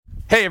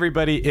Hey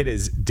everybody, it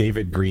is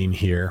David Green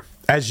here.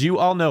 As you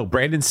all know,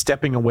 Brandon's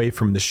stepping away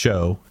from the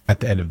show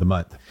at the end of the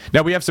month.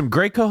 Now we have some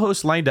great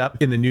co-hosts lined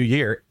up in the new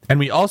year, and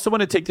we also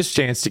want to take this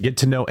chance to get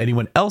to know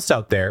anyone else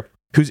out there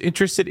who's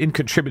interested in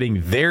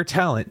contributing their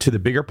talent to the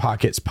Bigger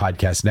Pockets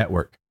podcast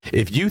network.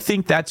 If you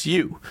think that's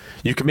you,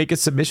 you can make a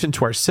submission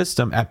to our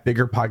system at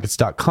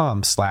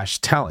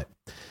biggerpockets.com/talent.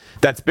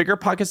 That's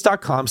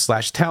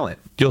biggerpockets.com/talent.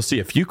 You'll see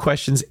a few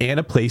questions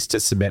and a place to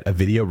submit a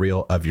video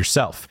reel of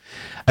yourself.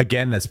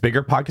 Again, that's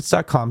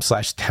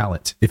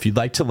biggerpockets.com/talent if you'd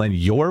like to lend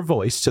your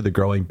voice to the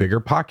growing Bigger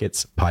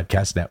Pockets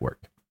podcast network.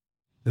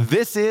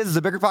 This is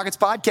the Bigger Pockets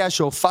Podcast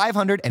Show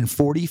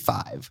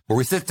 545, where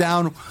we sit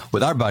down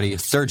with our buddy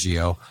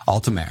Sergio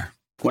Altamare.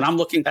 When I'm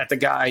looking at the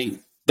guy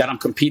that I'm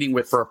competing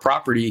with for a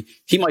property,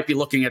 he might be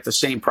looking at the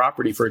same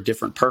property for a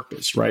different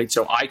purpose, right?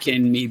 So I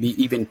can maybe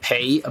even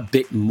pay a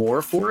bit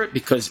more for it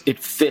because it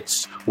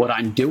fits what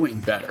I'm doing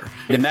better.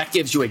 And that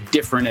gives you a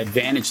different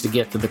advantage to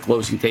get to the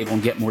closing table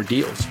and get more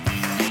deals.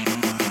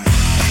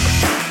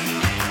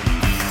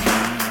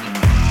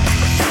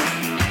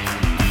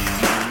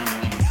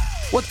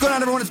 What's going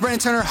on, everyone? It's Brandon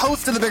Turner,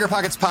 host of the Bigger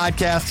Pockets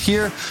Podcast,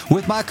 here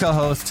with my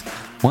co-host,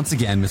 once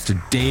again, Mr.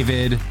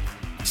 David,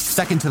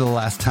 second to the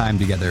last time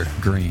together,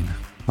 Green.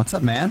 What's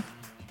up, man?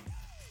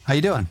 How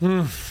you doing?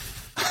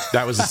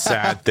 That was a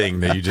sad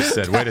thing that you just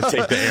said. Way to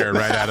take the air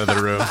right out of the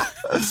room.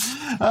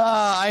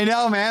 I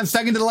know, man.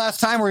 Second to the last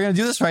time. We're going to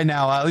do this right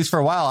now, at least for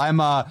a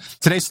while.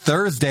 Today's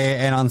Thursday,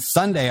 and on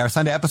Sunday, our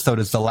Sunday episode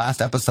is the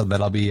last episode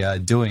that I'll be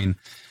doing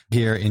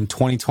here in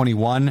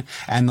 2021,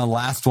 and the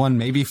last one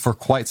maybe for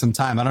quite some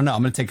time. I don't know.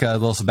 I'm going to take a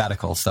little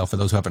sabbatical. So for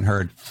those who haven't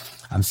heard,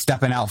 I'm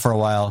stepping out for a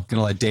while. Going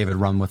to let David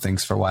run with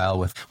things for a while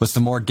with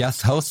some more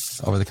guest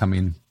hosts over the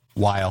coming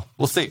while.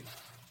 We'll see.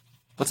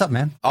 What's up,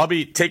 man? I'll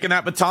be taking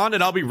that baton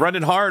and I'll be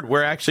running hard.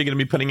 We're actually going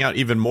to be putting out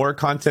even more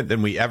content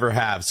than we ever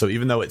have. So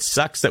even though it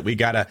sucks that we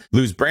got to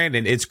lose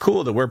Brandon, it's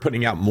cool that we're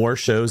putting out more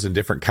shows and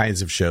different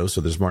kinds of shows.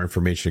 So there's more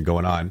information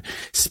going on.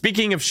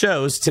 Speaking of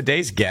shows,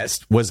 today's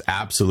guest was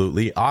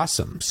absolutely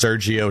awesome.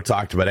 Sergio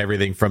talked about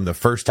everything from the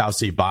first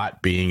house he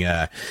bought being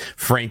a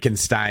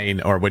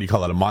Frankenstein, or what do you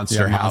call it? A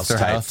monster house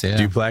type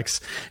duplex.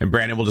 And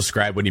Brandon will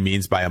describe what he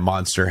means by a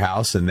monster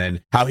house, and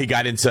then how he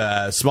got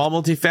into small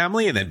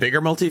multifamily and then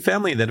bigger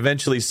multifamily and then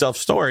eventually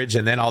self-storage,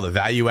 and then all the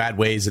value add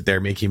ways that they're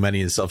making money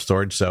in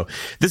self-storage. So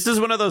this is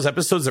one of those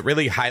episodes that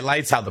really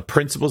highlights how the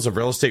principles of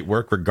real estate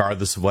work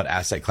regardless of what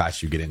asset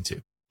class you get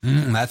into.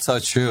 That's so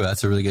true.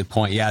 That's a really good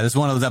point. Yeah, this is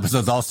one of those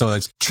episodes also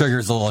that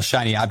triggers a little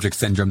shiny object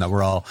syndrome that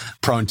we're all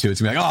prone to.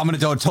 It's gonna be like, oh, I'm going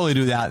to totally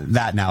do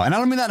that now. And I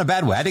don't mean that in a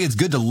bad way. I think it's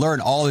good to learn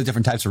all the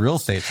different types of real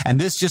estate. And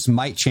this just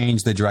might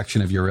change the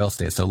direction of your real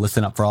estate. So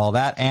listen up for all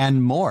that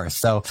and more.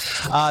 So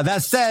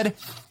that said,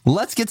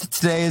 let's get to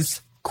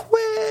today's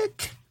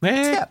quick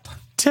tip.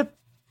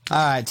 All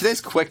right.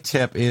 Today's quick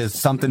tip is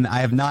something I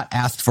have not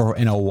asked for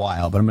in a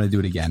while, but I'm going to do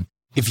it again.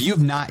 If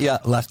you've not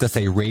yet left us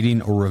a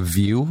rating or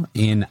review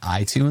in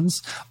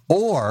iTunes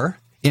or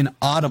in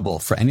Audible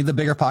for any of the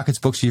Bigger Pockets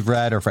books you've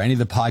read or for any of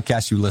the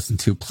podcasts you listen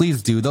to,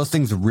 please do. Those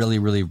things really,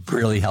 really,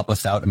 really help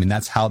us out. I mean,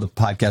 that's how the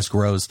podcast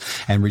grows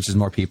and reaches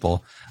more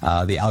people.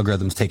 The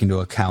algorithms take into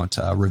account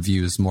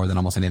reviews more than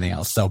almost anything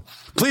else. So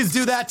please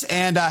do that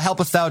and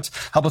help us out.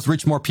 Help us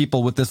reach more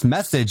people with this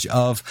message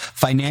of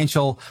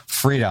financial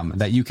freedom,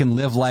 that you can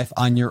live life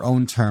on your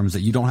own terms, that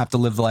you don't have to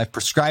live the life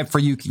prescribed for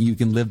you. You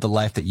can live the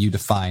life that you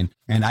define.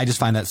 And I just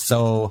find that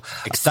so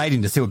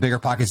exciting to see what Bigger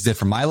Pockets did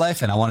for my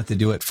life, and I wanted to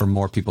do it for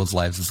more people's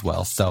lives as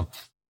well. So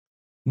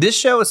this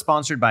show is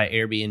sponsored by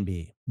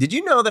Airbnb. Did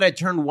you know that I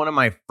turned one of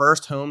my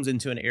first homes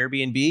into an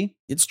Airbnb?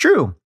 It's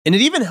true. And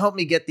it even helped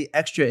me get the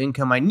extra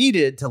income I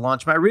needed to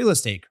launch my real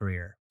estate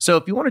career. So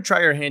if you want to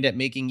try your hand at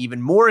making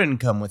even more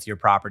income with your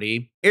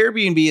property,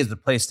 Airbnb is the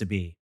place to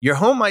be. Your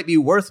home might be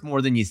worth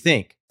more than you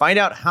think. Find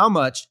out how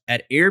much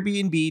at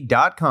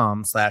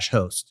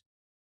airbnb.com/host.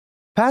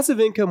 Passive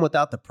income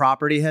without the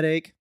property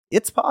headache?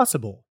 It's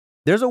possible.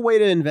 There's a way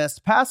to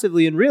invest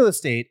passively in real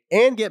estate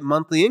and get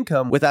monthly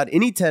income without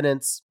any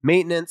tenants,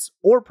 maintenance,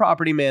 or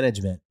property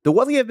management. The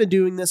Wealthy have been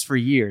doing this for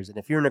years, and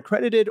if you're an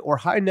accredited or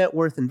high net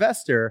worth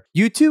investor,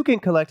 you too can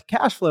collect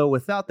cash flow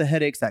without the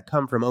headaches that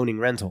come from owning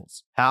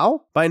rentals.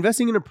 How? By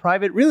investing in a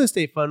private real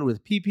estate fund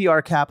with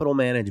PPR Capital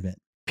Management.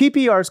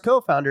 PPR's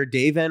co-founder,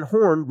 Dave Van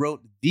Horn,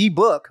 wrote the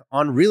book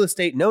on real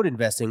estate note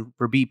investing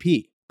for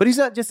BP. But he's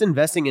not just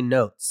investing in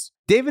notes.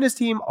 Dave and his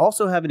team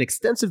also have an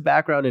extensive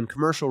background in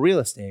commercial real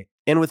estate.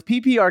 And with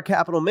PPR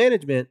Capital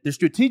Management, they're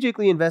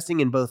strategically investing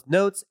in both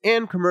notes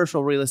and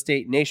commercial real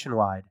estate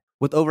nationwide.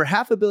 With over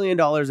 $500 million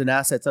in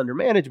assets under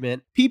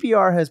management,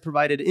 PPR has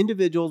provided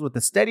individuals with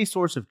a steady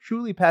source of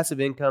truly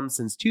passive income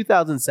since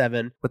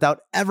 2007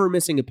 without ever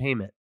missing a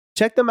payment.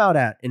 Check them out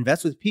at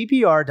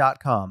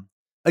investwithppr.com.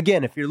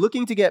 Again, if you're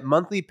looking to get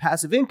monthly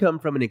passive income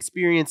from an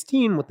experienced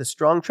team with a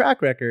strong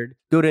track record,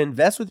 go to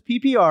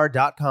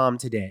investwithppr.com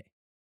today.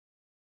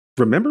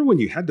 Remember when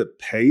you had to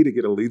pay to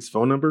get a lead's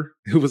phone number?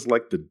 It was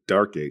like the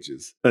dark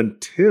ages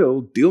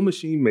until Deal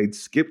Machine made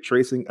skip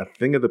tracing a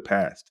thing of the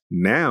past.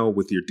 Now,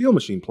 with your Deal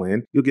Machine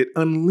plan, you'll get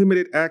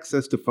unlimited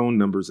access to phone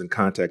numbers and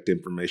contact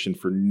information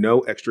for no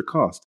extra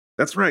cost.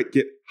 That's right,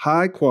 get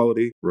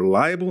high-quality,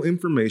 reliable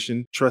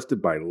information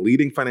trusted by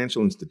leading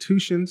financial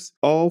institutions,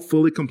 all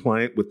fully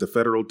compliant with the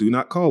federal Do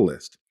Not Call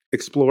list.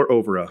 Explore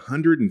over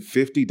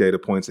 150 data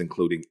points,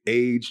 including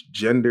age,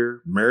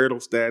 gender, marital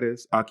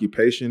status,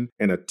 occupation,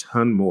 and a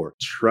ton more.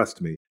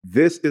 Trust me,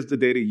 this is the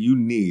data you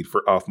need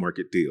for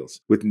off-market deals.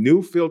 With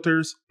new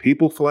filters,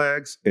 people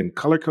flags, and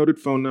color-coded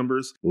phone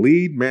numbers,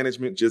 lead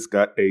management just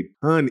got a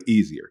ton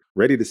easier.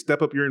 Ready to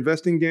step up your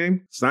investing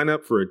game? Sign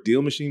up for a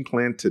Deal Machine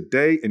plan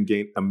today and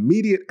gain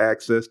immediate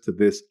access to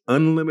this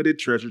unlimited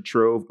treasure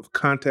trove of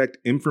contact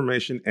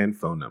information and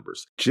phone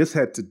numbers. Just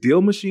head to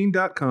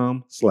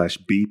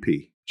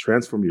DealMachine.com/BP.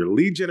 Transform your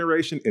lead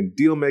generation and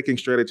deal-making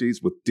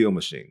strategies with Deal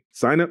Machine.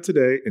 Sign up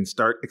today and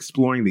start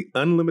exploring the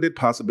unlimited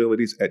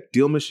possibilities at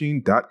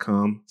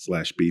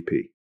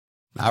DealMachine.com/BP.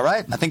 All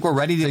right. I think we're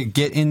ready to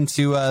get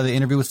into the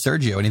interview with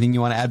Sergio. Anything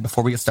you want to add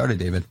before we get started,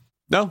 David?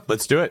 No,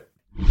 let's do it.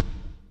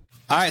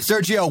 All right,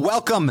 Sergio,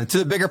 welcome to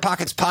the Bigger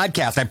Pockets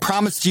podcast. I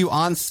promised you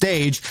on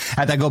stage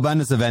at that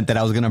GoBundus event that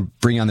I was going to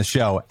bring you on the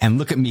show, and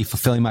look at me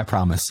fulfilling my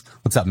promise.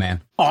 What's up, man?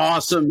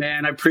 Awesome,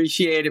 man. I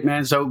appreciate it,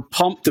 man. So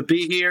pumped to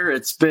be here.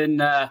 It's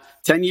been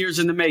 10 years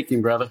in the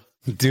making, brother.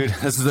 Dude,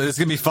 this is going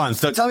to be fun.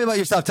 So tell me about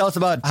yourself. Tell us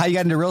about how you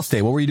got into real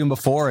estate. What were you doing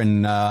before,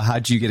 and how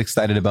did you get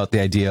excited about the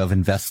idea of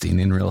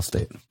investing in real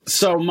estate?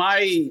 So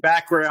my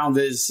background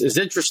is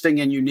interesting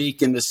and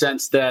unique in the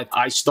sense that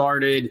I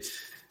started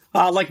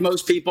like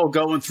most people,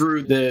 going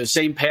through the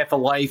same path of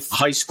life.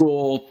 High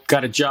school,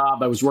 got a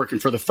job. I was working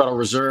for the Federal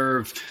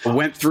Reserve.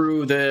 Went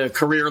through the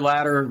career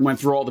ladder, went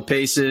through all the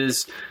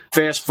paces.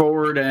 Fast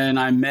forward, and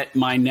I met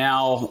my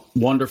now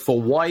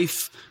wonderful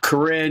wife,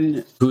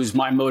 Corinne, who's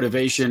my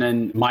motivation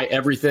and my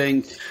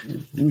everything.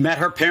 Met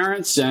her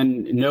parents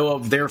and know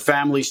of their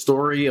family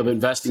story of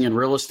investing in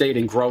real estate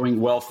and growing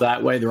wealth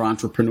that way. They're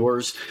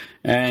entrepreneurs.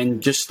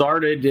 And just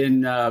started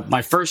in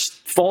my first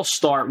false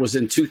start was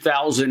in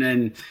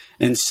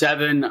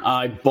 2007.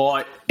 I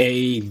bought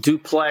a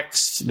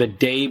duplex the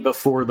day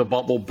before the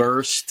bubble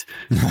burst.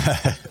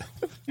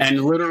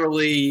 And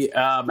literally,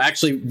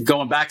 actually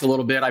going back a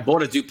little bit, I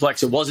bought a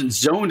duplex. It wasn't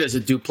zoned as a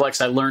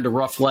duplex. I learned a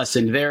rough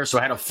lesson there. So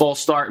I had a false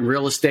start in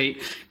real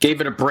estate,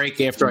 gave it a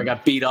break after I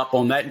got beat up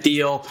on that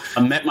deal.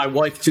 I met my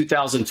wife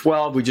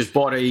 2012. We just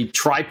bought a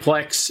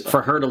triplex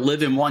for her to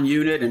live in one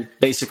unit, and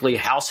basically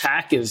house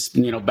hack is,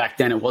 back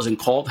then it wasn't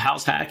called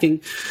house hacking,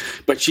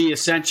 but she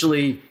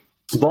essentially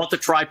bought the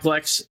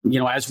triplex.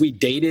 As we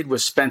dated, we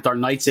spent our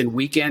nights and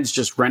weekends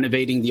just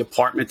renovating the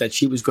apartment that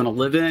she was going to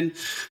live in.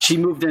 She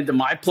moved into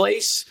my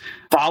place.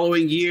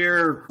 Following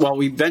year,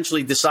 we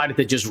eventually decided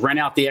to just rent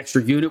out the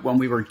extra unit when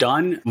we were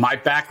done. My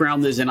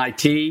background is in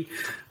IT.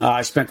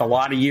 I spent a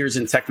lot of years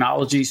in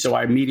technology, so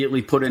I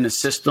immediately put in a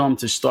system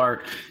to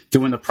start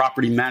doing the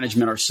property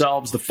management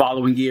ourselves. The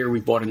following year, we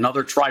bought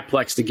another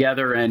triplex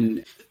together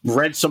and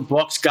read some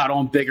books, got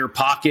on Bigger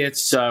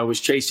Pockets,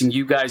 was chasing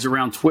you guys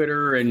around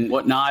Twitter and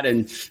whatnot,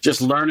 and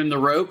just learning the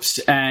ropes.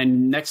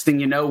 And next thing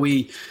you know,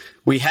 we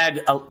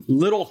had a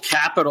little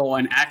capital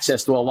and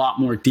access to a lot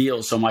more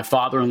deals. So my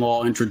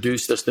father-in-law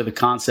introduced us to the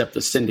concept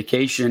of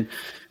syndication.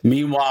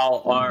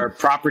 Meanwhile, our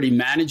property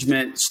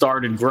management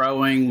started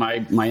growing. My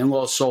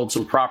in-laws sold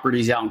some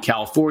properties out in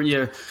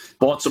California,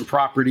 bought some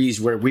properties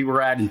where we were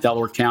at in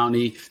Delaware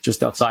County,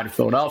 just outside of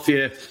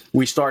Philadelphia.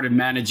 We started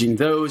managing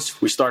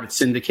those. We started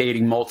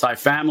syndicating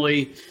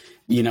multifamily.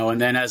 And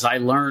then as I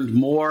learned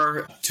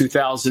more,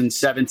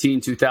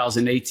 2017,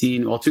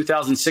 2018,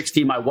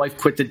 2016, my wife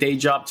quit the day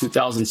job.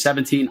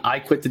 2017, I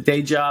quit the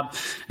day job.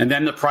 And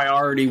then the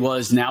priority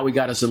was, now we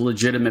got us a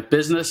legitimate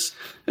business.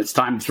 It's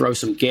time to throw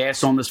some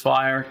gas on this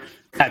fire.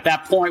 At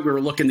that point, we were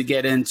looking to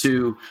get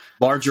into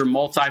larger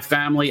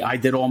multifamily. I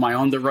did all my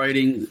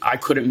underwriting. I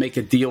couldn't make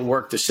a deal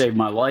work to save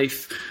my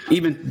life.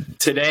 Even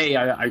today,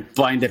 I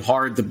find it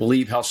hard to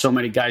believe how so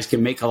many guys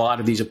can make a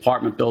lot of these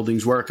apartment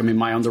buildings work.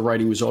 My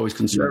underwriting was always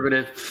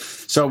conservative.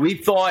 So we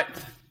thought,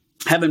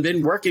 having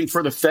been working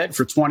for the Fed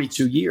for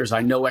 22 years,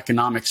 I know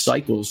economic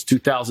cycles.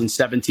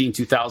 2017,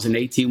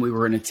 2018, we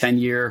were in a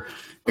 10-year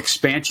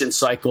expansion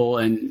cycle.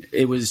 And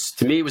it was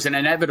an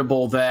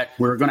inevitable that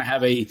we're going to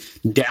have a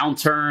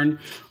downturn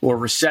or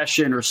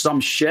recession or some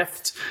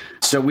shift.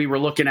 So we were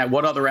looking at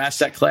what other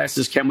asset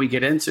classes can we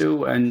get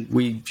into? And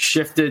we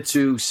shifted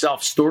to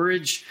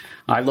self-storage.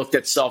 I looked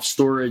at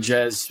self-storage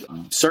as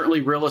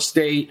certainly real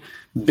estate,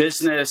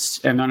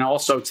 business, and then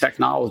also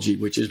technology,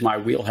 which is my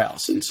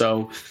wheelhouse. And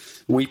so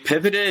we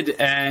pivoted,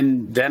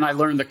 and then I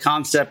learned the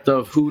concept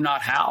of who,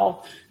 not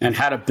how, and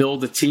how to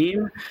build a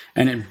team.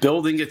 And in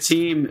building a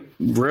team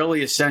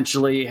really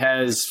essentially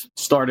has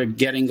started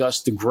getting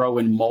us to grow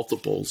in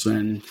multiples.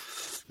 And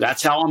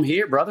that's how I'm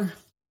here, brother.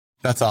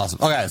 That's awesome.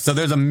 Okay, so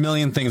there's a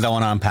million things I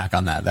want to unpack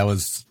on that. That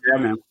was yeah,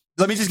 man.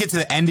 Let me just get to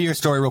the end of your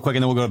story real quick,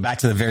 and then we'll go back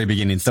to the very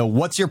beginning. So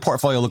what's your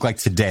portfolio look like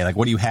today? Like,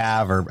 what do you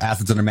have, or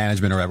assets under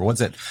management or whatever?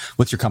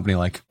 What's your company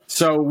like?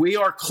 So we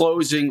are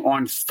closing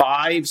on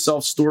 5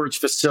 self-storage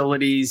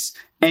facilities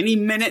any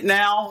minute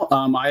now.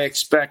 I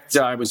expect,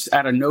 I was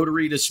at a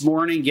notary this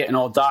morning getting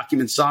all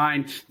documents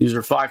signed. These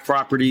are 5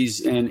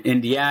 properties in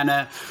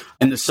Indiana.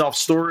 In the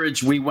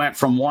self-storage, we went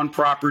from 1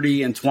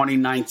 property in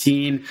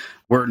 2019.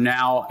 We're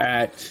now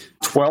at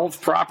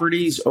 12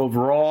 properties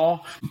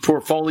overall.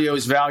 Portfolio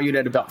is valued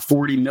at about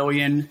 $40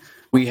 million.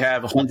 We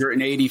have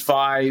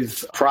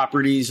 185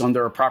 properties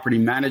under a property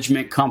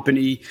management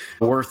company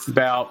worth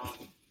about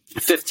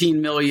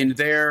 $15 million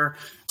there.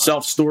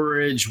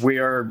 Self-storage, we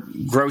are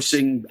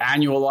grossing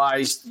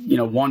annualized,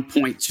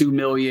 $1.2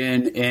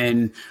 million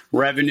in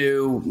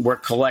revenue. We're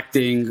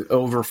collecting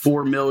over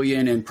 $4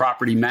 million in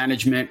property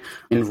management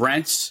and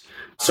rents.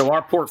 So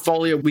our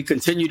portfolio, we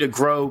continue to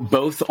grow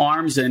both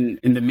arms. And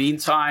in the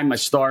meantime, I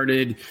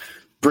started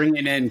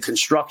bringing in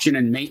construction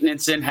and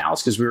maintenance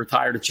in-house because we were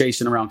tired of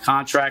chasing around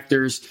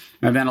contractors.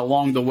 And then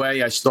along the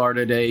way, I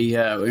started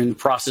in the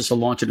process of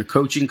launching a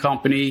coaching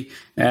company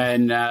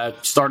and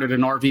started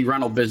an RV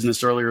rental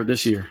business earlier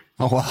this year.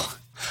 Oh, wow.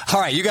 All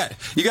right, you got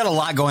a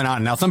lot going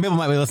on. Now, some people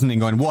might be listening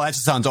going, well, that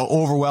just sounds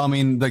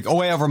overwhelming, like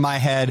way over my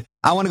head.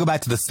 I want to go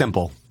back to the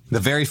simple. The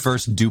very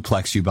first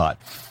duplex you bought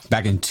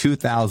back in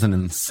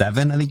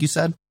 2007, I think you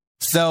said.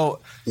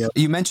 So yep.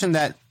 You mentioned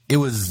that it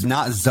was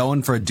not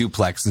zoned for a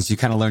duplex, since you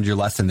kind of learned your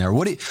lesson there.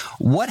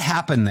 What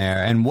happened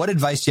there, and what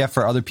advice do you have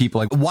for other people?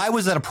 Like, why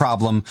was that a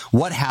problem?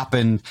 What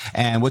happened?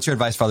 And what's your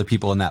advice for other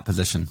people in that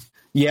position?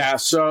 Yeah.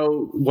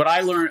 So what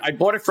I learned, I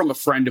bought it from a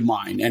friend of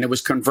mine, and it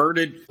was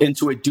converted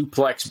into a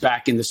duplex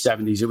back in the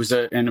 70s. It was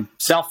in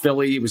South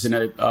Philly. It was in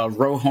a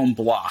row home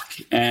block.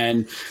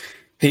 And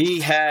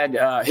he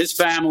had his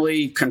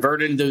family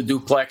converted into a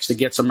duplex to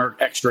get some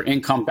extra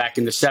income back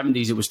in the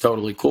 70s. It was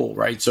totally cool,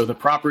 right? So the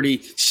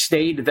property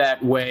stayed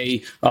that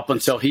way up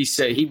until he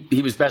said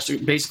he was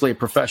basically a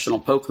professional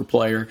poker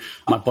player,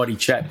 my buddy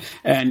Chet.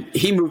 And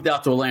he moved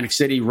out to Atlantic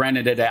City,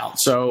 rented it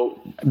out.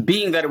 So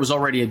being that it was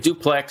already a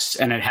duplex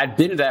and it had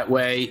been that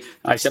way,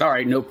 I said, all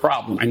right, no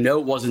problem. I know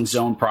it wasn't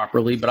zoned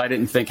properly, but I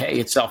didn't think, hey,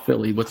 it's South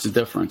Philly. What's the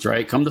difference,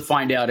 right? Come to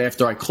find out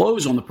after I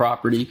closed on the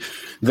property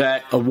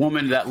that a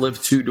woman that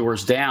lived 2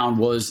 doors down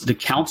was the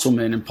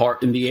councilman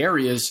in the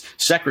area's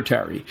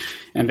secretary.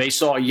 And they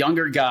saw a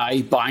younger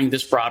guy buying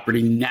this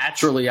property.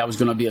 Naturally, I was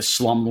going to be a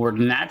slumlord.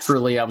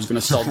 Naturally, I was going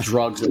to sell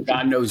drugs and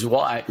God knows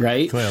what,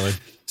 right? Clearly.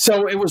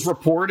 So it was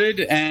reported,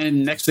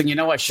 and next thing you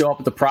know, I show up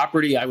at the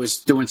property. I was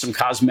doing some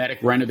cosmetic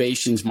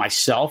renovations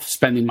myself,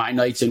 spending my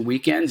nights and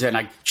weekends, and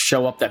I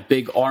show up, that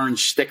big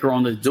orange sticker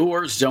on the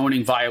door,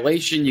 zoning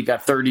violation. You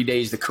got 30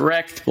 days to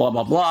correct, blah,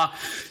 blah, blah.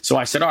 So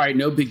I said, all right,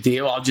 no big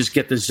deal. I'll just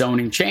get the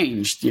zoning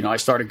changed. I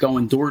started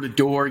going door to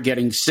door,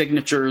 getting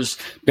signatures,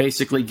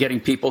 basically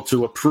getting people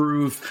to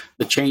approve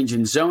the change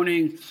in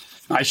zoning.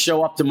 I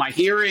show up to my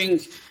hearing.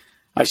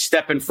 I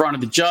step in front of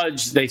the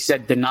judge. They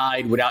said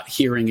denied without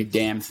hearing a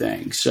damn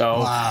thing. So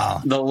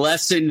wow. The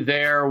lesson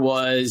there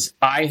was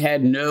I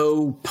had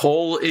no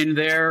pull in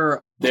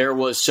there. There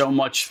was so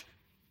much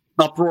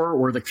uproar,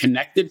 where the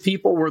connected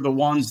people were the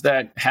ones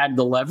that had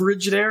the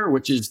leverage there,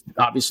 which is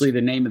obviously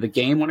the name of the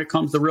game when it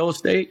comes to real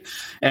estate.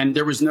 And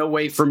there was no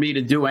way for me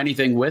to do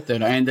anything with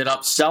it. I ended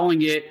up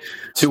selling it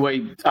to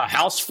a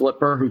house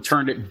flipper who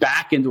turned it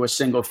back into a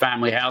single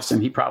family house,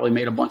 and he probably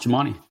made a bunch of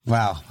money.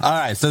 Wow. All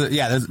right. So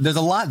yeah, there's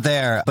a lot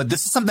there, but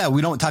this is something that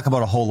we don't talk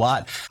about a whole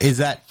lot, is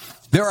that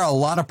there are a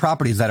lot of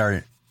properties that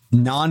are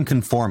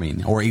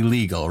non-conforming or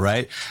illegal,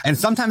 right? And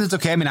sometimes it's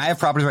okay. I mean, I have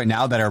properties right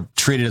now that are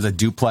treated as a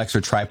duplex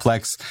or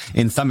triplex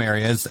in some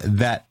areas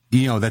that,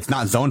 that's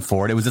not zoned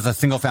for it. It was just a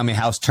single family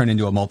house turned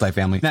into a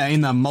multifamily. Now,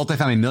 in the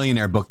Multifamily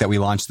Millionaire book that we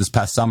launched this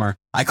past summer,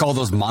 I call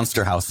those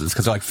monster houses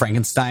because they're like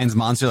Frankenstein's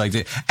monster,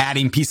 like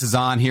adding pieces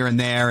on here and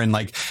there, and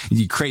like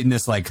you creating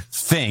this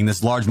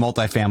this large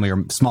multifamily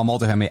or small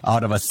multifamily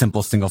out of a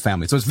simple single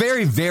family. So it's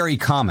very, very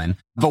common.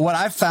 But what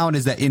I've found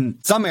is that in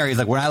some areas,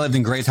 like when I lived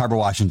in Grays Harbor,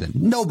 Washington,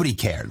 nobody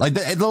cared. Like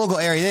the local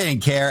area, they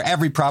didn't care.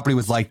 Every property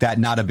was like that.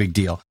 Not a big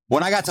deal.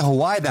 When I got to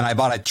Hawaii, then I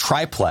bought a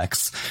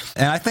triplex,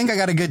 and I think I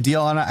got a good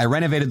deal on it. I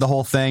renovated the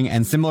whole thing,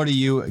 and similar to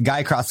you, a guy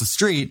across the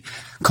street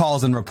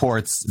calls and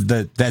reports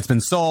that it's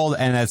been sold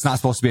and that it's not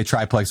supposed to be a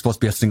triplex, it's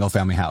supposed to be a single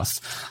family house.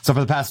 So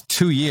for the past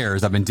 2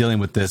 years, I've been dealing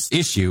with this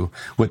issue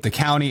with the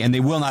county, and they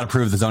will not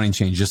approve the zoning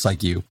change, just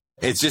like you.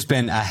 It's just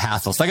been a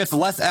hassle. So I guess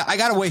I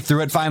got to wade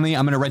through it finally.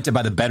 I'm going to rent it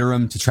by the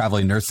bedroom to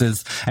traveling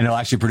nurses, and it'll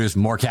actually produce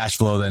more cash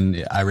flow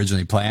than I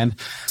originally planned.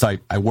 So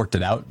I worked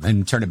it out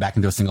and turned it back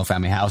into a single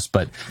family house,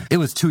 but it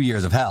was 2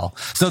 years of hell.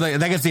 So I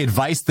guess the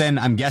advice then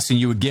I'm guessing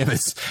you would give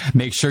is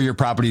make sure your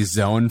property is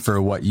zoned for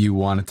what you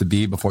want it to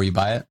be before you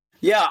buy it.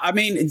 Yeah, I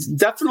mean, it's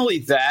definitely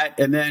that.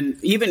 And then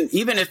even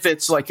if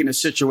it's like in a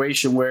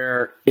situation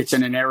where it's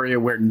in an area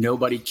where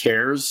nobody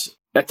cares,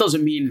 that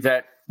doesn't mean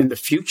that in the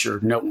future,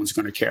 no one's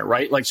going to care,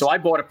 right? Like, so I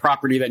bought a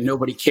property that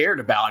nobody cared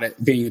about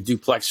it being a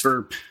duplex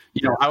for,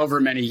 however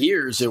many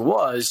years it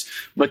was.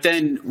 But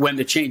then when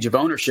the change of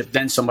ownership,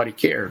 then somebody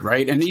cared,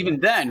 right? And even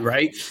then,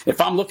 right,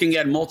 if I'm looking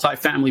at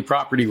multifamily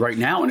property right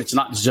now and it's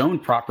not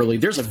zoned properly,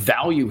 there's a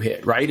value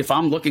hit, right? If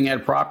I'm looking at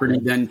a property,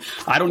 then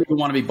I don't even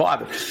want to be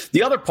bothered.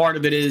 The other part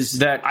of it is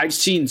that I've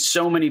seen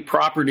so many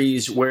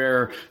properties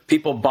where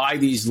people buy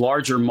these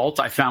larger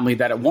multifamily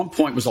that at one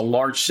point was a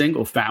large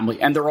single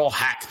family, and they're all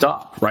hacked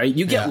up, right?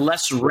 You get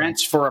less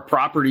rents for a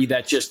property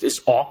that just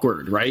is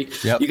awkward, right?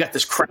 Yep. You got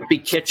this crappy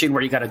kitchen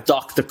where you got to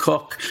duck the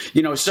cook,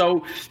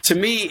 so to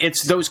me,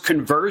 it's those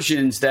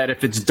conversions that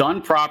if it's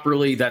done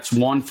properly, that's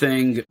one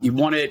thing. You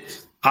want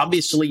it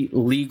obviously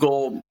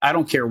legal. I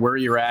don't care where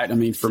you're at. I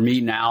mean, for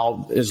me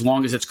now, as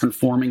long as it's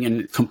conforming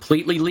and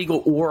completely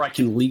legal, or I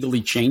can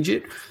legally change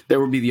it, there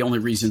would be the only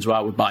reasons why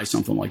I would buy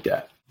something like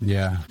that.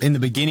 Yeah. In the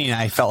beginning,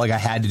 I felt like I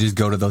had to just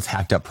go to those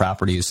hacked up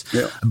properties,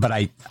 but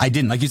I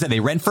didn't. Like you said, they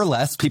rent for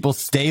less. People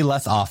stay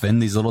less often.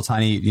 These little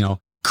tiny,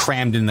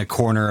 crammed in the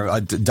corner, a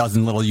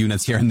dozen little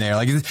units here and there.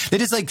 Like they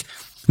just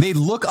they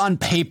look on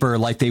paper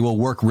like they will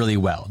work really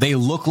well. They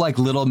look like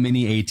little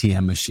mini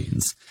ATM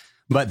machines.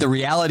 But the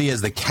reality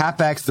is the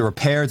CapEx, the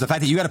repairs, the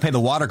fact that you got to pay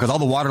the water because all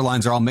the water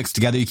lines are all mixed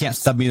together. You can't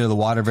sub-meter the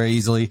water very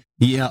easily.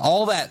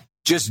 All that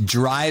just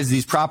drives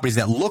these properties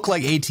that look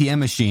like ATM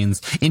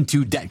machines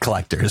into debt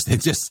collectors.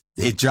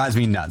 It drives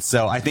me nuts.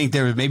 So I think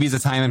there maybe is a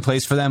time and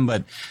place for them,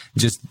 but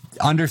just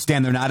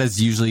understand they're not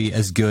usually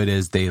as good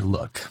as they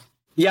look.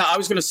 Yeah, I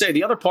was going to say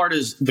the other part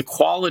is the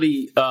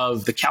quality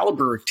of the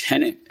caliber of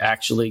tenant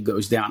actually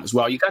goes down as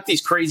well. You got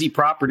these crazy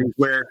properties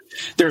where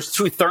there's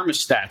two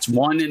thermostats,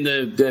 one in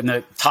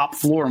the top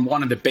floor and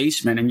one in the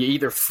basement, and you're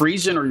either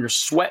freezing or you're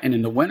sweating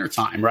in the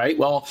wintertime, right?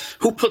 Well,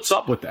 who puts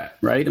up with that,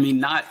 right? I mean,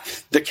 not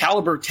the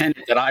caliber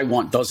tenant that I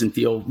want doesn't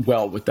deal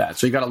well with that.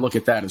 So you got to look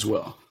at that as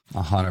well.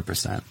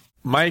 100%.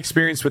 My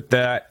experience with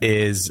that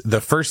is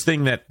the first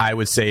thing that I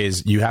would say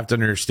is you have to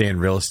understand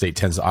real estate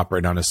tends to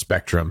operate on a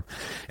spectrum.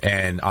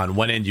 And on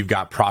one end, you've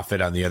got profit.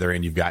 On the other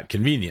end, you've got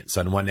convenience.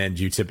 On one end,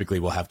 you typically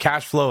will have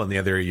cash flow. On the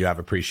other, you have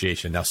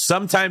appreciation. Now,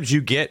 sometimes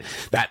you get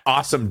that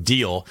awesome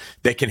deal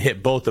that can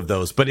hit both of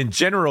those. But in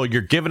general,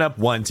 you're giving up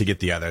one to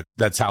get the other.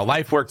 That's how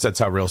life works. That's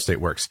how real estate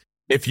works.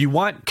 If you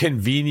want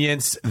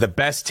convenience, the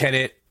best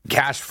tenant,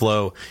 cash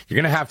flow, you're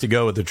going to have to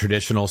go with the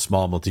traditional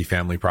small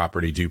multifamily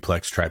property,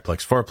 duplex,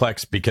 triplex,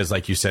 fourplex, because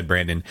like you said,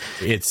 Brandon,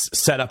 it's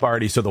set up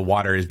already so the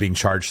water is being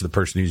charged to the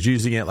person who's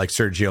using it. Like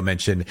Sergio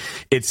mentioned,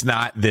 it's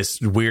not this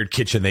weird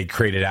kitchen they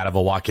created out of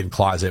a walk-in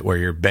closet where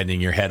you're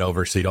bending your head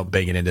over so you don't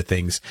bang it into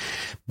things.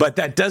 But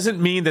that doesn't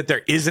mean that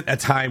there isn't a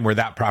time where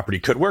that property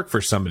could work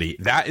for somebody.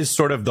 That is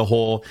sort of the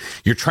whole,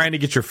 you're trying to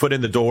get your foot in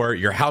the door,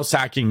 you're house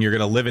hacking, you're going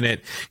to live in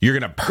it, you're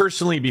going to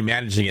personally be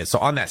managing it. So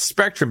on that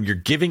spectrum, you're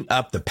giving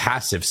up the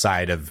passive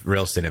side of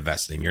real estate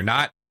investing. You're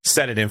not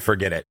set it and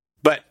forget it.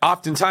 But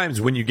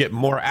oftentimes when you get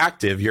more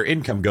active, your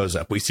income goes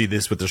up. We see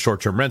this with the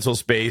short-term rental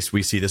space.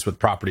 We see this with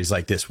properties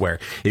like this, where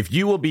if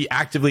you will be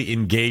actively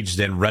engaged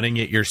in running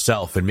it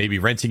yourself and maybe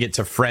renting it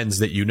to friends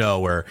that you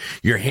know, or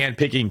you're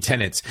handpicking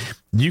tenants,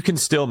 you can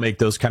still make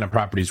those kind of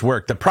properties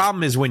work. The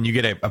problem is when you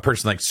get a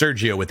person like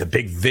Sergio with a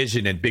big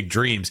vision and big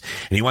dreams,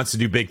 and he wants to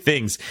do big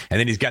things, and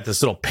then he's got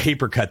this little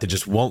paper cut that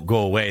just won't go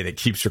away, that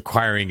keeps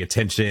requiring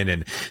attention,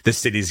 and the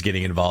city's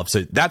getting involved.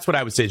 So that's what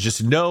I would say, is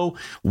just know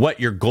what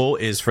your goal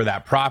is for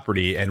that property,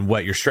 and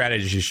what your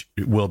strategy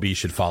will be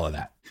should follow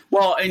that.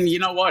 Well, and you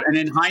know what? And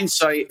in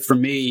hindsight, for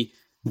me,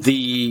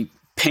 the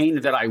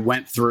pain that I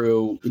went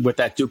through with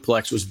that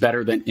duplex was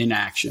better than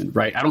inaction,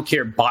 right? I don't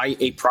care, buy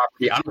a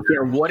property. I don't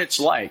care what it's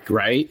like,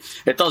 right?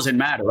 It doesn't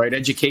matter, right?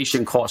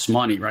 Education costs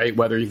money, right?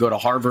 Whether you go to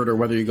Harvard or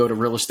whether you go to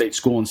real estate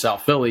school in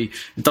South Philly,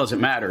 it doesn't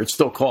matter. It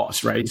still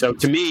costs, right? So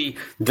to me,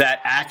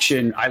 that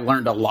action, I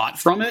learned a lot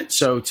from it.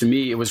 So to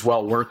me, it was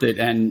well worth it.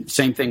 And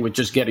same thing with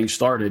just getting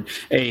started.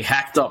 A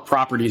hacked up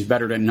property is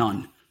better than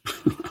none.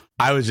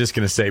 I was just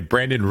going to say,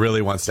 Brandon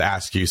really wants to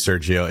ask you,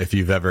 Sergio, if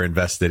you've ever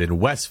invested in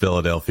West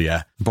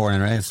Philadelphia. Born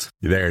and raised.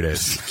 There it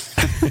is.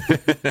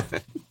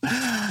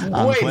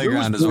 On the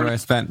playground is where I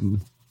spent.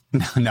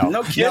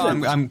 No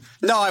kidding.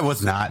 No, I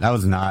was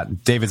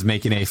not. David's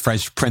making a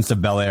Fresh Prince of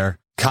Bel-Air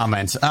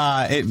comment.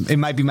 It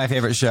might be my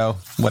favorite show.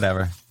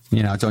 Whatever.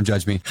 Don't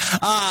judge me.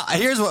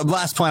 Here's what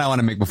last point I want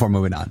to make before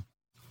moving on.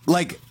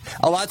 Like,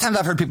 a lot of times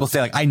I've heard people say,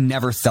 like, I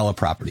never sell a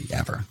property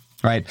ever.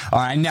 Right? Or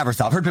I never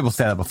sell. I've heard people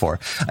say that before.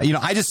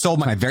 I just sold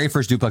my very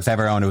first duplex I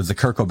ever owned. It was the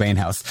Kurt Cobain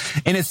house.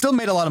 And it still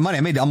made a lot of money.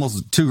 I made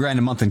almost $2,000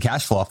 a month in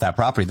cash flow off that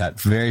property, that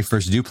very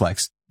first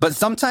duplex. But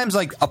sometimes,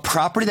 like, a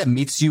property that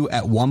meets you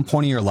at one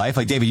point in your life,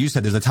 like David, you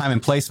said, there's a time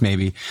and place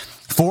maybe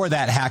for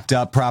that hacked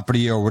up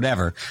property or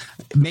whatever.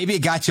 Maybe it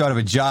got you out of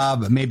a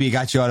job. Maybe it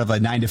got you out of a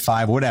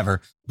 9-to-5,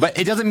 whatever. But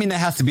it doesn't mean that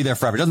has to be there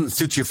forever. It doesn't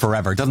suit you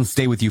forever. It doesn't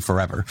stay with you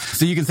forever.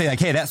 So you can say, like,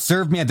 hey, that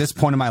served me at this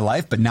point in my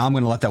life, but now I'm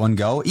going to let that one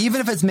go.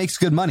 Even if it makes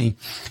good money,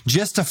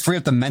 just to free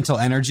up the mental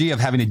energy of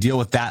having to deal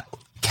with that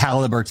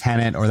caliber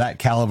tenant or that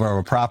caliber of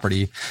a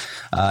property,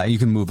 you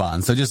can move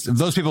on. So just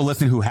those people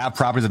listening who have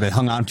properties that they've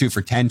hung on to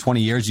for 10,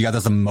 20 years, you got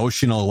this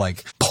emotional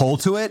like pull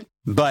to it,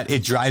 but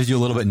it drives you a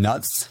little bit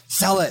nuts.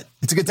 Sell it.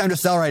 It's a good time to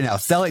sell right now.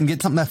 Sell it and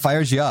get something that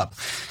fires you up.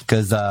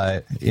 Cause,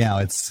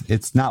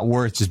 it's not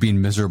worth just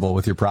being miserable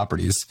with your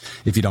properties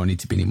if you don't need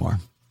to be anymore.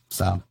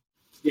 So.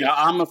 Yeah,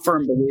 I'm a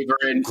firm believer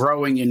in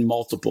growing in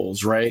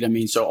multiples, right? I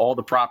mean, so all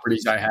the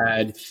properties I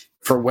had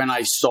for when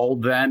I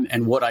sold them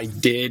and what I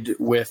did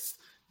with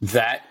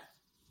that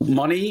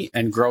money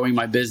and growing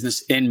my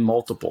business in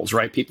multiples,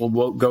 right? People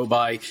will go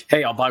by,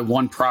 hey, I'll buy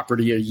one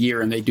property a year,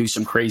 and they do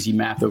some crazy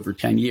math over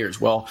 10 years.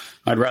 Well,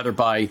 I'd rather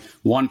buy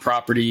one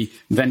property,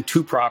 then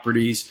 2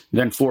 properties,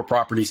 then 4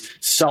 properties,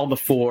 sell the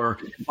 4,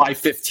 buy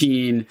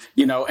 15,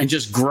 and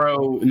just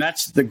grow. And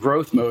that's the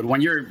growth mode. When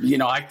you're,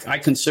 I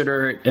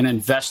consider it an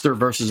investor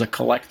versus a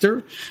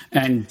collector,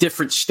 and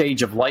different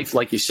stage of life.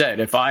 Like you said,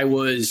 if I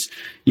was,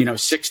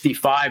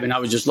 65 and I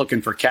was just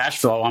looking for cash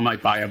flow, I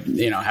might buy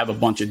have a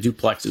bunch of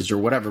duplexes or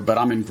whatever, but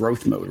I'm in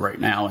growth mode right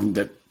now,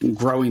 and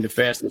growing the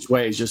fastest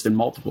way is just in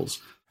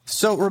multiples.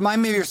 So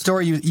remind me of your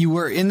story. You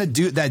were in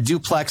that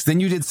duplex, then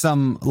you did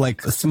some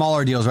like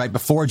smaller deals, right?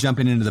 Before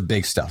jumping into the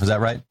big stuff. Is that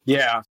right?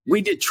 Yeah.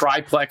 We did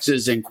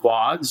triplexes and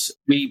quads.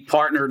 We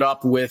partnered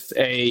up with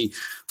a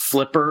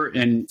flipper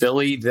in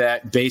Philly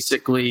that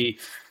basically,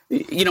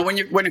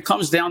 when it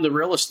comes down to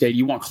real estate,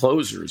 you want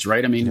closers,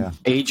 right? I mean,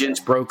 Agents,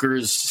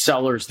 brokers,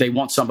 sellers, they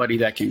want somebody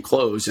that can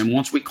close. And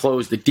once we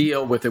closed the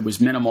deal with, it was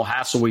minimal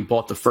hassle. We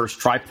bought the first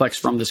triplex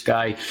from this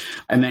guy,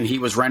 and then he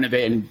was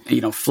renovating,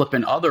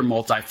 flipping other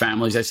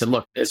multifamilies. I said,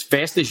 look, as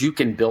fast as you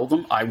can build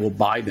them, I will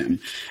buy them.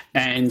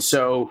 And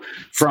so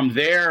from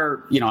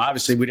there,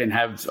 obviously we didn't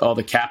have all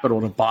the capital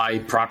to buy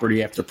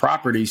property after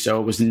property. So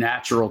it was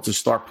natural to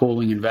start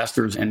pooling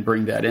investors and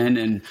bring that in.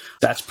 And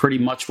that's pretty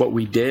much what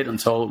we did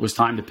until it was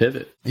time to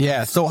pivot.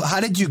 Yeah. So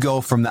how did you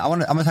go from that? I'm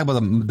going to talk about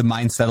the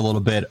mindset a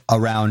little bit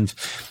around,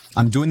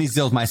 I'm doing these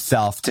deals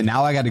myself, to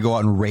now I got to go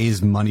out and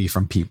raise money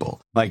from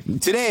people. Like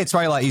today, it's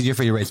probably a lot easier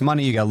for you to raise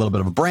money. You got a little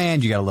bit of a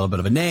brand, you got a little bit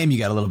of a name, you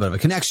got a little bit of a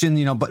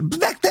connection, but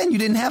back then you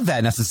didn't have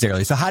that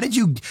necessarily. So how did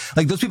you,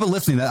 like those people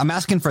listening, I'm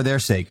asking for their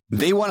sake,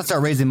 they want to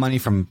start raising money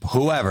from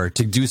whoever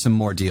to do some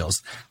more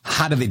deals.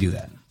 How do they do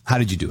that? How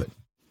did you do it?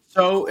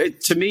 So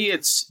to me,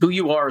 it's who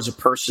you are as a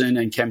person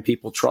and can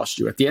people trust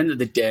you? At the end of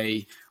the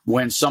day,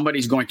 when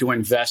somebody's going to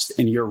invest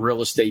in your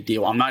real estate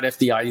deal, I'm not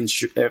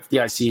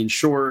FDIC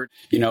insured,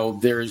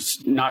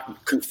 there's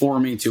not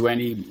conforming to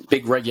any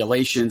big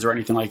regulations or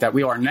anything like that.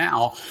 We are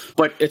now,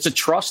 but it's a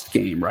trust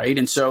game, right?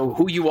 And so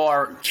who you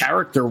are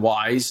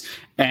character-wise,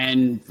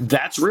 and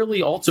that's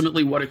really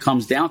ultimately what it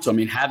comes down to. I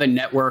mean, have a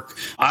network.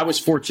 I was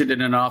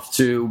fortunate enough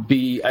to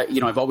be,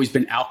 I've always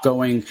been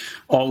outgoing,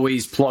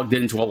 always plugged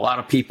into a lot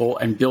of people,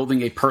 and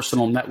building a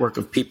personal network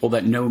of people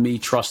that know me,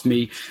 trust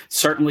me,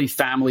 certainly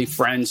family,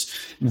 friends.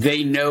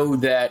 They know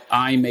that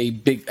I'm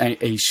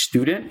a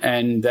student,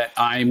 and that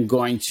I'm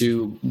going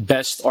to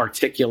best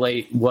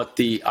articulate what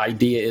the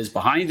idea is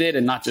behind it,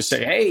 and not just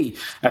say, hey,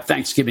 at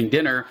Thanksgiving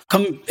dinner,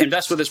 come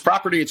invest with this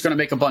property. It's going to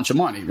make a bunch of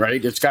money,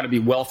 right? It's got to be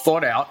well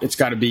thought out. It's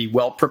got to be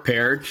well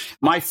prepared.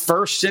 My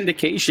first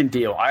syndication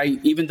deal,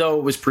 even though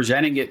it was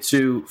presenting it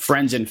to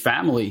friends and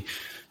family,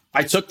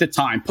 I took the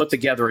time, put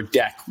together a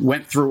deck,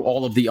 went through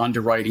all of the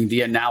underwriting,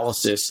 the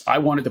analysis. I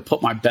wanted to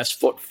put my best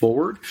foot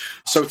forward.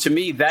 So to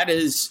me, that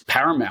is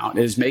paramount,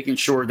 is making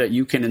sure that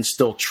you can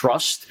instill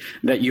trust,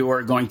 that you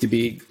are going to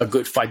be a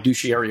good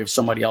fiduciary of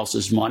somebody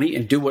else's money,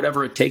 and do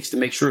whatever it takes to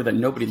make sure that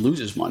nobody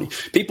loses money.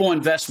 People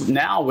invest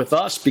now with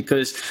us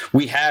because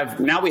we have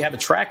a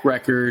track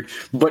record,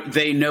 but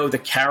they know the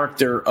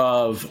character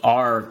of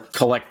our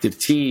collective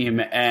team,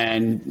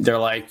 and they're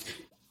like,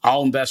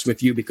 I'll invest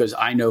with you because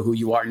I know who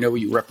you are, know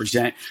what you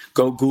represent.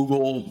 Go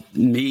Google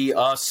me,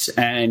 us,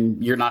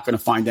 and you're not going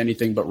to find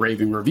anything but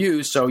raving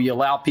reviews. So you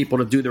allow people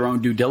to do their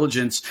own due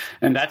diligence,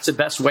 and that's the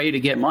best way to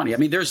get money. I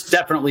mean, there's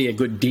definitely a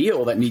good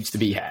deal that needs to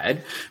be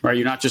had, right?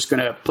 You're not just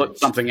going to put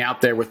something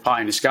out there with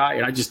pie in the sky.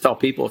 And I just tell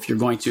people, if you're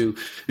going to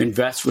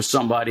invest with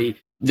somebody,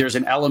 there's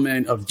an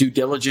element of due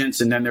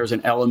diligence, and then there's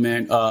an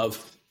element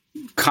of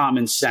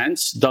common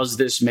sense. Does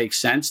this make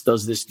sense?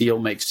 Does this deal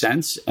make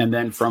sense? And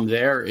then from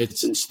there,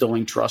 it's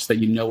instilling trust that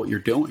you know what you're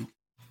doing.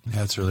 Yeah,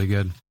 that's really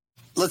good.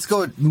 Let's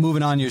go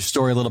moving on your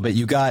story a little bit.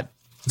 You got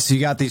these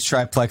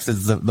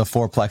triplexes, the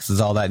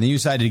fourplexes, all that, and then you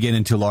decided to get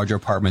into larger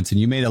apartments,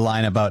 and you made a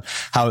line about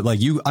how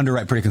like you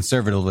underwrite pretty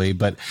conservatively,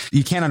 but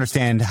you can't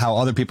understand how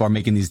other people are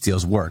making these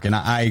deals work. And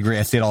I agree.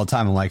 I say it all the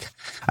time. I'm like,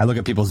 I look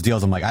at people's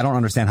deals. I'm like, I don't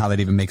understand how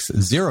that even makes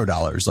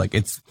 $0. Like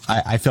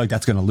I feel like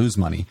that's going to lose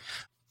money.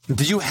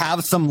 Did you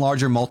have some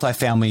larger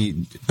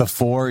multifamily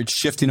before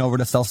shifting over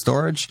to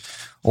self-storage,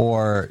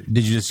 or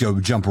did you just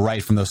jump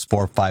right from those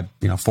 4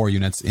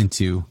 units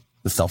into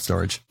the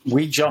self-storage?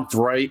 We jumped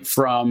right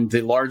from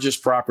the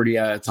largest property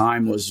at the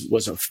time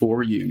was a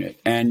 4-unit.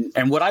 And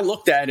what I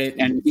looked at it,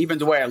 and even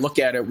the way I look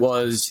at it,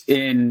 was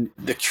in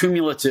the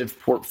cumulative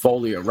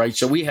portfolio, right?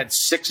 So we had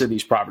 6 of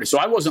these properties. So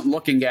I wasn't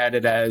looking at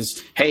it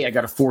as, hey, I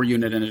got a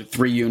 4-unit and a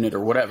 3-unit or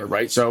whatever,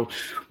 right? So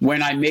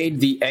when I made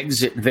the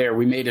exit there,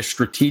 we made a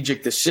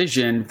strategic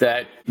decision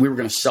that we were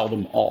going to sell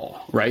them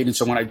all, right? And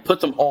so when I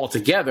put them all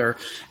together,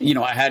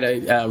 I had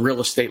a real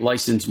estate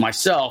license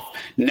myself.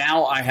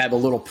 Now I have a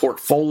little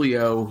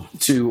portfolio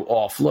to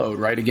offload,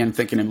 right? Again,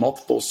 thinking in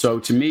multiples. So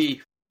to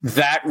me,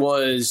 that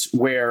was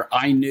where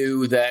I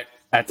knew that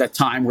at that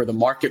time, where the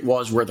market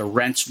was, where the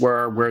rents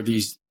were, where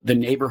the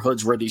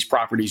neighborhoods where these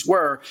properties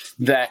were,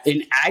 that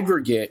in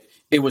aggregate,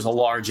 it was a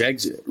large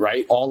exit,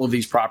 right? All of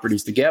these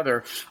properties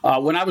together.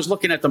 When I was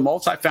looking at the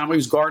multifamily, it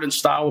was garden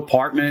style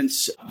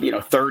apartments,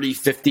 30,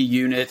 50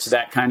 units,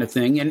 that kind of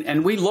thing.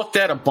 And we looked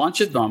at a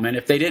bunch of them. And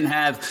if they didn't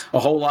have a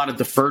whole lot of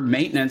deferred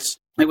maintenance,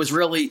 it was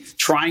really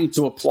trying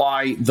to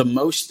apply the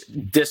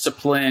most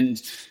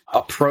disciplined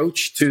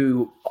approach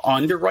to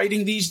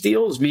underwriting these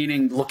deals,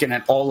 meaning looking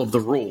at all of the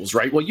rules,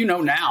 right? Well,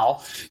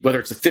 now, whether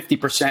it's a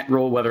 50%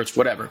 rule, whether it's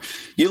whatever,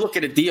 you look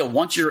at a deal,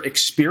 once you're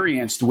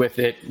experienced with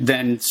it,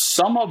 then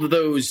some of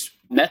those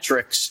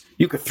metrics,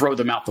 you could throw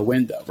them out the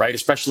window, right?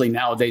 Especially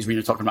nowadays when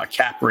you're talking about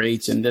cap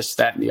rates and this,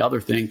 that, and the other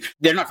thing,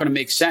 they're not going to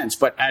make sense.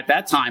 But at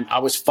that time, I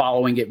was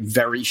following it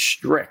very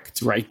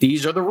strict, right?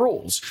 These are the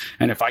rules.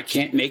 And if I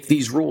can't make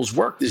these rules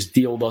work, this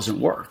deal doesn't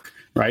work.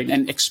 Right.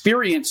 And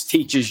experience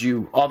teaches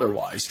you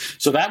otherwise.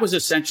 So that was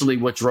essentially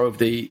what drove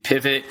the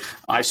pivot.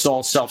 I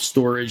saw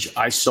self-storage.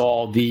 I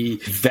saw the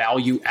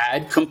value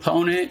add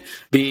component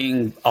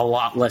being a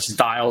lot less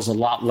dials, a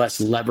lot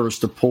less levers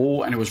to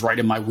pull. And it was right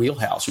in my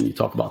wheelhouse when you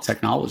talk about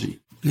technology.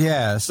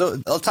 Yeah.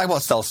 So let's talk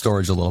about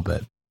self-storage a little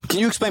bit. Can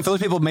you explain for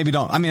those people who maybe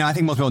don't? I mean, I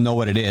think most people know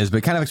what it is,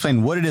 but kind of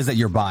explain what it is that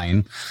you're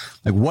buying.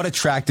 Like what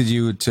attracted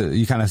you to,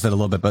 you kind of said a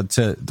little bit, but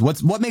to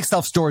what makes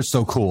self-storage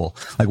so cool?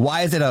 Like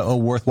why is it a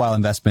worthwhile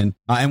investment?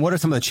 And what are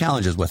some of the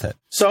challenges with it?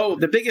 So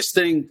the biggest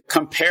thing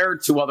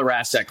compared to other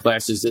asset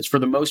classes is for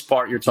the most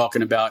part, you're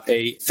talking about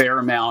a fair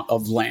amount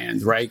of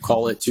land, right?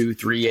 Call it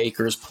 2-3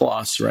 acres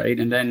plus, right?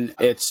 And then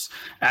it's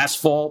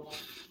asphalt,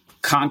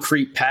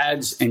 concrete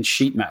pads, and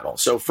sheet metal.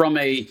 So from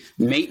a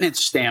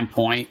maintenance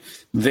standpoint,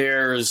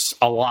 there's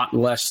a lot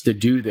less to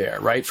do there,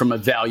 right? From a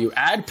value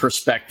add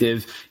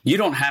perspective, you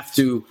don't have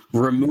to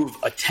remove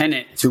a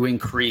tenant to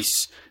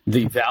increase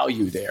the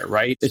value there,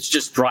 right? It's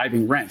just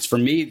driving rents. For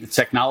me, the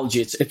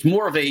technology, it's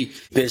more of a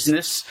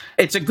business.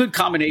 It's a good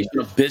combination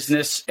of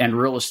business and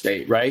real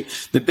estate, right?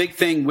 The big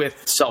thing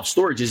with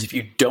self-storage is if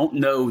you don't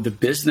know the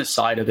business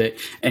side of it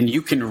and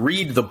you can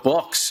read the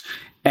books,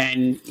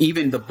 and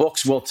even the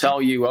books will tell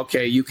you,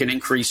 okay, you can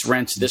increase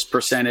rents this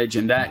percentage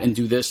and that and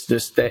do this,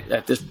 that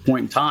at this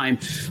point in time.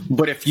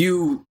 But if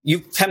you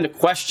tend to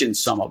question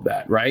some of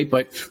that, right?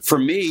 But for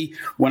me,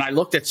 when I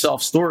looked at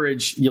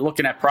self-storage, you're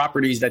looking at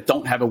properties that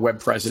don't have a web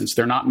presence.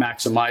 They're not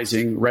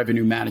maximizing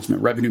revenue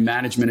management. Revenue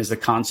management is the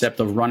concept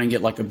of running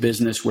it like a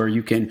business where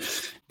you can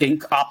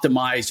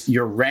optimize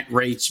your rent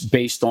rates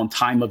based on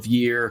time of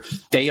year,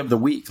 day of the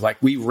week. Like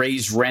we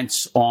raise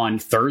rents on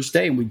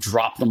Thursday and we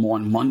drop them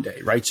on Monday,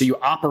 right? So you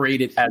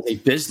operate it as a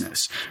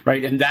business,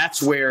 right? And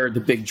that's where the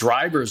big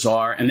drivers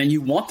are. And then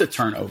you want the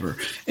turnover.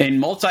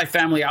 In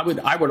multifamily,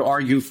 I would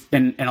argue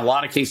in a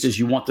lot of cases,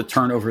 you want the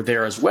turnover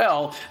there as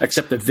well,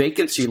 except the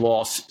vacancy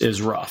loss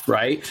is rough,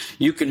 right?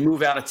 You can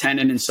move out a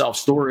tenant in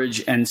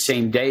self-storage and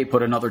same day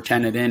put another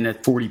tenant in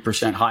at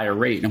 40% higher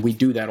rate. And we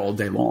do that all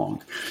day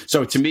long.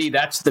 So to me,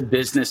 that's the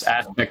business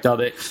aspect of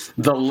it.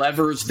 The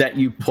levers that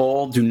you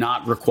pull do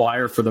not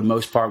require, for the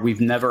most part, we've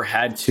never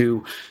had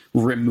to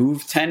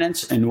remove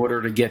tenants in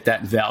order to get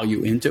that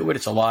value into it.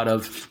 It's a lot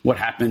of what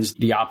happens,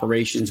 the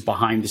operations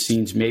behind the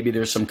scenes. Maybe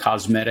there's some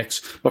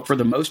cosmetics, but for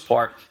the most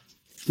part,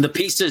 the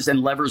pieces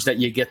and levers that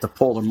you get to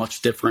pull are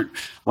much different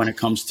when it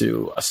comes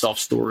to a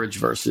self-storage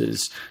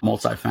versus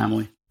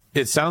multifamily.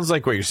 It sounds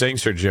like what you're saying,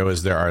 Sergio,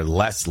 is there are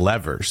less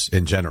levers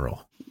in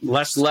general.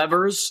 Less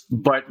levers,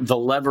 but the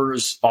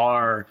levers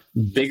are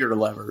bigger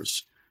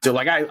levers. So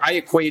like I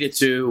equate it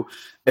to,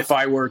 if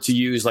I were to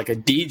use like a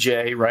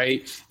DJ,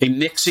 right? A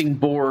mixing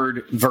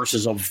board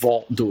versus a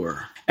vault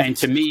door. And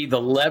to me,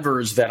 the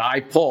levers that I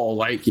pull,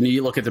 like,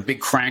 you look at the big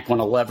crank on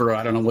a lever,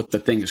 I don't know what the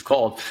thing is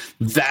called.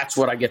 That's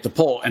what I get to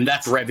pull. And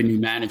that's revenue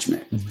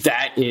management.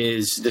 That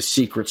is the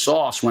secret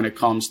sauce when it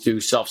comes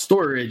to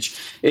self-storage,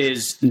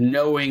 is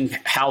knowing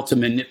how to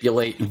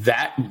manipulate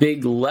that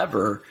big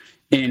lever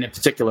in a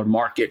particular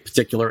market,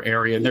 particular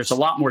area. And there's a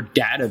lot more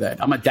data that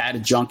I'm a data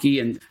junkie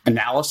and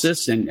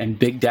analysis and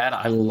big data.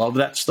 I love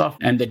that stuff.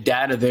 And the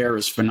data there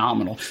is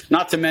phenomenal.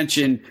 Not to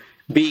mention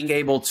being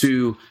able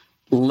to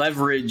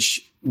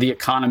leverage the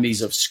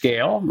economies of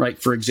scale, right?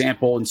 For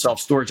example, in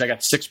self-storage, I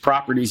got 6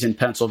 properties in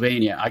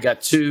Pennsylvania. I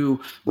got 2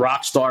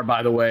 Rockstar,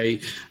 by the way,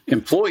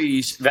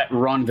 employees that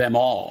run them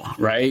all,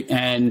 right?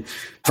 And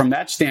from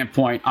that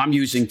standpoint, I'm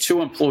using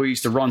 2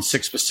 employees to run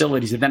 6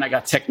 facilities. And then I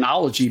got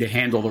technology to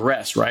handle the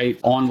rest, right?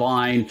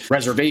 Online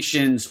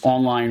reservations,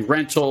 online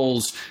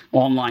rentals,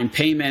 online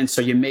payments.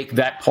 So you make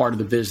that part of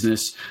the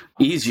business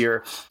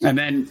easier. And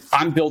then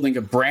I'm building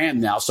a brand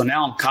now. So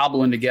now I'm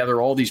cobbling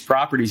together all these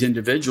properties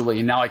individually,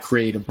 and now I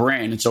create a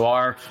brand. And so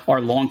our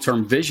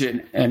long-term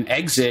vision and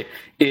exit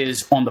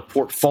is on the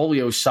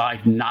portfolio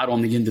side, not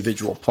on the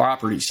individual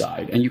property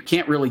side. And you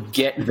can't really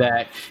get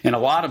that in a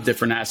lot of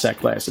different asset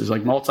classes,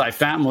 like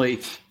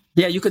multifamily.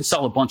 Yeah, you could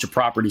sell a bunch of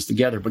properties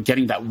together, but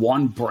getting that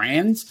one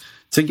brand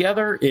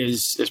together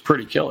is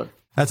pretty killer.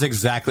 That's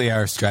exactly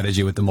our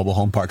strategy with the mobile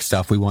home park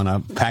stuff. We want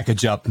to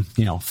package up,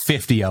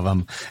 50 of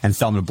them and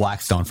sell them to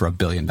Blackstone for $1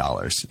 billion,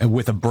 and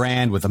with a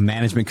brand, with a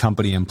management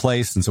company in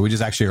place. And so we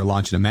just actually are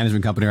launching a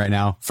management company right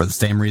now for the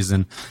same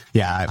reason.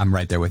 Yeah, I'm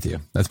right there with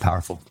you. That's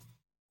powerful.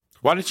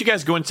 Why don't you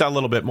guys go into a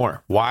little bit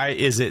more? Why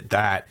is it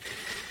that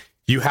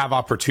you have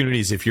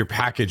opportunities if you're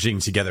packaging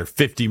together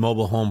 50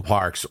 mobile home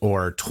parks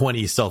or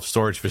 20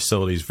 self-storage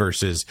facilities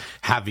versus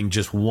having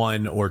just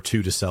 1 or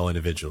 2 to sell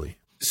individually?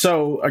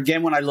 So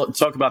again, when I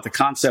talk about the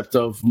concept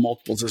of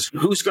multiples, is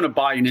who's going to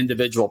buy an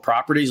individual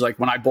properties? Like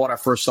when I bought our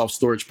first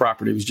self-storage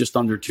property, it was just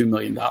under $2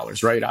 million,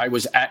 right? I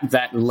was at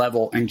that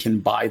level and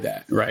can buy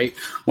that, right?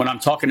 When I'm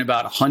talking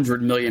about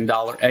 $100 million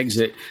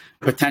exit,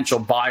 potential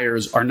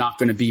buyers are not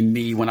going to be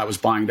me when I was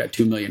buying that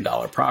 $2 million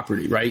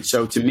property, right?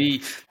 So to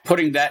me,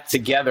 putting that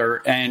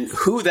together and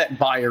who that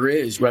buyer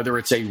is, whether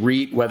it's a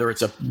REIT, whether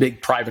it's a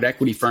big private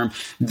equity firm,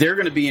 they're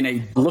going to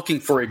be looking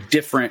for a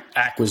different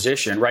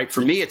acquisition, right?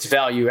 For me, it's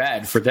value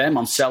add. For them,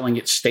 I'm selling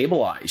it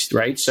stabilized,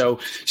 right? So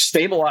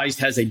stabilized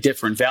has a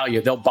different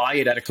value. They'll buy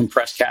it at a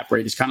compressed cap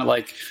rate. It's kind of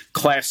like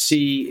Class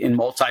C in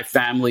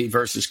multifamily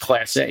versus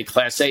Class A.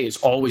 Class A is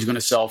always going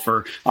to sell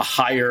for a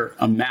higher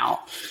amount.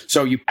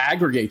 So you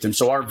aggregate them.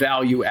 So our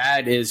value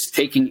add is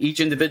taking each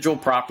individual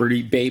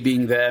property,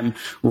 babying them,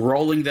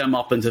 rolling them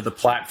up into the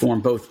platform,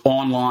 both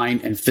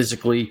online and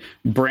physically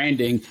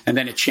branding, and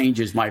then it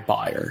changes my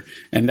buyer.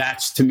 And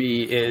that's, to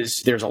me,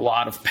 there's a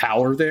lot of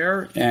power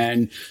there,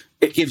 and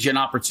it gives you an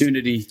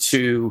opportunity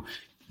to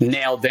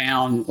nail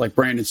down, like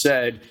Brandon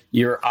said,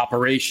 your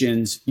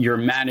operations, your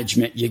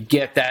management. You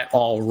get that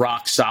all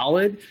rock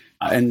solid,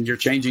 and you're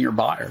changing your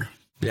buyer.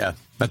 Yeah,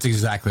 that's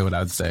exactly what I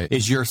would say.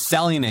 Is you're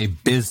selling a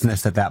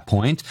business at that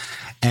point,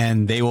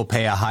 and they will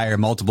pay a higher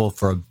multiple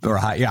for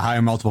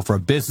higher multiple for a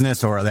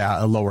business, or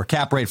a lower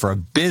cap rate for a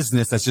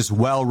business that's just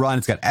well run.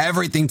 It's got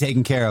everything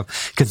taken care of,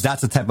 because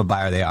that's the type of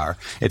buyer they are.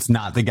 It's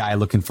not the guy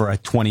looking for a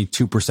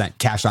 22%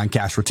 cash on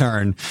cash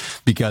return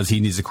because he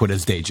needs to quit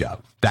his day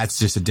job. That's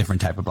just a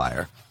different type of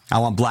buyer. I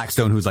want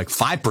Blackstone, who's like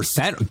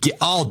 5%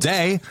 all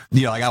day.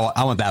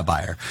 I want that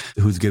buyer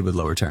who's good with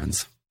low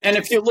returns. And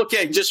if you look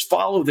at, just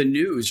follow the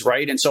news,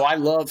 right? And so I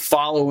love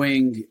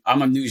following,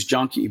 I'm a news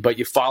junkie, but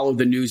you follow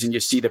the news and you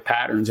see the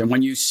patterns. And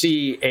when you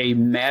see a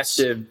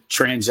massive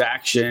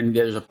transaction,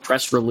 there's a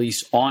press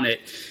release on it,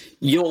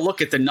 you'll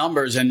look at the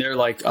numbers and they're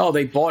like, oh,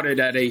 they bought it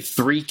at a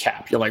 3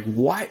 cap. You're like,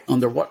 what?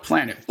 Under what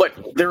planet?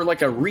 But they're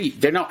like a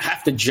REIT. They don't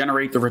have to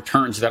generate the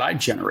returns that I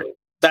generate.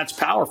 That's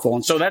powerful.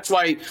 And so that's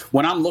why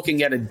when I'm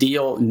looking at a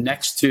deal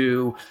next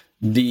to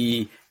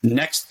the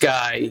next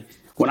guy,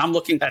 when I'm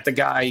looking at the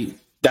guy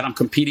that I'm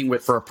competing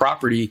with for a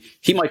property,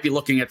 he might be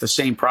looking at the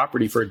same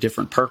property for a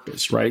different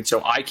purpose, right?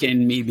 So I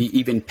can maybe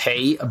even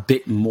pay a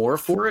bit more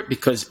for it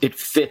because it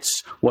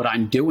fits what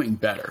I'm doing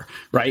better,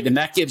 right? And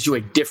that gives you a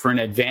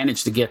different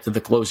advantage to get to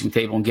the closing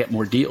table and get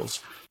more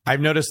deals.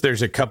 I've noticed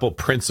there's a couple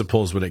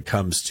principles when it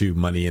comes to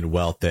money and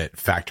wealth that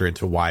factor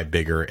into why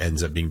bigger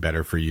ends up being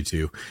better for you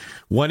two.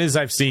 One is,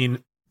 I've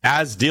seen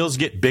as deals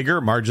get bigger,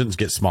 margins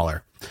get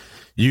smaller.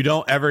 You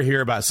don't ever hear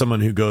about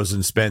someone who goes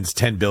and spends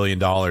 $10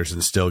 billion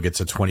and still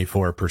gets a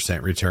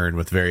 24% return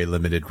with very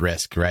limited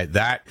risk, right?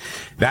 That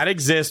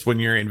exists when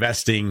you're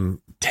investing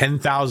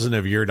 10,000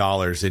 of your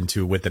dollars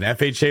with an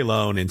FHA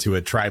loan into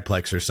a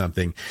triplex or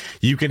something.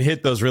 You can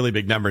hit those really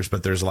big numbers,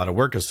 but there's a lot of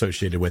work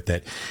associated with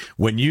it.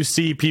 When you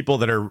see people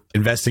that are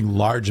investing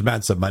large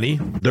amounts of money,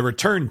 the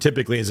return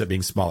typically ends up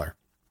being smaller.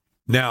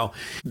 Now,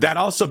 that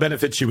also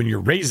benefits you when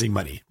you're raising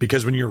money,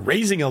 because when you're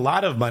raising a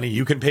lot of money,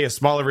 you can pay a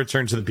smaller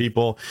return to the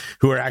people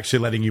who are actually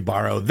letting you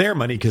borrow their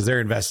money because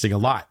they're investing a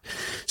lot.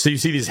 So you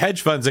see these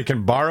hedge funds that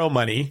can borrow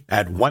money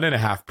at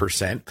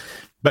 1.5%,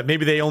 but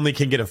maybe they only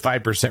can get a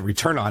 5%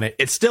 return on it.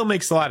 It still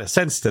makes a lot of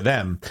sense to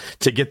them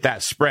to get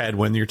that spread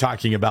when you're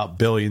talking about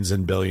billions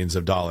and billions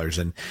of dollars.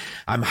 And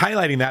I'm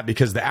highlighting that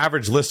because the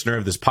average listener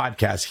of this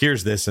podcast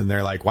hears this and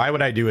they're like, why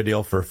would I do a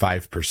deal for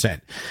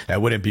 5%?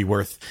 That wouldn't be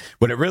worth,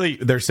 what it really,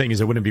 they're saying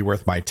is it wouldn't be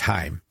worth my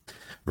time,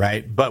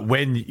 right? But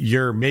when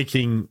you're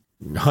making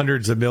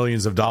hundreds of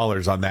millions of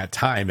dollars on that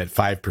time at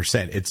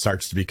 5%, it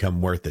starts to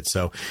become worth it.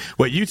 So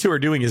what you two are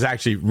doing is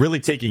actually really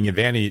taking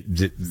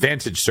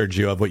advantage,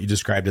 Sergio, of what you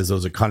described as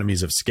those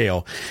economies of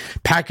scale,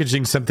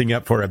 packaging something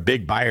up for a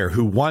big buyer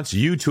who wants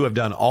you to have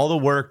done all the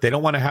work. They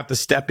don't want to have to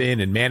step in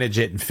and manage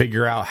it and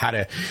figure out how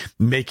to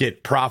make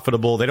it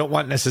profitable. They don't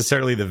want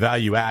necessarily the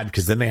value add,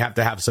 because then they have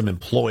to have some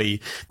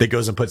employee that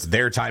goes and puts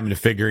their time into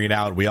figuring it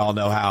out. We all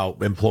know how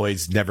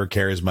employees never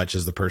care as much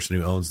as the person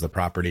who owns the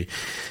property.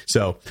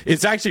 So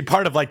it's actually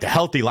part of like the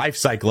healthy life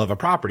cycle of a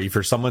property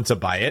for someone to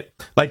buy it.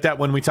 Like that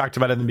one we talked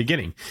about in the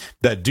beginning,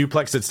 the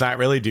duplex that's not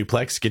really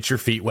duplex, get your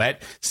feet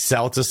wet,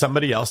 sell to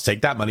somebody else,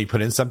 take that money,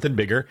 put in something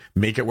bigger,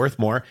 make it worth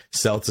more,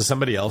 sell to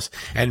somebody else.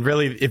 And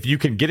really, if you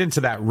can get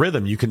into that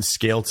rhythm, you can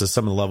scale to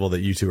some of the level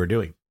that you two are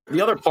doing.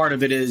 The other part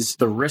of it is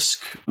the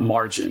risk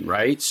margin,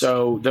 right?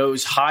 So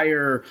those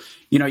higher,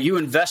 you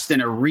invest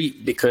in a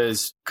REIT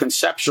because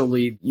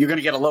conceptually you're going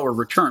to get a lower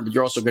return, but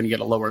you're also going to get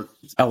a lower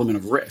element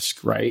of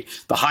risk, right?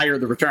 The higher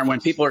the return,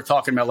 when people are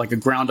talking about like a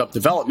ground up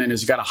development,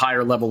 has got a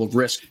higher level of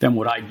risk than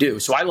what I do.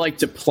 So I like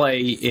to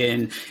play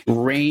in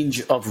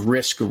range of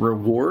risk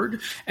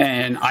reward.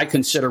 And I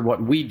consider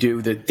what we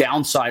do, the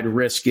downside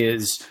risk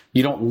is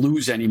you don't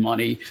lose any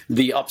money.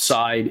 The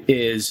upside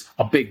is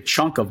a big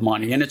chunk of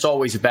money. And it's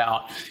always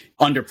about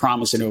under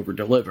promise and over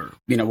deliver.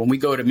 When we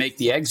go to make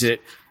the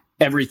exit,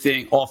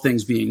 all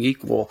things being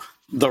equal,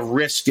 the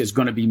risk is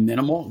going to be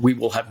minimal. We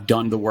will have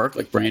done the work,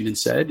 like Brandon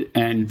said,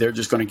 and they're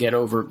just going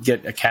to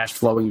get a cash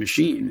flowing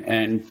machine.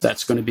 And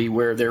that's going to be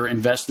where their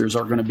investors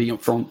are going to be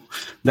from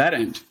that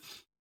end.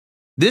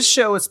 This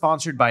show is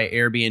sponsored by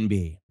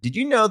Airbnb. Did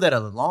you know that a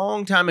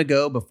long time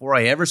ago, before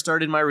I ever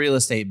started my real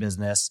estate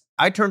business,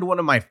 I turned one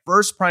of my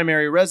first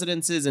primary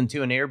residences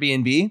into an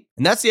Airbnb?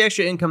 And that's the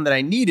extra income that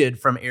I needed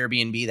from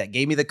Airbnb that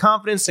gave me the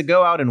confidence to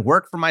go out and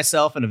work for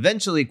myself and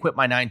eventually quit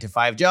my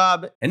 9-to-5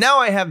 job. And now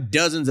I have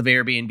dozens of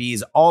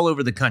Airbnbs all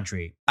over the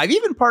country. I've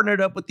even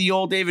partnered up with the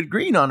old David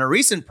Green on a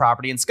recent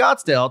property in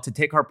Scottsdale to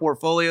take our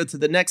portfolio to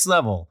the next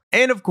level.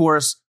 And of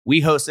course,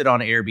 we host it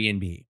on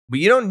Airbnb. But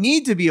you don't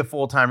need to be a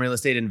full-time real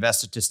estate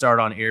investor to start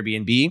on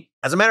Airbnb.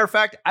 As a matter of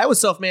fact, I was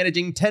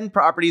self-managing 10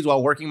 properties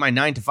while working my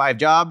 9-to-5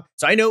 job,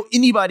 so I know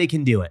anybody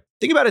can do it.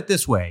 Think about it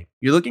this way.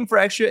 You're looking for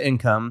extra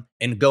income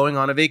and going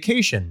on a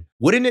vacation.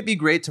 Wouldn't it be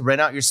great to rent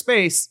out your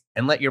space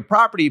and let your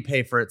property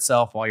pay for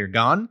itself while you're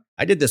gone?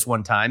 I did this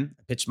one time.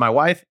 I pitched my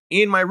wife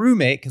and my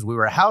roommate, because we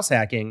were house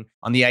hacking,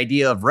 on the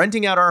idea of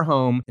renting out our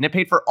home, and it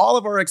paid for all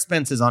of our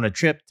expenses on a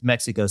trip to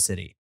Mexico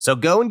City. So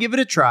go and give it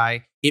a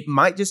try. It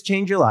might just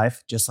change your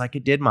life, just like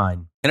it did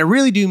mine. And I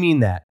really do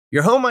mean that.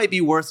 Your home might be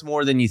worth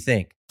more than you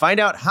think. Find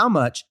out how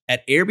much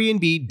at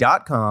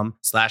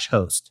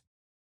airbnb.com/host.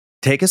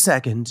 Take a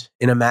second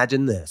and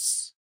imagine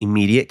this: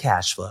 immediate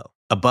cash flow,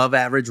 above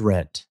average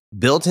rent,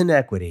 built-in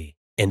equity,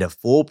 and a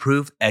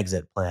foolproof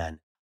exit plan.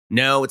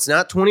 No, it's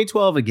not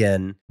 2012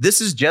 again. This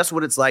is just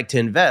what it's like to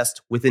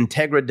invest with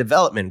Integra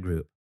Development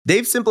Group.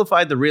 They've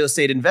simplified the real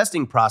estate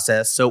investing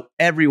process so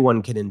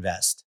everyone can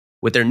invest.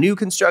 With their new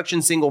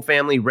construction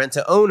single-family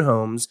rent-to-own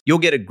homes, you'll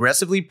get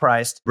aggressively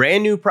priced,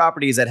 brand new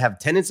properties that have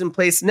tenants in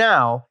place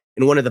now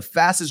in one of the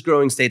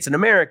fastest-growing states in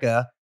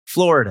America,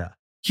 Florida.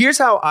 Here's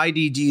how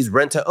IDG's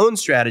rent-to-own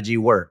strategy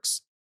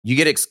works. You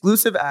get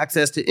exclusive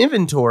access to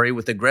inventory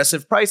with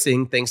aggressive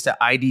pricing thanks to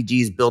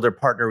IDG's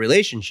builder-partner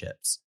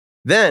relationships.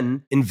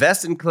 Then,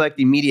 invest and collect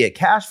immediate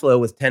cash flow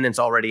with tenants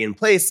already in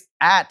place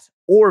at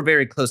or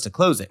very close to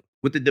closing.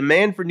 With the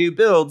demand for new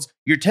builds,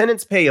 your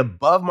tenants pay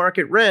above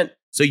market rent,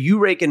 so you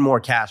rake in more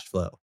cash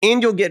flow.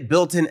 And you'll get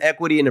built-in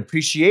equity and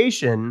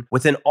appreciation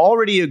with an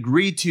already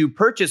agreed to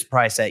purchase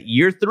price at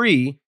year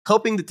 3,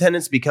 helping the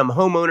tenants become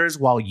homeowners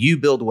while you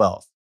build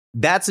wealth.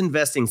 That's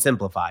investing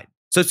simplified.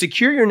 So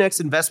secure your next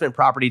investment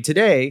property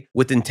today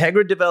with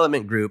Integra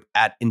Development Group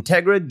at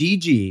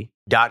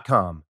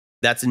IntegraDG.com.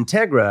 That's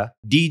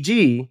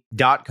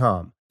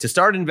IntegraDG.com to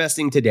start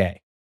investing today.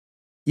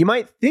 You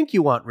might think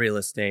you want real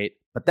estate,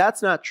 but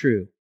that's not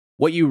true.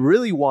 What you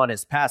really want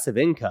is passive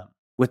income.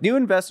 With new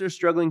investors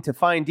struggling to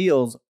find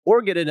deals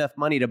or get enough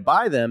money to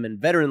buy them, and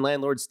veteran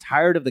landlords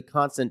tired of the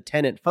constant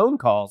tenant phone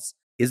calls,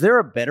 is there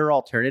a better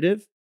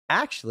alternative?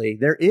 Actually,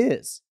 there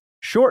is.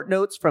 Short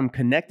notes from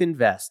Connect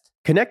Invest.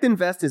 Connect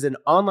Invest is an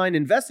online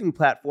investing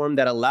platform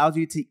that allows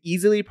you to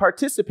easily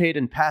participate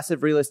in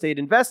passive real estate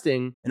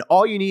investing, and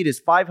all you need is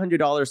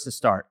 $500 to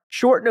start.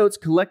 Short Notes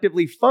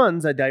collectively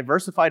funds a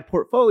diversified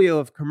portfolio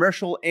of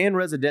commercial and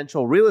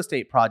residential real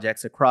estate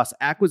projects across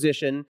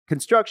acquisition,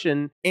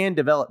 construction, and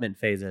development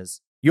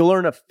phases. You'll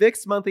earn a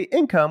fixed monthly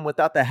income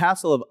without the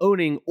hassle of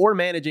owning or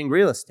managing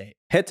real estate.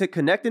 Head to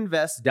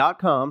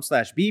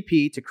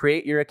connectinvest.com/BP to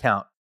create your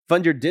account.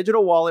 Fund your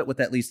digital wallet with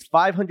at least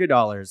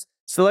 $500.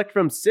 Select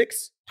from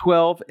 6,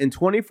 12, and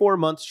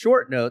 24-month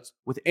short notes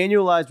with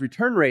annualized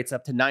return rates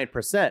up to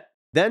 9%.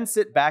 Then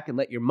sit back and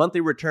let your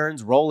monthly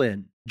returns roll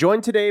in.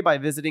 Join today by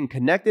visiting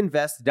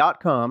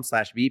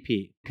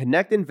connectinvest.com/BP.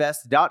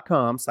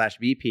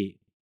 Connectinvest.com/BP.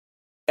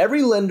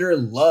 Every lender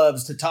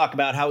loves to talk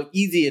about how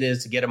easy it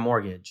is to get a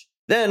mortgage.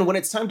 Then, when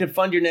it's time to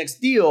fund your next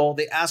deal,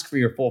 they ask for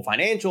your full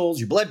financials,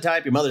 your blood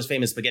type, your mother's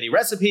famous spaghetti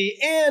recipe,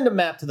 and a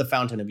map to the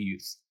fountain of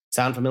youth.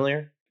 Sound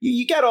familiar?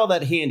 You got all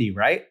that handy,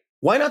 right?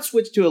 Why not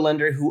switch to a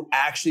lender who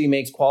actually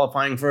makes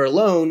qualifying for a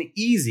loan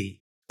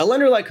easy? A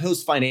lender like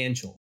Host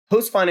Financial.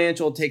 Host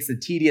Financial takes the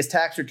tedious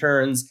tax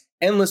returns,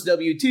 endless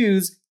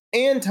W-2s,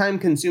 and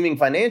time-consuming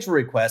financial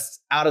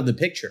requests out of the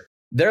picture.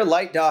 Their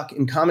light doc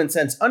and common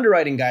sense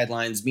underwriting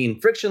guidelines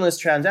mean frictionless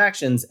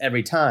transactions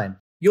every time.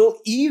 You'll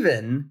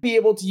even be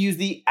able to use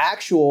the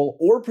actual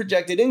or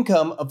projected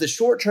income of the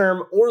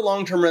short-term or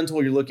long-term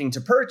rental you're looking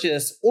to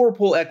purchase or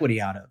pull equity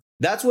out of.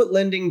 That's what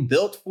lending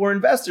built for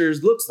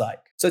investors looks like.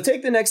 So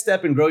take the next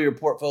step and grow your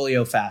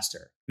portfolio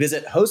faster.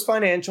 Visit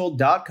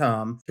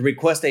hostfinancial.com to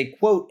request a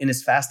quote in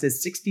as fast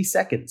as 60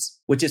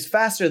 seconds, which is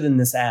faster than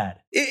this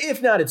ad.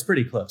 If not, it's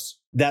pretty close.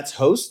 That's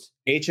host,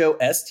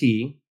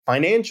 H-O-S-T,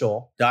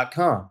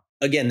 financial.com.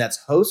 Again, that's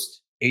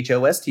host,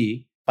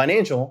 H-O-S-T,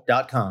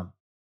 financial.com.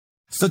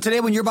 So today,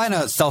 when you're buying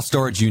a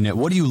self-storage unit,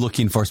 what are you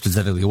looking for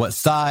specifically? What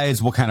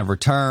size, what kind of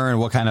return,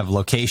 what kind of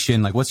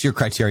location? Like, what's your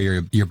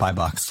criteria, your buy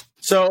box?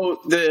 So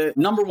the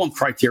number one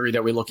criteria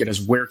that we look at is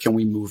where can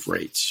we move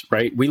rates,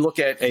 right? We look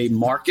at a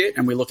market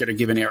and we look at a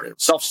given area.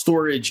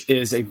 Self-storage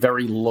is a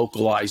very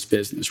localized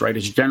business, right?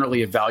 It's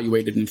generally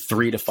evaluated in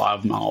 3 to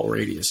 5 mile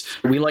radius.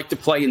 We like to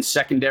play in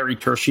secondary,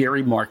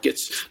 tertiary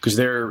markets because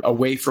they're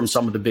away from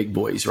some of the big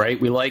boys, right?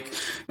 We like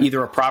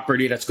either a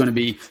property that's going to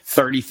be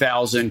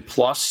 30,000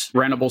 plus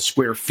rentable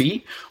square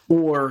feet,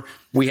 or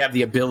we have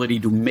the ability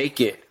to make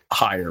it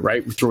higher,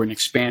 right? Through an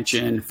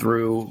expansion,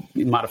 through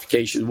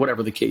modification,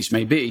 whatever the case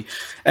may be.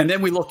 And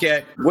then we look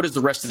at what is the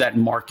rest of that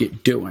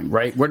market doing,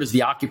 right? Where does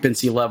the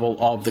occupancy level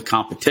of the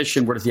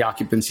competition, where does the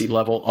occupancy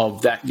level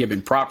of that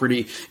given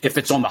property? If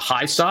it's on the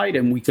high side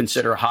and we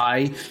consider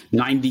high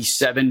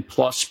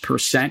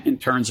 97+% in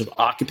terms of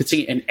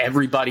occupancy and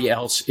everybody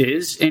else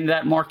is in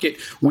that market,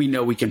 we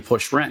know we can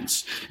push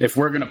rents. If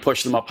we're going to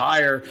push them up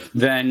higher,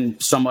 then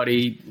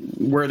somebody,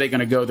 where are they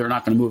going to go? They're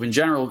not going to move in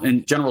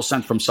general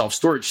sense from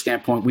self-storage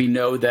standpoint. We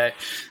know that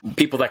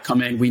people that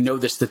come in, we know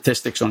the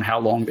statistics on how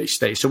long they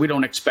stay. So we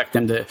don't expect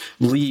them to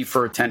leave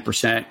for a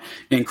 10%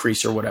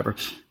 increase or whatever.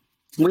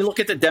 We look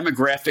at the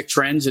demographic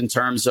trends in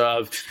terms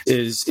of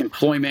is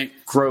employment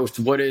growth,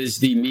 what is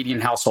the median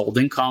household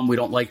income? We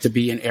don't like to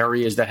be in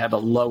areas that have a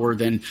lower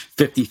than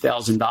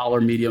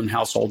 $50,000 median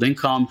household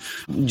income,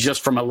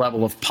 just from a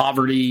level of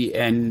poverty.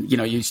 And,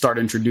 you start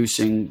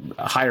introducing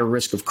a higher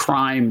risk of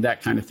crime,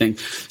 that kind of thing.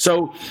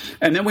 So,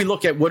 and then we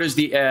look at what is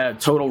the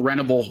total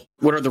rentable,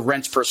 what are the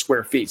rents per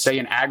square feet? Say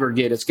in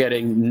aggregate, it's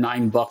getting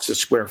 $9 a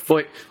square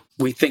foot.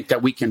 We think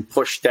that we can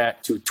push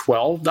that to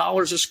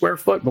 $12 a square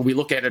foot, but we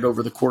look at it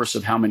over the course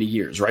of how many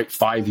years, right?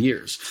 5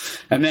 years.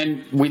 And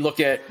then we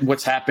look at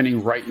what's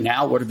happening right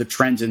now. What are the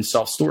trends in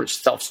self-storage?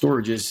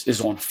 Self-storage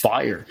is on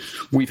fire.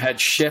 We've had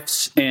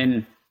shifts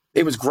in,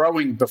 it was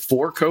growing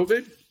before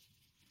COVID.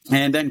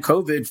 And then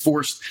COVID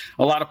forced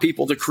a lot of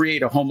people to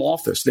create a home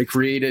office. They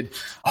created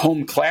a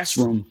home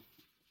classroom.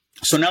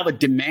 So now the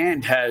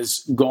demand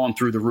has gone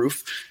through the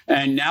roof,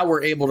 and now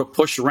we're able to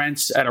push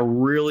rents at a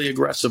really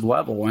aggressive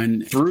level.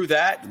 And through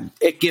that,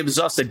 it gives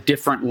us a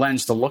different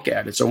lens to look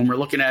at it. So when we're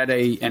looking at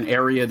an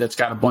area that's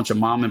got a bunch of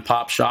mom and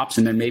pop shops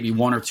and then maybe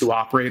 1 or 2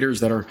 operators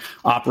that are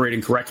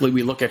operating correctly,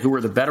 we look at who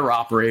are the better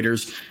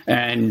operators,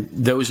 and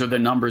those are the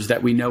numbers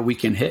that we know we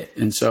can hit.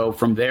 And so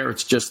from there,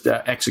 it's just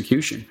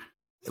execution.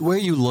 Where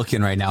are you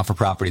looking right now for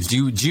properties?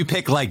 Do you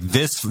pick like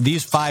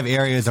these 5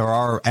 areas are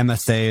our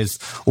MSAs,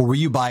 or will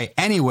you buy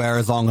anywhere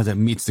as long as it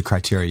meets the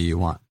criteria you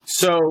want?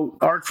 So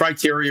our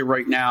criteria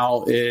right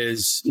now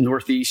is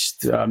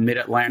Northeast,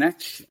 Mid-Atlantic.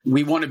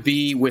 We want to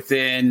be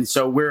within,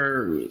 so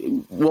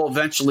we'll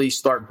eventually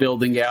start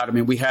building out. I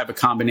mean, we have a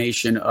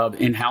combination of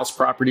in-house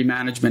property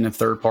management and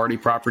third-party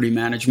property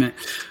management.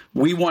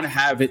 We want to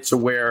have it to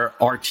where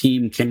our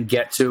team can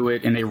get to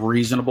it in a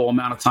reasonable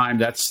amount of time.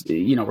 That's,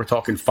 we're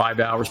talking 5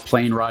 hours,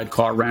 plane ride,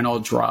 car rental,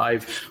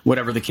 drive,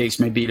 whatever the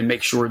case may be, to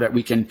make sure that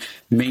we can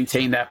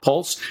maintain that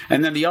pulse.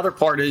 And then the other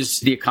part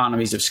is the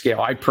economies of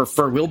scale.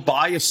 We'll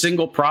buy a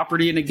single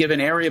property in a given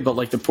area, but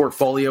like the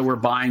portfolio we're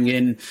buying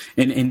in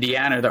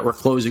Indiana that we're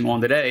closing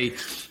on today,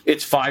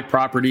 it's 5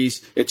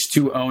 properties, it's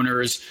 2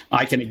 owners.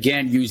 I can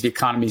again use the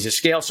economies of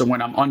scale. So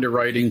when I'm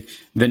underwriting,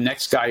 the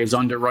next guy is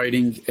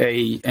underwriting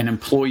an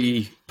employee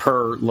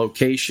per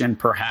location,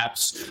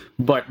 perhaps.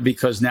 But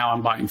because now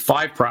I'm buying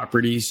 5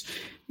 properties,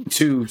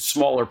 2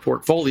 smaller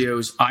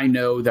portfolios, I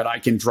know that I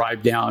can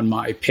drive down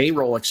my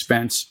payroll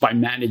expense by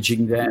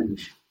managing them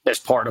as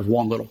part of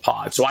one little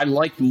pod. So I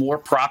like more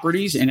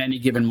properties in any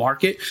given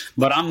market,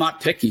 but I'm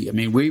not picky. I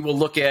mean, we will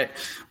look at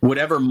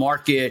whatever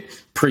market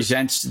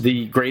presents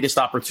the greatest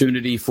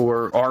opportunity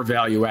for our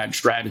value add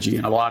strategy.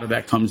 And a lot of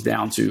that comes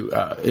down to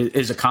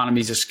is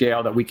economies of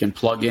scale that we can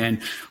plug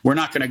in. We're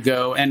not going to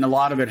go, and a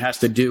lot of it has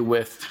to do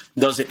with,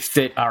 does it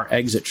fit our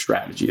exit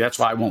strategy? That's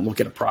why I won't look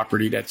at a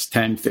property that's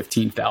 10,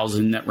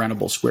 15,000 net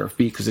rentable square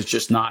feet, because it's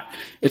just not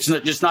going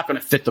to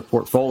fit the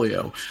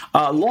portfolio.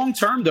 Long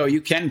term, though,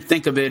 you can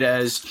think of it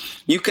as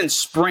you can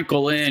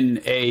sprinkle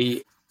in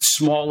a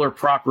smaller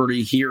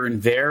property here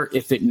and there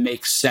if it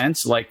makes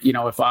sense. Like,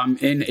 if I'm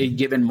in a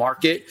given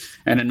market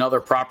and another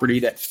property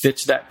that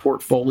fits that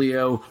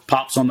portfolio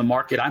pops on the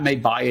market, I may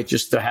buy it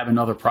just to have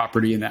another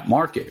property in that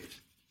market.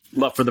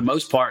 But for the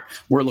most part,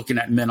 we're looking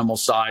at minimal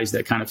size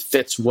that kind of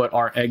fits what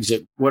our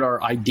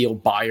ideal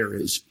buyer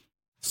is.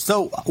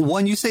 So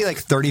when you say like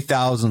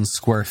 30,000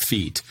 square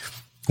feet,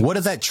 what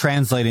does that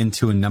translate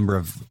into a number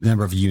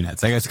of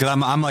units? I guess because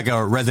I'm like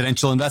a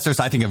residential investor,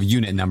 so I think of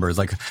unit numbers.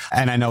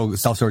 And I know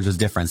self-storage is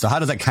different. So how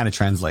does that kind of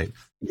translate?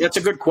 That's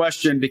a good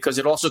question because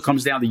it also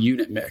comes down to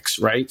unit mix,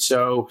 right?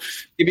 So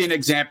give you an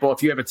example.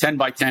 If you have a 10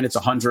 by 10, it's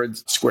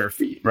 100 square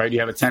feet, right?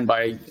 You have a 10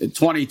 by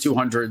 20,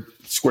 200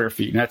 square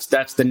feet. And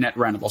that's the net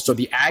rentable. So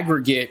the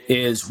aggregate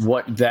is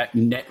what that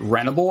net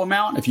rentable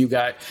amount. If you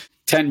got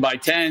 10 by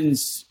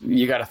 10s,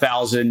 you got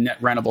 1,000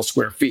 net rentable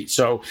square feet.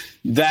 So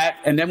that,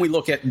 and then we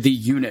look at the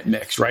unit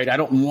mix, right?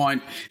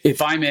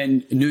 If I'm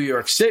in New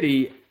York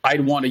City,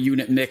 I'd want a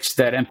unit mix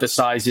that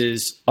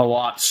emphasizes a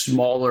lot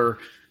smaller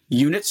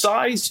unit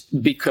size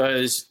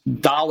because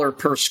dollar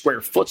per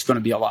square foot is going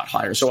to be a lot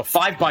higher. So a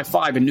 5 by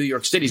 5 in New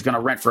York City is going to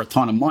rent for a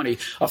ton of money.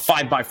 A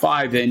 5 by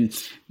 5 in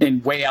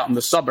way out in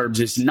the suburbs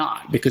is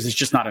not, because it's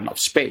just not enough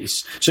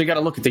space. So you got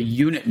to look at the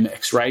unit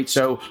mix, right?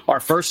 So our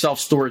first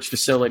self-storage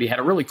facility had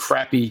a really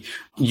crappy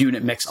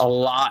unit mix, a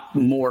lot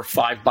more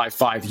 5 by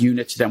 5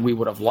 units than we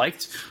would have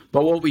liked.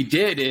 But what we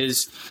did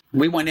is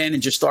we went in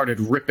and just started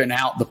ripping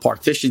out the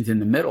partitions in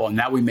the middle, and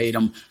now we made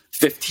them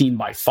 15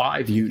 by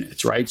 5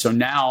 units, right? So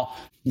now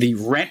the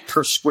rent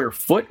per square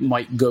foot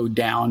might go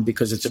down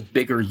because it's a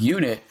bigger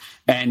unit,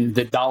 and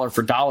the dollar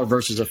for dollar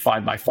versus a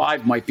 5 by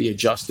 5 might be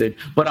adjusted,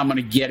 but I'm going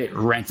to get it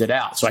rented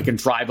out. So I can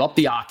drive up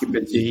the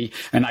occupancy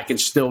and I can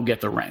still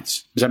get the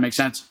rents. Does that make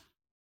sense?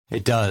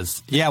 It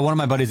does. Yeah. One of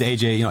my buddies,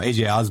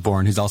 AJ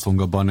Osborne, who's also in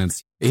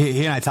GoBundance,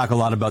 he and I talk a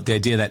lot about the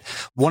idea that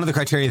one of the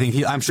criteria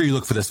thing, I'm sure you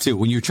look for this too,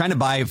 when you're trying to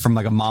buy from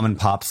like a mom and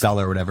pop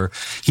seller or whatever,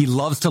 he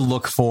loves to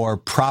look for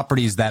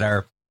properties that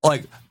are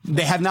like,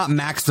 they have not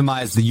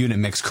maximized the unit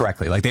mix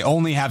correctly. Like they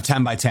only have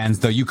 10 by 10s,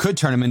 though you could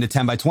turn them into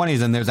 10 by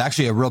 20s. And there's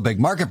actually a real big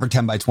market for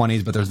 10 by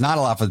 20s, but there's not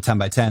a lot for the 10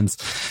 by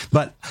 10s.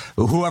 But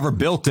whoever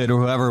built it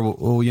or whoever,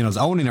 is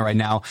owning it right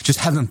now just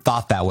hasn't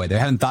thought that way. They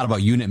haven't thought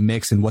about unit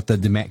mix and what the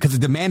demand, because the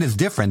demand is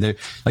different.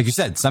 Like you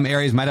said, some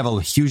areas might have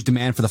a huge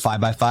demand for the 5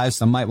 by 5.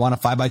 Some might want a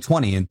 5 by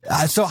 20. And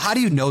so how do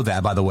you know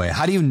that, by the way?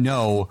 How do you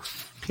know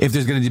if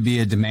there's going to be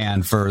a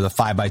demand for the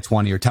 5 by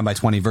 20 or 10 by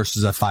 20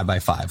 versus a 5 by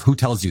 5? Who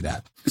tells you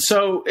that?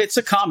 So it's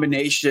a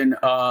combination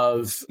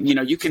of,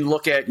 you can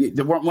look at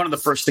one of the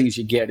first things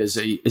you get is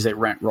a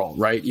rent roll,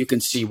 right? You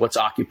can see what's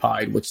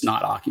occupied, what's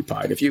not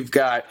occupied. If you've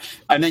got,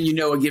 and then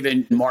a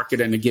given market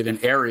in a given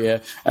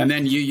area, and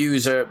then you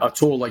use a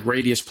tool like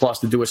Radius Plus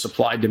to do a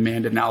supply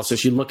demand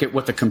analysis. You look at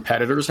what the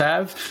competitors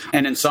have.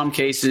 And in some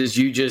cases,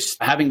 you just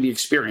having the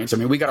experience. I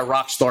mean, we got a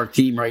rock star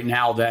team right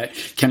now that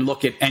can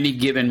look at any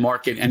given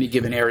market, any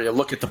given area,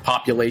 look at the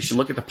population,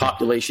 look at the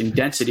population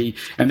density,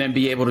 and then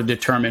be able to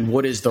determine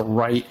what is the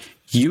right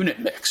unit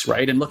mix,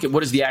 right? And look at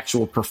what is the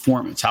actual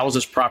performance. How is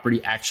this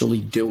property actually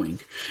doing?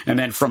 And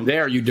then from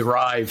there, you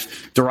derive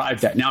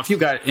that. Now, if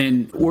you've got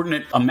an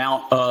inordinate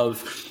amount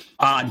of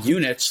odd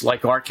units,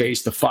 like our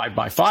case, the 5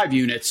 by 5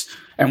 units,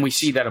 and we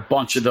see that a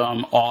bunch of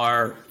them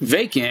are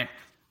vacant,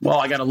 well,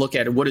 I got to look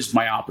at it. What is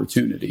my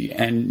opportunity?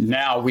 And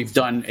now we've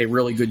done a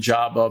really good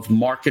job of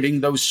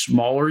marketing those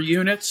smaller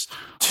units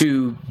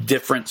to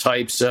different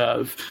types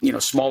of,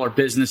 smaller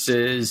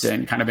businesses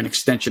and kind of an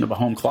extension of a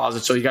home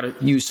closet. So you got to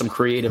use some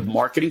creative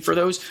marketing for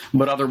those.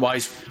 But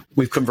otherwise,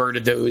 we've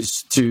converted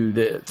those to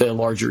the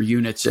larger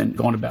units and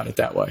going about it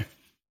that way.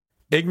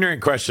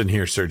 Ignorant question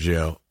here,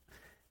 Sergio.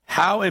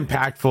 How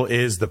impactful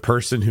is the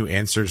person who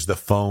answers the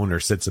phone or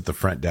sits at the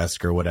front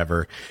desk or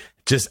whatever,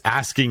 just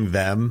asking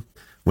them,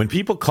 when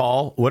people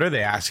call, what are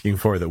they asking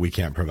for that we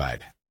can't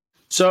provide?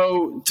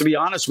 So to be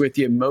honest with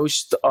you,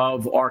 most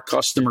of our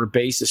customer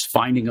base is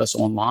finding us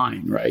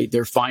online, right?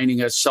 They're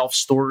finding us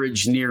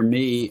self-storage near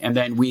me. And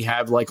then we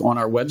have like on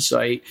our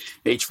website,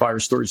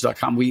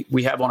 hfirestorage.com,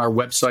 we have on our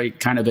website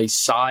kind of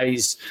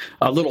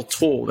a little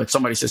tool that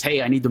somebody says,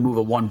 hey, I need to move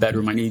a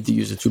 1-bedroom. I need to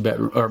use a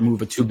 2-bedroom or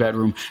move a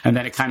 2-bedroom. And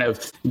then it kind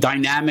of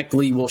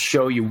dynamically will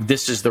show you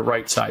this is the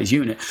right size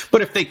unit.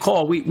 But if they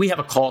call, we have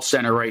a call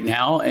center right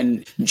now.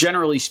 And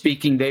generally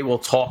speaking, they will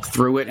talk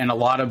through it. And a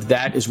lot of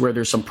that is where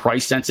there's some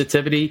price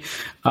sensitivity.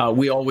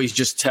 We always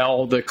just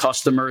tell the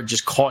customer,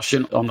 just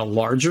caution on the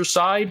larger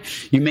side.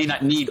 You may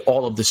not need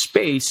all of the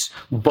space,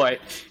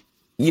 but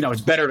it's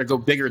better to go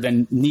bigger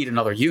than need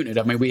another unit.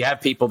 I mean, we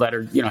have people that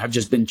are, have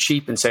just been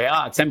cheap and say,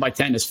 10 by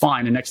 10 is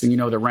fine. And next thing you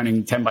know, they're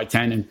renting 10 by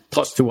 10 and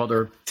plus 2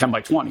 other 10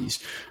 by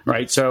 20s,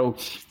 right? So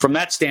from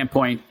that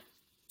standpoint,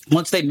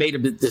 once they've made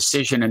a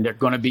decision and they're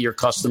going to be your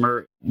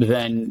customer,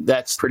 then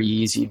that's pretty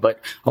easy. But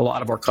a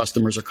lot of our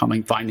customers are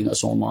finding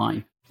us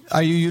online.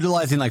 Are you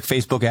utilizing like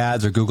Facebook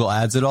ads or Google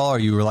ads at all? Or are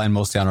you relying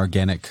mostly on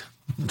organic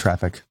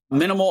traffic?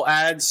 Minimal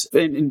ads.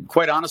 And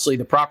quite honestly,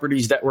 the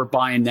properties that we're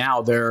buying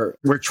now,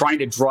 we're trying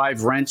to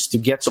drive rents to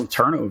get some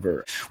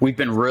turnover. We've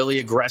been really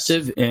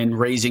aggressive in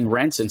raising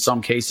rents, in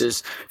some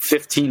cases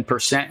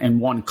 15% in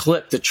one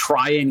clip, to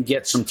try and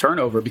get some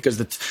turnover, because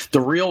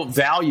the real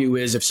value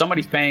is if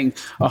somebody's paying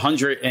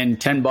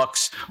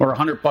 $110 or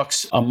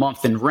 $100 a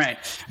month in rent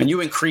and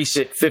you increase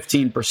it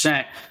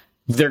 15%,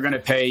 they're going to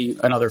pay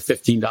another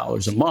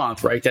 $15 a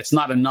month, right? That's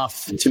not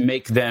enough to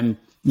make them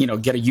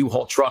get a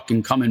U-Haul truck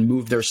and come and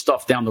move their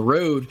stuff down the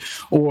road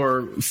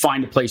or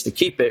find a place to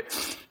keep it.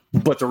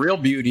 But the real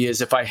beauty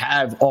is if I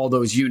have all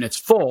those units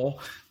full,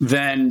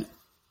 then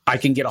I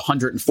can get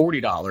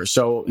 $140.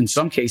 So in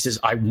some cases,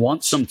 I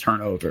want some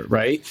turnover,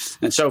 right?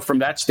 And so from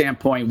that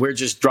standpoint, we're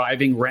just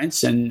driving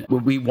rents, and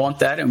we want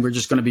that, and we're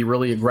just going to be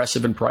really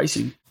aggressive in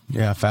pricing.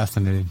 Yeah,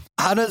 fascinating.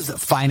 How does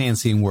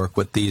financing work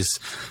with these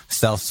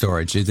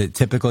self-storage? Is it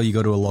typical you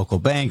go to a local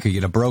bank or you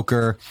get a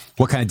broker?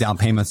 What kind of down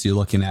payments are you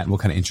looking at? And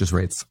what kind of interest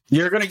rates?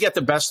 You're going to get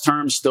the best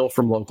terms still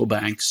from local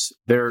banks.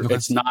 Okay.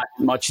 It's not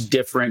much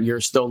different. You're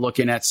still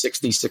looking at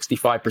 60,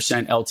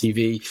 65%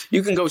 LTV.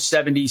 You can go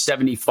 70,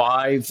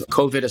 75.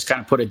 COVID has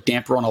kind of put a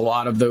damper on a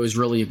lot of those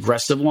really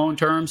aggressive loan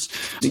terms.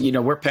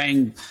 We're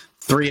paying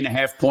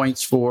 3.5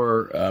 points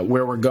for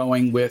where we're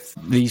going with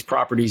these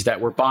properties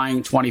that we're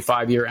buying,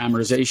 25-year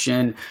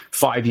amortization,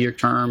 5-year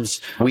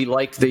terms. We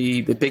like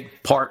the big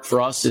part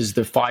for us is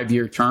the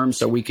 5-year term,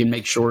 so we can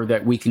make sure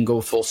that we can go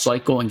full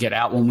cycle and get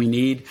out when we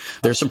need.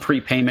 There's some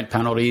prepayment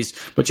penalties,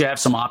 but you have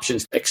some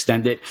options to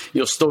extend it.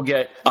 You'll still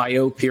get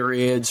IO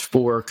periods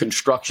for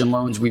construction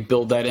loans. We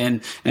build that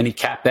in, any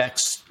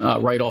CapEx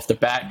right off the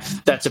bat.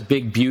 That's a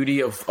big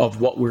beauty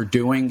of what we're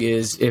doing,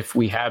 is if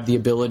we have the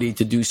ability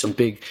to do some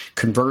big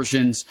conversions,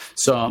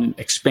 some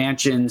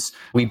expansions,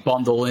 we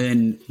bundle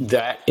in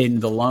that in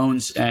the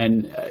loans,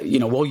 and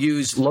we'll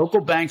use local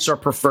banks are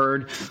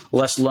preferred,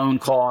 less loan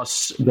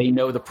costs. They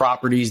know the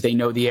properties, they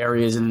know the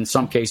areas, and in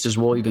some cases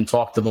we'll even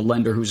talk to the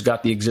lender who's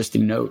got the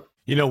existing note.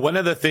 One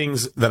of the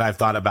things that I've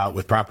thought about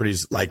with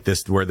properties like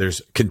this, where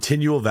there's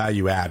continual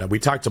value add, and we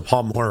talked to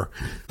Paul Moore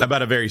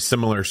about a very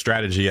similar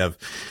strategy of,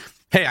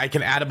 hey, I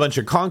can add a bunch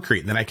of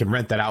concrete and then I can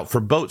rent that out for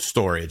boat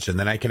storage. And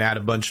then I can add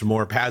a bunch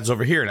more pads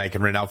over here and I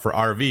can rent out for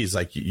RVs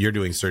like you're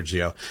doing,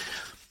 Sergio.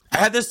 I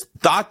had this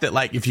thought that,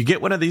 like, if you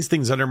get one of these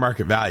things under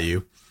market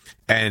value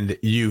and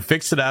you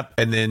fix it up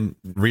and then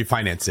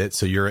refinance it,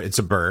 so it's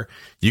a BRRRR,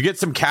 you get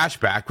some cash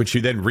back, which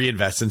you then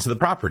reinvest into the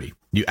property.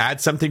 You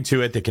add something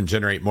to it that can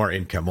generate more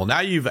income. Well,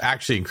 now you've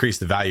actually increased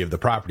the value of the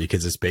property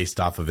because it's based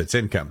off of its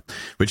income,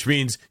 which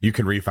means you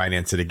can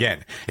refinance it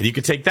again. And you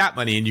can take that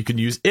money and you can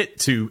use it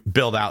to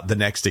build out the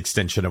next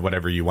extension of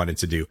whatever you wanted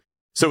to do.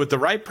 So with the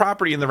right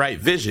property and the right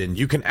vision,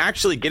 you can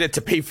actually get it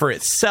to pay for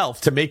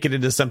itself to make it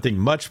into something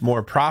much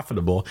more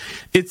profitable.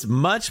 It's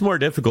much more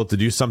difficult to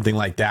do something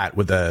like that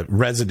with a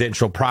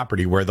residential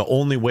property, where the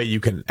only way you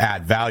can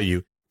add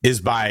value is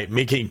by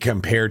making it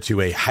compare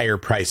to a higher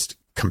priced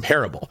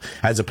comparable,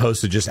 as opposed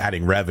to just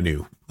adding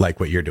revenue like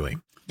what you're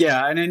doing.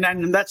 Yeah,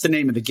 and that's the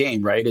name of the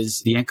game, right,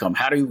 is the income.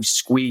 How do you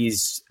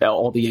squeeze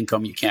all the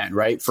income you can,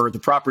 right? For the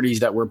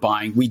properties that we're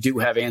buying, we do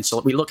have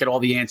we look at all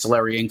the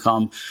ancillary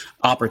income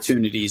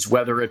opportunities,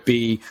 whether it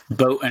be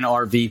boat and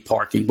RV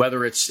parking,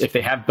 whether it's if they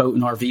have boat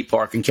and RV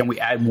parking, can we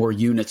add more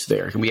units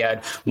there? Can we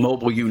add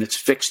mobile units,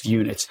 fixed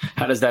units?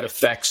 How does that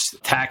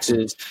affect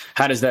taxes?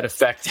 How does that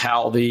affect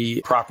how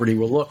the property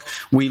will look?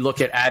 We look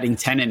at adding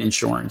tenant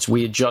insurance.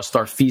 We adjust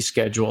our fee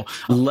schedule.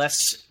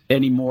 Less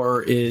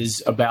anymore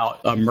is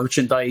about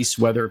merchandise,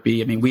 whether it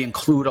be, we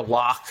include a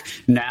lock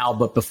now,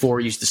 but before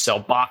we used to sell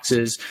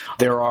boxes.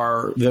 There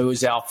are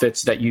those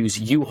outfits that use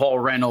U-Haul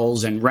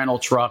rentals and rental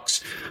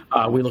trucks.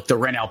 We look to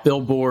rent out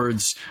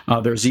billboards.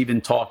 There's even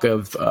talk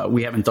of,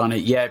 we haven't done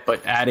it yet,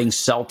 but adding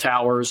cell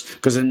towers,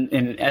 because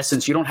in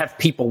essence, you don't have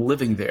people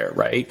living there,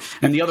 right?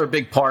 And the other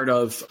big part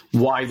of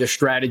why the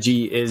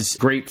strategy is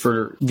great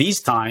for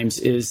these times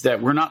is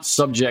that we're not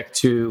subject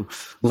to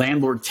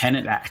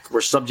Landlord-Tenant Act.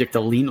 We're subject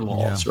to lien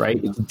laws, right?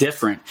 It's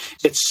different.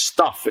 It's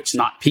stuff. It's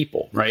not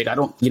people, right?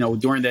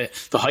 During the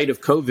height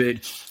of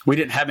COVID, we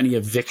didn't have any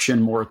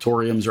eviction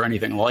moratoriums or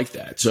anything like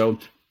that. So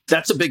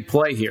that's a big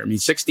play here.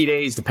 60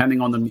 days,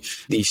 depending on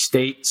the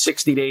state,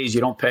 60 days,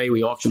 you don't pay,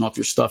 we auction off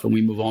your stuff and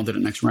we move on to the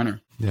next renter.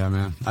 Yeah,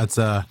 man.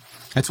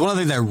 That's one of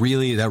the things that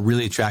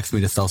really attracts me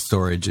to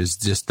self-storage, is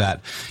just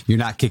that you're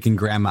not kicking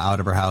grandma out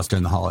of her house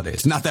during the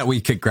holidays. Not that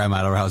we kick grandma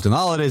out of her house during the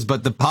holidays,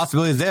 but the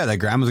possibility is there that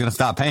grandma's going to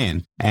stop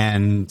paying.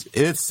 And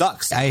it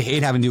sucks. I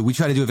hate we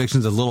try to do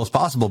evictions as little as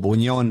possible, but when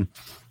you own,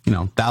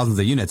 thousands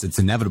of units, it's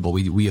inevitable.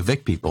 We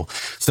evict people.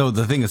 So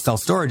the thing of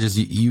self-storage is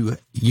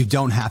you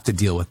don't have to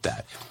deal with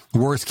that.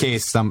 Worst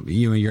case,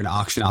 you're going to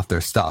auction off their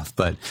stuff,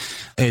 but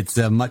it's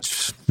a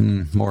much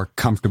more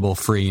comfortable,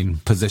 freeing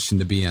position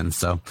to be in.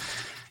 So,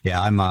 yeah,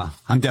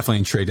 I'm definitely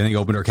intrigued. I think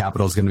Open Door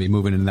Capital is going to be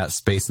moving into that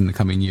space in the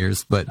coming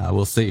years, but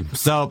we'll see.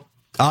 So,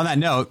 on that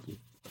note,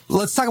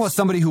 let's talk about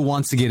somebody who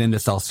wants to get into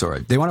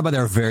self-storage. They want to buy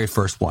their very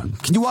first one.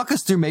 Can you walk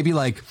us through maybe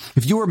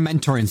if you were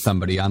mentoring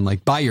somebody on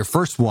buy your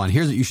first one,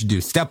 here's what you should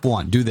do. Step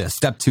 1, do this.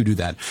 Step 2, do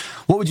that.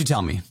 What would you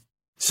tell me?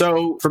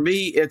 So for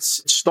me, it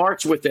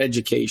starts with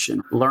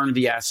education. Learn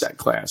the asset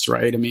class,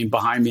 right? I mean,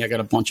 behind me, I got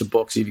a bunch of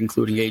books, even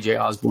including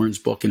AJ Osborne's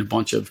book and a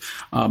bunch of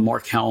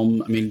Mark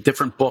Helm. I mean,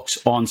 different books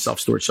on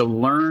self-storage. So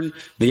learn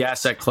the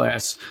asset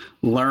class,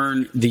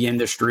 learn the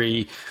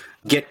industry,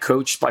 get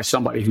coached by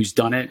somebody who's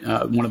done it.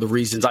 One of the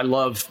reasons I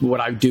love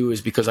what I do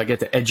is because I get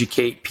to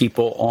educate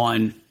people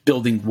on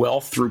building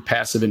wealth through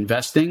passive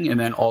investing and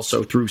then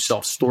also through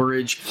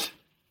self-storage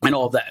and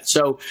all that.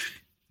 So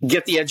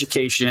get the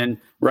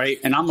education, right?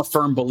 And I'm a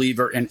firm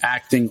believer in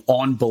acting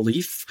on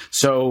belief.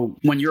 So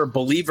when you're a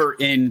believer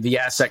in the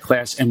asset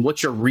class and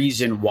what's your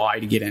reason why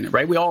to get in it,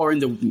 right? We all are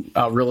into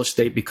real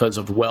estate because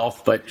of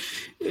wealth, but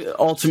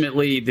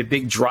ultimately the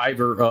big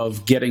driver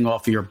of getting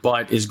off of your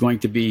butt is going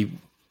to be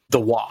the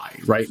why,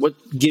 right? What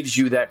gives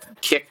you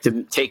that kick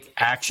to take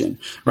action,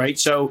 right?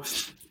 So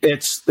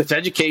it's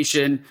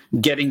education,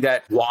 getting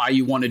that why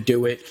you want to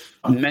do it,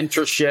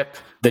 mentorship,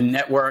 the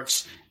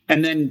networks,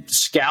 and then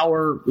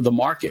scour the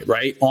market,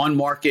 right? On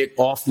market,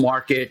 off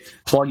market,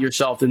 plug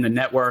yourself in the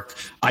network,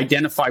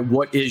 identify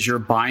what is your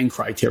buying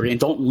criteria, and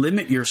don't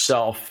limit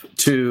yourself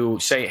to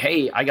say,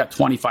 hey, I got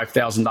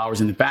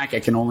 $25,000 in the bank,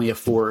 I can only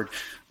afford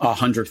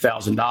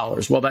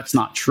 $100,000. Well, that's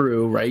not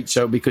true, right?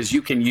 So because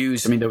you can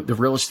use, I mean, the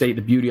real estate,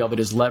 the beauty of it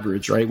is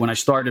leverage, right? When I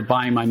started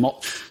buying my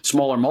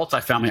smaller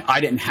multifamily,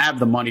 I didn't have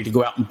the money to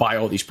go out and buy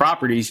all these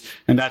properties.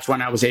 And that's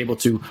when I was able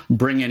to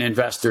bring in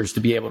investors to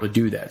be able to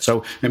do that.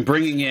 So in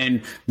bringing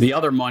in the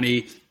other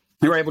money,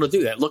 you're able to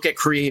do that. Look at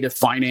creative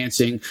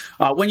financing.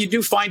 When you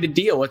do find a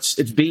deal, it's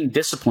being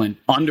disciplined.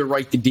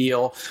 Underwrite the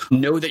deal.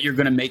 Know that you're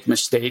going to make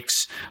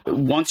mistakes.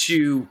 Once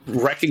you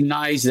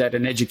recognize that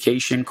an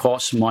education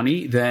costs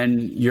money,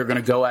 then you're going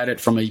to go at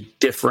it from a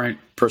different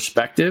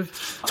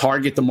perspective.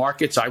 Target the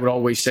markets. I would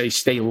always say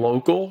stay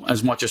local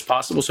as much as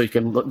possible so you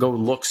can go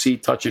look, see,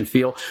 touch, and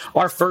feel.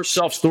 Our first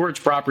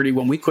self-storage property,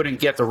 when we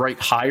couldn't get the right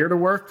hire to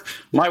work,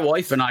 my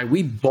wife and I,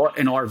 we bought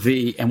an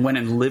RV and went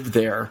and lived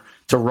there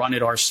to run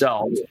it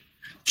ourselves,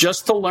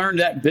 just to learn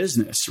that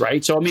business,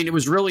 right? So, I mean, it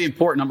was really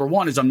important. Number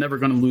one is I'm never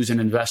going to lose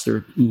an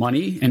investor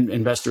money and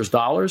investors'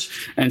 dollars.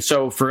 And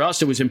so for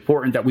us, it was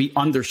important that we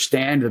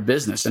understand the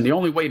business. And the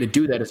only way to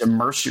do that is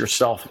immerse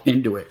yourself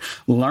into it,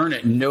 learn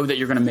it, know that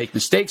you're going to make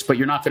mistakes, but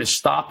you're not going to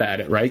stop at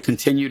it, right?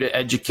 Continue to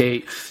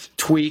educate,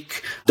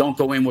 tweak, don't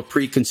go in with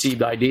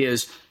preconceived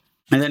ideas.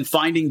 And then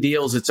finding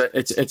deals,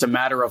 it's a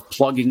matter of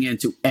plugging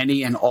into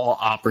any and all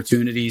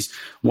opportunities.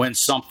 When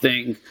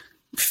something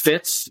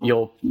fits,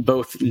 you'll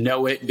both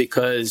know it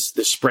because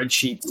the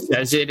spreadsheet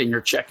says it and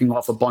you're checking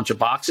off a bunch of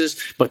boxes,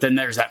 but then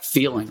there's that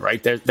feeling,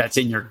 right? That's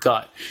in your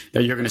gut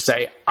that you're going to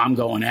say, I'm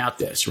going at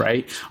this,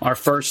 right? Our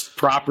first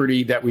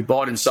property that we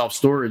bought in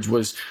self-storage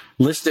was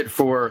listed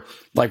for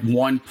like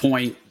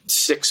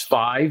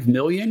 1.65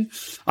 million.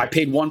 I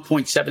paid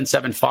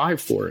 1.775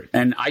 for it.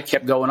 And I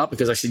kept going up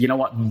because I said, you know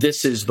what?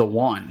 This is the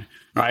one.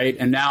 Right.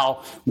 And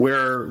now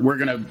we're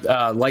going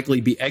to likely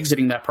be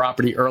exiting that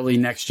property early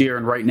next year.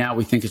 And right now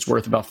we think it's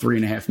worth about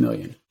 $3.5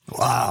 million.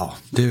 Wow,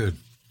 dude.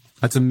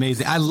 That's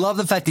amazing. I love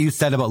the fact that you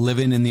said about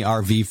living in the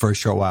RV for a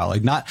short while.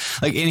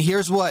 And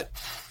here's what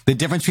the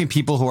difference between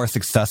people who are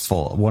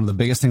successful. One of the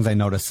biggest things I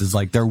notice is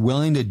like they're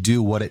willing to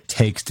do what it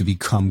takes to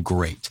become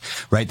great,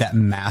 right? That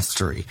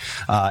mastery.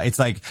 It's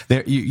like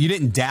you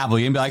didn't dabble.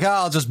 You didn't be like, oh,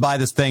 I'll just buy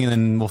this thing and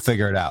then we'll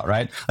figure it out,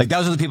 right? Like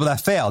those are the people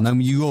that fail. And then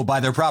you go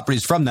buy their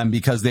properties from them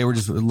because they were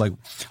just like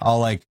all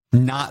like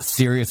not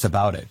serious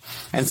about it.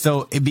 And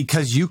so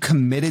because you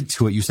committed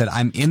to it, you said,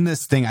 I'm in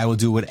this thing. I will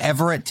do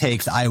whatever it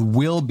takes. I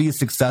will be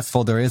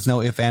successful. There is no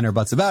if, and, or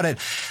buts about it.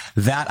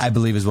 That I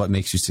believe is what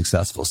makes you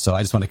successful. So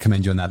I just want to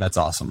commend you on that. That's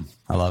awesome.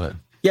 I love it.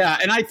 Yeah.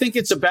 And I think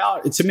it's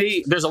about, to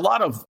me, there's a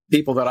lot of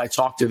people that I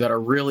talk to that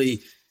are really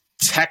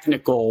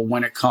technical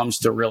when it comes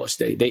to real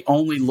estate. They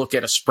only look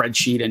at a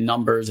spreadsheet and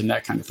numbers and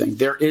that kind of thing.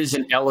 There is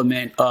an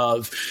element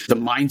of the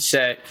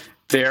mindset.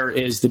 There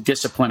is the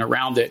discipline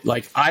around it.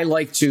 Like I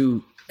like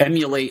to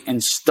emulate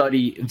and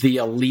study the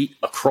elite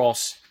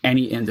across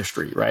any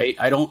industry, right?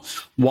 I don't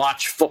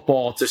watch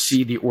football to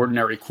see the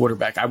ordinary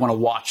quarterback. I want to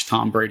watch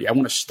Tom Brady. I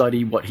want to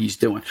study what he's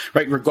doing,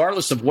 right?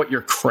 Regardless of what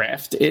your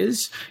craft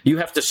is, you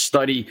have to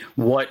study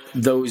what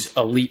those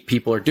elite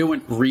people are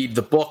doing, read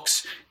the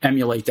books,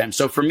 emulate them.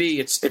 So for me,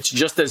 it's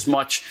just as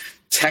much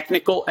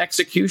technical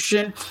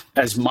execution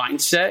as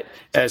mindset,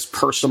 as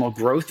personal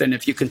growth. And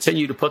if you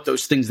continue to put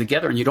those things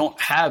together and you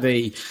don't have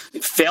a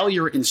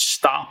failure and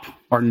stop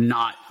are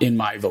not in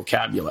my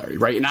vocabulary,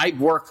 right? And I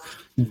work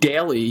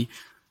daily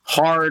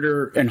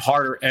harder and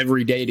harder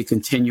every day to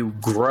continue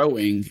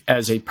growing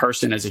as a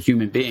person, as a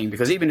human being,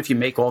 because even if you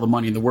make all the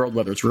money in the world,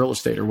 whether it's real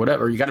estate or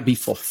whatever, you got to be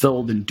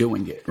fulfilled in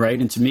doing it, right?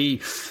 And to me,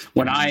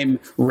 when I'm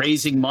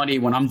raising money,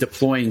 when I'm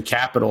deploying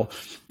capital,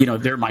 you know,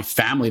 they're my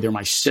family, they're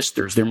my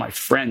sisters, they're my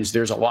friends.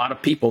 There's a lot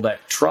of people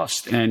that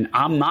trust, and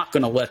I'm not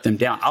going to let them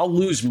down. I'll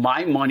lose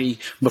my money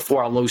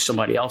before I'll lose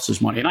somebody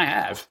else's money, and I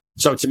have.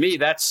 So to me,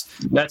 that's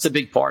a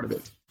big part of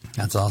it.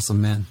 That's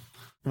awesome, man.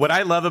 What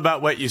I love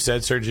about what you said,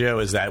 Sergio,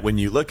 is that when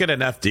you look at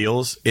enough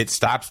deals, it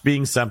stops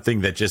being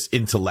something that just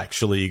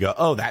intellectually you go,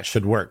 oh, that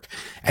should work.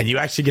 And you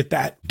actually get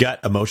that gut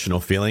emotional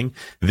feeling.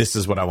 This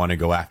is what I want to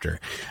go after.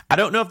 I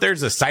don't know if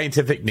there's a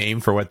scientific name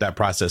for what that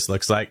process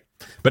looks like,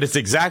 but it's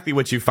exactly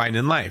what you find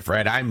in life,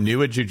 right? I'm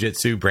new at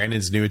jujitsu.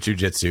 Brandon's new at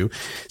jujitsu.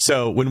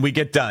 So when we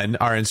get done,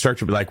 our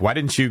instructor will be like, why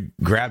didn't you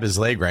grab his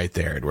leg right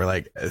there? And we're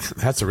like,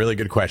 that's a really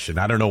good question.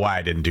 I don't know why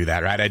I didn't do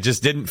that, right? I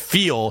just didn't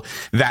feel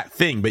that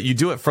thing. But you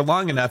do it for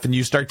long enough and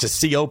you start to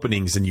see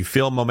openings and you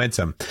feel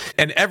momentum.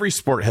 And every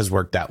sport has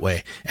worked that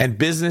way. And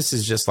business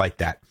is just like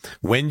that.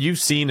 When you've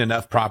seen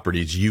enough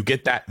properties, you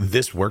get that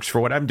this works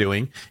for what I'm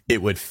doing.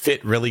 It would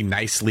fit really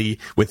nicely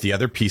with the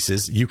other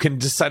pieces. You can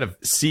just sort of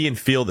see and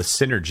feel the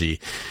synergy.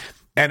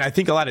 And I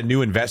think a lot of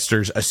new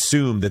investors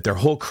assume that their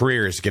whole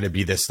career is going to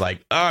be this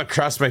like, oh,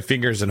 cross my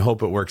fingers and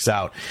hope it works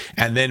out.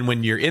 And then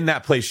when you're in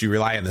that place, you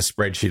rely on the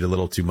spreadsheet a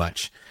little too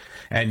much.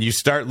 And you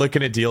start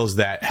looking at deals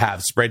that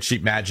have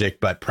spreadsheet magic,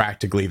 but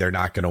practically they're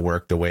not going to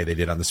work the way they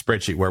did on the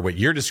spreadsheet, where what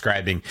you're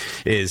describing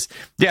is,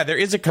 yeah, there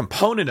is a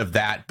component of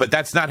that, but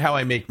that's not how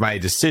I make my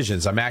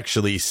decisions. I'm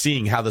actually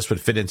seeing how this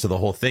would fit into the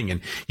whole thing.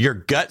 And your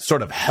gut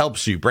sort of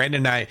helps you.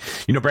 Brandon and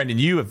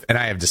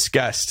I have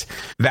discussed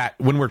that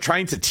when we're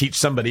trying to teach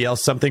somebody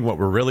else something, what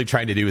we're really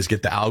trying to do is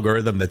get the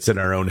algorithm that's in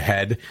our own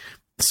head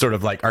sort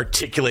of like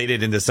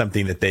articulated into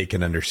something that they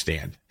can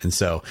understand. And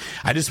so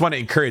I just want to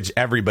encourage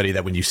everybody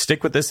that when you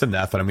stick with this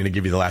enough, and I'm going to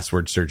give you the last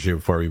word, Sergio,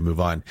 before we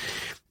move on,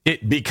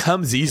 it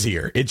becomes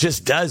easier. It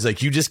just does.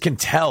 Like, you just can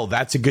tell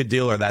that's a good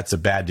deal or that's a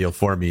bad deal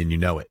for me, and you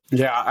know it.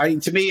 Yeah,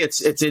 to me,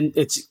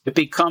 it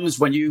becomes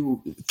when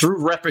you,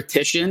 through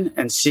repetition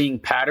and seeing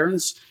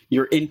patterns,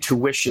 your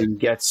intuition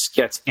gets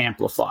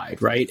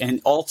amplified, right?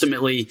 And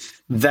ultimately,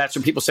 that's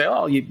when people say,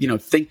 oh, you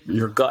think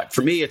your gut.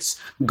 For me, it's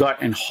gut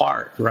and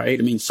heart, right?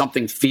 I mean,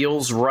 something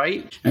feels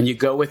right, and you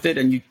go with it,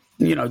 and you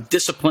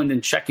disciplined in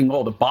checking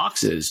all the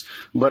boxes.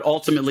 But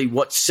ultimately,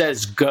 what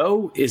says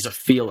go is a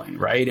feeling,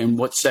 right? And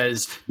what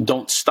says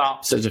don't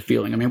stop says a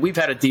feeling. I mean, we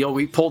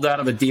pulled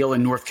out of a deal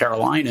in North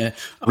Carolina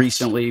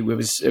recently. It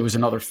was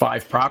another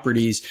 5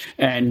 properties.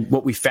 And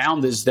what we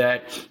found is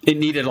that it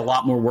needed a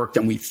lot more work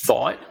than we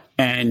thought.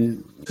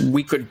 And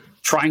we could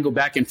try and go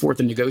back and forth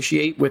and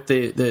negotiate with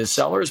the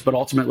sellers. But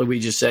ultimately, we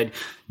just said,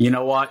 you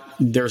know what,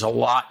 there's a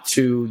lot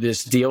to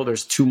this deal.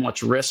 There's too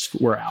much risk.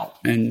 We're out.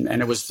 And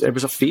it was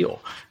a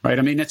feel, right?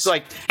 I mean, it's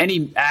like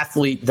any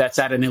athlete that's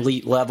at an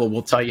elite level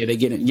will tell you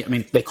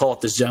they call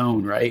it the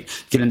zone, right?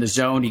 Get in the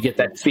zone, you get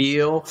that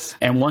feel.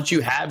 And once you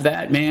have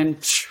that, man,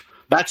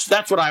 that's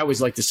what I always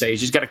like to say,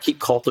 is you just got to keep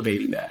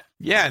cultivating that.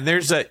 Yeah, and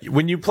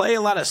when you play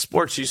a lot of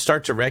sports, you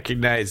start to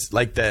recognize,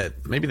 like,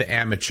 maybe the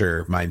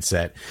amateur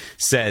mindset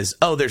says,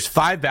 oh, there's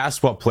 5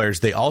 basketball players,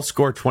 they all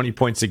score 20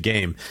 points a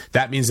game.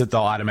 That means that they'll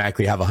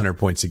automatically have 100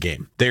 points a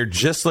game. They're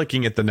just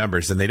looking at the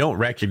numbers, and they don't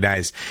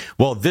recognize,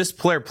 well, this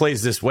player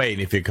plays this way,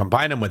 and if you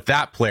combine him with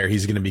that player,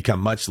 he's going to become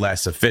much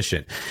less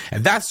efficient.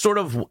 And that's sort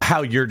of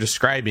how you're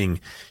describing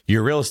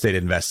your real estate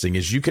investing,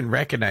 is you can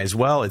recognize,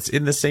 well, it's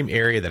in the same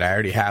area that I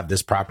already have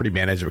this property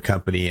management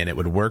company, and it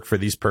would work for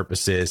these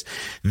purposes.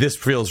 This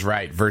feels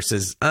right,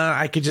 versus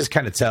I could just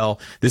kind of tell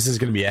this is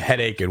going to be a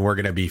headache and we're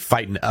going to be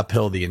fighting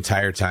uphill the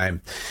entire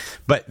time.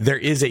 But there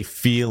is a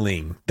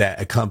feeling that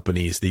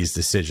accompanies these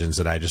decisions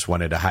that I just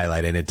wanted to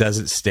highlight, and it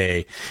doesn't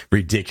stay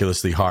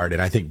ridiculously hard.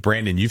 And I think,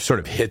 Brandon, you've sort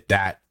of hit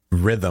that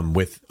rhythm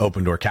with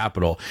Open Door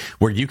Capital,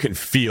 where you can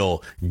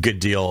feel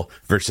good deal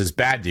versus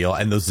bad deal,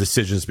 and those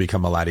decisions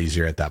become a lot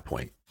easier at that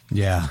point.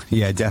 Yeah,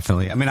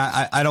 definitely. I mean,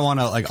 I don't want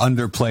to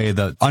underplay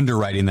the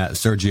underwriting that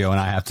Sergio and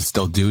I have to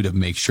still do to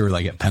make sure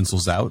it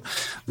pencils out,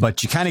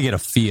 but you kind of get a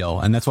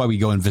feel. And that's why we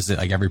go and visit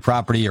every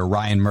property. Or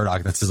Ryan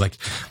Murdoch, that's his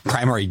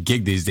primary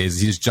gig these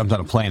days. He just jumps on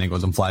a plane and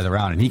goes and flies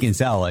around, and he can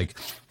tell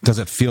does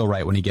it feel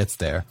right when he gets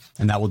there?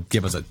 And that will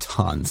give us a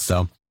ton.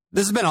 So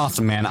this has been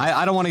awesome, man.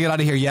 I don't want to get out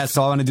of here yet,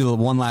 so I want to do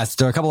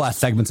a couple last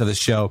segments of the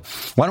show.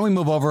 Why don't we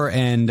move over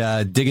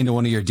and dig into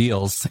one of your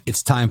deals?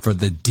 It's time for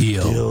the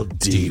Deal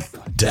Deep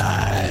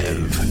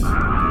Dive.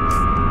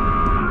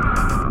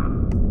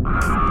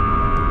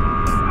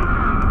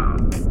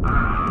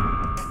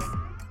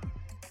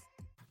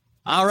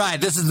 All right,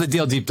 this is the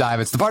Deal Deep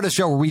Dive. It's the part of the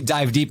show where we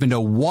dive deep into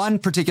one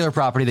particular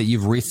property that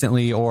you've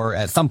recently or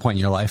at some point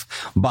in your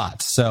life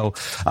bought. So,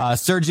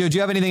 Sergio, do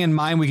you have anything in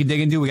mind we can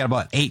dig into? We got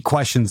about 8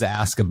 questions to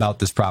ask about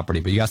this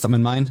property, but you got something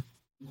in mind?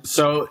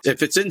 So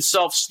if it's in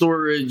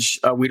self-storage,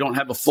 we don't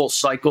have a full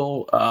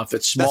cycle. If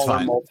it's smaller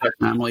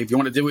multifamily, if you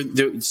want to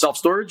do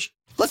self-storage?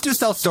 Let's do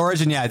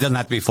self-storage, and it doesn't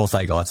have to be full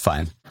cycle. That's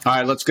fine. All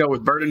right, let's go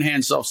with Bird in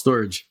Hand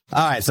self-storage.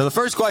 All right, so the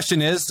first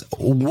question is,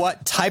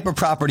 what type of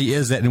property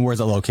is it and where is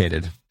it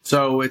located?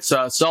 So it's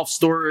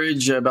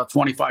self-storage, about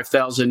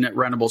 25,000 net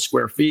rentable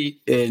square feet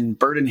in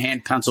Bird in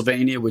Hand,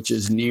 Pennsylvania, which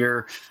is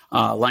near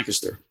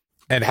Lancaster.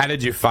 And how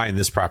did you find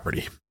this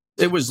property?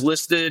 It was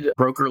listed,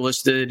 broker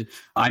listed.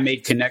 I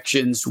made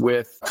connections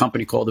with a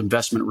company called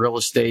Investment Real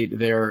Estate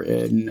there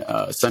in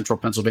central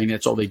Pennsylvania.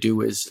 That's all they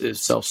do is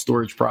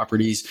self-storage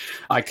properties.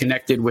 I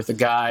connected with a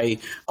guy,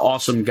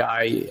 awesome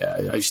guy.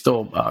 I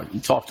still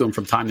talk to him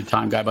from time to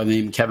time, guy by the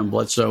name of Kevin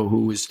Bledsoe,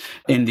 who was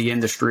in the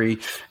industry.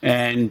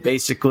 And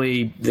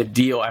basically the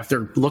deal,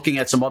 after looking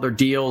at some other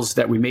deals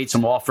that we made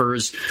some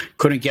offers,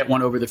 couldn't get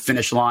one over the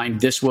finish line.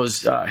 This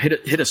was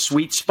hit a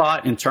sweet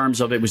spot in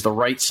terms of it was the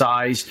right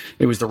size.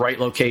 It was the right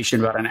location.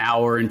 About an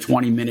hour and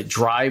 20-minute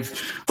drive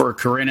for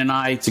Corinne and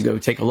I to go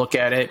take a look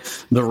at it.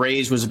 The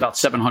raise was about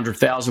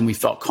 $700,000. We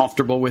felt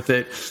comfortable with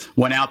it.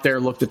 Went out there,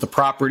 looked at the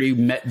property,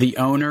 met the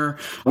owner,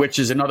 which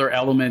is another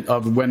element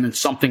of when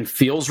something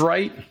feels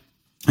right.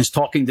 Is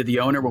talking to the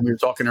owner when we were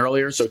talking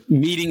earlier. So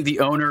meeting the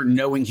owner,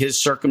 knowing his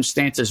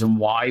circumstances and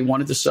why he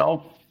wanted to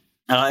sell,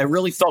 it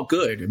really felt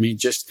good. I mean,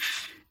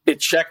 it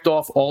checked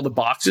off all the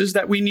boxes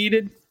that we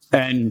needed,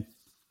 and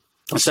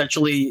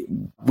essentially,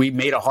 we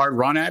made a hard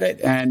run at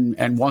it,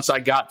 and once I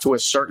got to a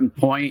certain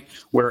point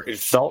where it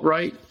felt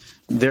right,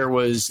 there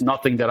was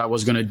nothing that I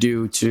was going to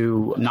do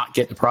to not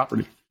get the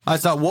property. I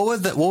thought, what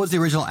was the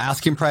original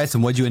asking price,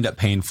 and what did you end up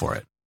paying for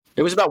it?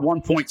 It was about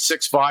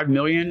 $1.65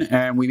 million,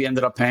 and we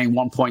ended up paying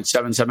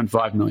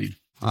 $1.775 million.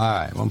 All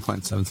right,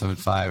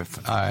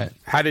 1.775. All right.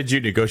 How did you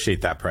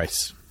negotiate that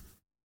price?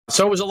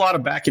 So it was a lot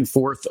of back and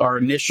forth. Our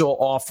initial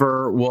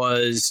offer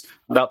was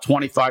about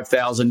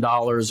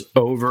 $25,000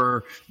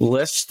 over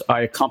list.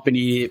 I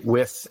accompanied it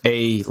with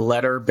a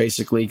letter,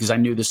 basically, because I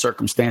knew the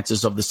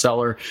circumstances of the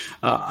seller.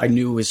 I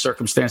knew his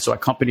circumstance, so I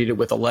accompanied it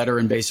with a letter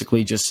and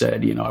basically just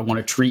said, I want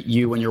to treat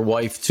you and your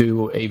wife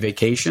to a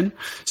vacation.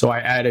 So I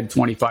added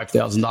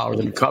 $25,000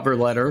 in the cover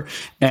letter,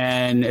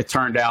 and it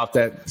turned out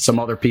that some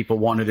other people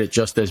wanted it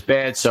just as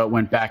bad. So it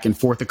went back and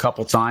forth a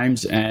couple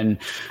times, and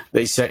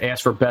they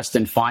asked for best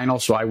and final.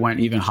 So I went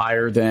even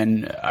higher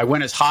I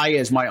went as high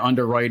as my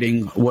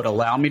underwriting would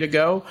allow me to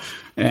go.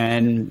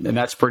 And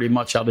that's pretty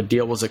much how the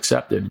deal was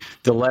accepted.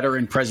 The letter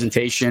and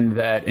presentation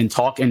getting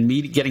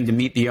to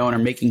meet the owner,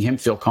 making him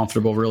feel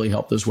comfortable really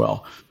helped as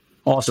well.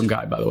 Awesome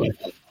guy, by the way.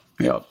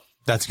 Yep.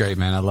 That's great,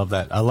 man. I love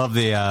that. I love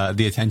the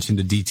attention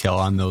to detail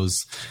on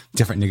those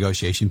different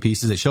negotiation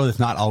pieces. It shows it's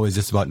not always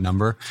just about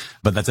number,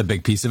 but that's a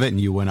big piece of it. And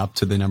you went up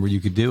to the number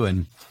you could do,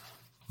 and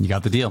you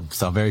got the deal.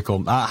 So very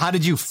cool. How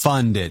did you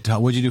fund it?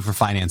 What did you do for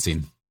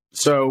financing?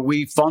 So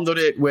we funded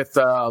it with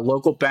a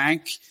local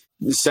bank.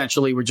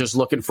 Essentially, we're just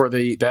looking for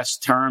the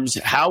best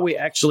terms. How we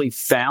actually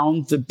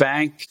found the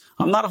bank,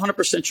 I'm not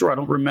 100% sure. I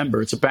don't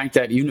remember. It's a bank,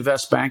 that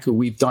Univest Bank, who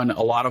we've done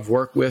a lot of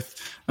work with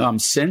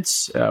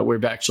since.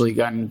 We've actually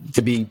gotten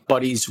to be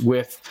buddies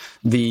with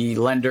the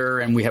lender,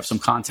 and we have some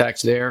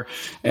contacts there.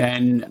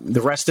 And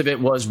the rest of it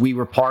was we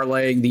were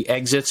parlaying the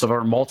exits of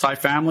our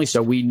multifamily.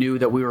 So we knew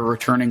that we were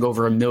returning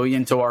over $1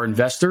 million to our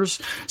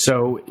investors.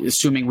 So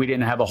assuming we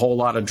didn't have a whole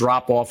lot of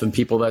drop off and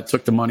people that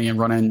took the money and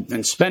run in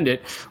and spend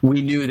it,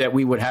 we knew that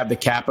we would have the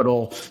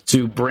capital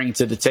to bring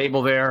to the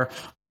table there.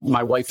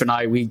 My wife and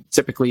I, we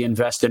typically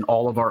invest in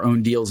all of our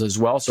own deals as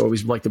well. So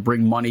always like to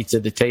bring money to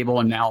the table.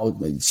 And now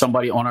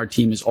somebody on our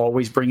team is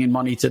always bringing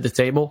money to the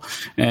table.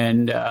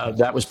 And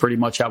that was pretty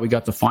much how we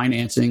got the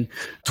financing.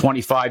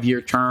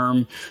 25-year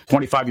term,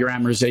 25-year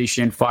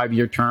amortization,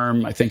 5-year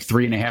term. I think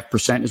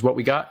 3.5% is what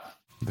we got.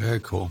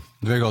 Very cool.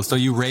 Very cool. So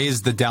you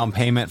raised the down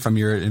payment from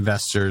your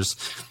investors.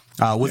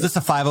 Was this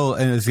a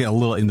 50, and it's getting a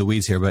little in the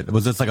weeds here, but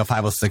was this like a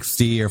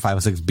 506C or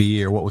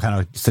 506B, or what kind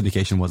of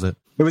syndication was it?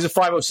 It was a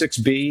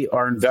 506B.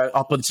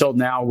 Up until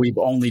now, we've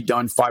only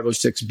done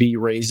 506B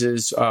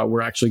raises.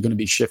 We're actually going to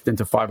be shifting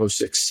to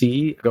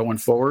 506C going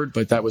forward,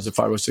 but that was a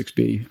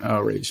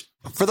 506B raise.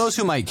 For those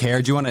who might care,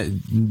 do you want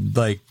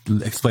to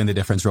explain the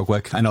difference real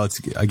quick? I know it's,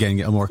 again,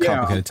 a more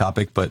complicated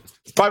topic, but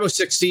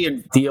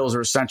 506C deals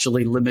are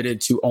essentially limited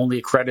to only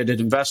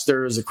accredited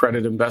investors.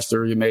 Accredited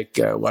investor, you make,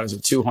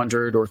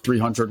 $200 or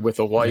 $300 with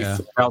a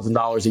wife,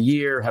 $1,000 a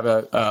year, have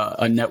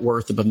a net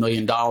worth of $1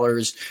 million,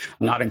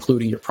 not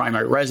including your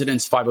primary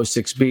residence.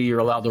 506B, you're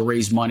allowed to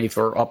raise money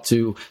for up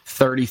to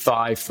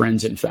 35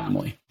 friends and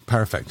family.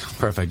 Perfect.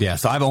 Yeah.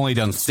 So I've only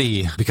done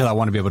C because I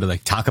want to be able to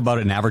talk about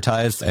it and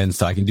advertise. And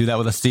so I can do that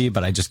with a C,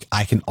 but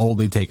I can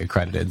only take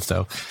accredited.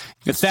 So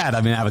it's sad.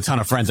 I mean, I have a ton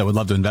of friends that would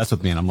love to invest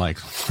with me, and I'm like,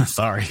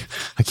 sorry,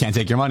 I can't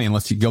take your money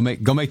unless you go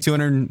make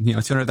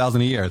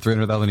 200,000 a year,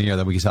 300,000 a year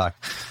that we can talk.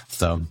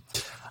 So,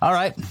 all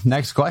right.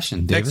 Next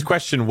question, David. Next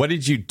question. What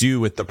did you do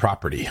with the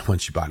property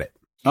once you bought it?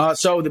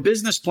 So the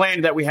business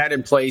plan that we had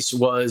in place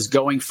was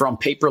going from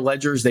paper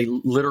ledgers. They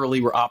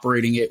literally were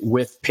operating it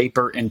with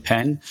paper and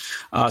pen.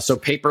 So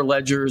paper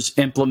ledgers,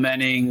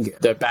 implementing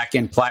the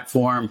back-end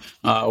platform.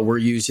 We're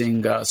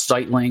using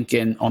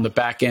SiteLink and on the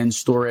back-end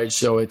storage.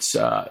 So it's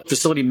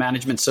facility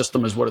management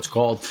system is what it's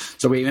called.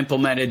 So we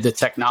implemented the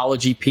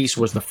technology piece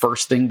was the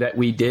first thing that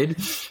we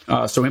did.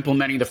 So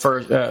implementing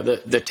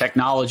the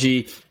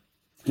technology,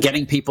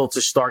 getting people to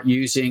start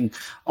using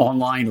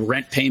online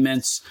rent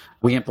payments,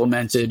 We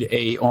implemented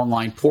a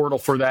online portal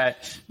for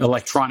that,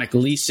 electronic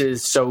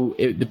leases. So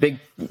the big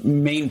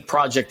main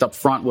project up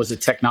front was a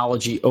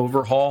technology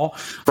overhaul.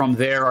 From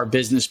there, our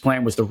business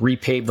plan was to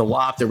repave the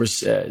lot. There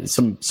was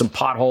some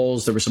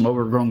potholes. There was some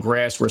overgrown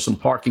grass where some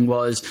parking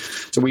was.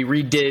 So we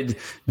redid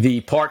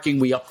the parking.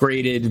 We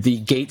upgraded the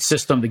gate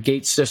system. The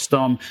gate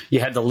system, you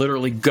had to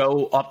literally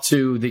go up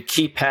to the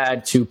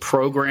keypad to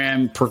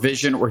program,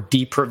 provision, or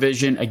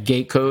deprovision a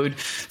gate code.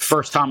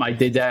 First time I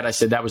did that, I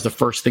said that was the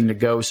first thing to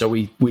go. So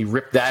we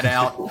ripped that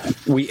out.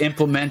 We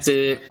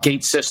implemented a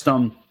gate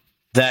system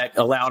that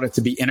allowed it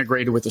to be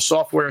integrated with the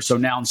software. So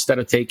now instead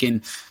of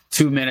taking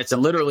 2 minutes,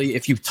 and literally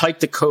if you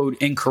typed the code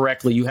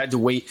incorrectly, you had to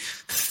wait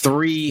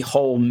 3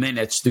 whole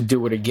minutes to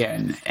do it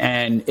again.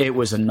 And it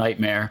was a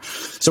nightmare.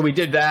 So we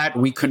did that.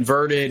 We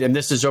converted, and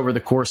this is over the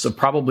course of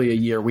probably a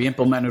year. We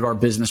implemented our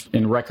business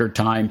in record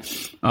time,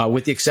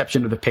 with the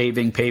exception of the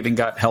paving. Paving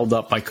got held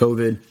up by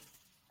COVID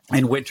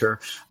in winter,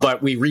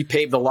 but we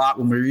repaved the lot.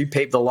 When we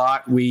repaved the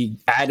lot, we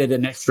added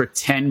an extra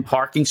 10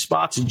 parking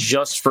spots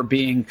just for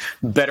being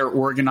better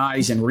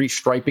organized and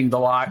restriping the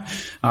lot.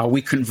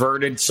 We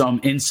converted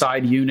some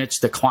inside units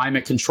to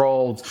climate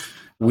controlled.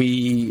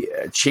 We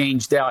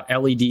changed out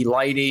LED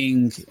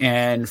lighting,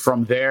 and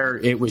from there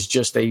it was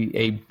just put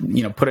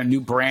a new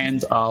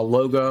brand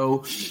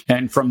logo,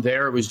 and from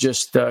there it was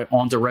just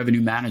onto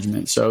revenue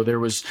management. So there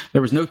was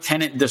no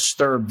tenant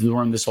disturbed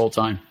during this whole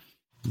time.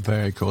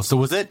 Very cool. So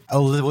was it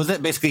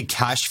basically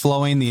cash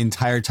flowing the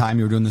entire time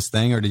you were doing this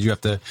thing, or did you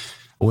have to,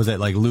 was it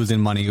like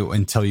losing money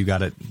until you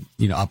got it,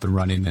 up and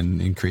running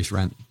and increased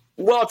rent?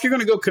 Well, if you're going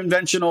to go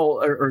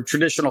conventional or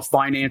traditional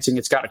financing,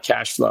 it's got a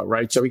cash flow,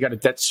 right? So we got a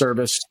debt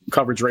service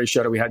coverage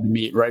ratio that we had to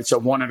meet, right? So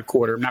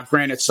 1.25. Now,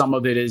 granted, some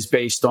of it is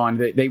based on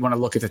they want to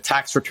look at the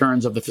tax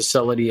returns of the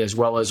facility as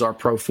well as our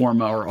pro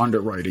forma or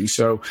underwriting.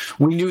 So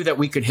we knew that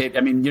we could hit.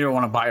 I mean, you don't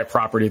want to buy a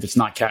property if it's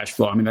not cash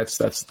flow. I mean, that's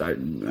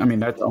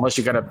unless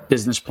you got a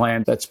business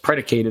plan that's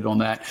predicated on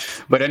that.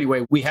 But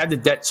anyway, we had the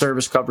debt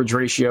service coverage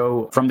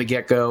ratio from the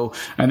get go,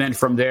 and then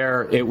from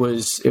there it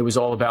was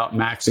all about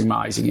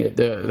maximizing it.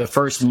 The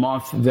first month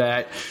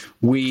that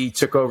we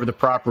took over the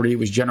property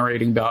was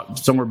generating about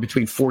somewhere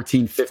between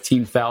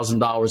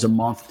 $14,000-$15,000 a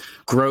month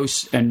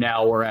gross, and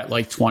now we're at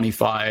like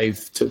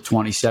 $25,000 to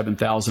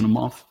 $27,000 a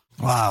month.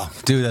 Wow,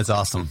 dude, that's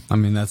awesome. I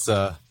mean, that's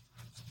fun.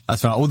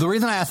 Well, the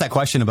reason I asked that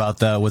question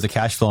about was the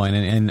cash flowing,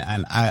 and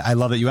I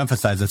love that you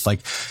emphasize this.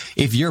 Like,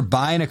 if you're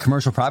buying a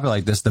commercial property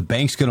like this, the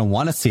bank's going to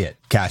want to see it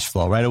cash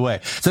flow right away.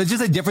 So it's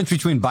just a difference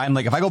between buying,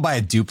 like, if I go buy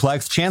a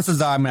duplex,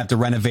 chances are I'm going to have to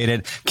renovate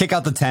it, kick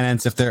out the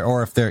tenants if they're,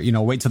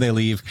 wait till they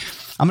leave.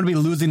 I'm going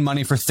to be losing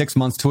money for 6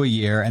 months to a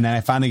year, and then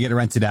I finally get it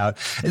rented out.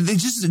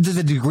 There's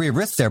a degree of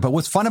risk there. But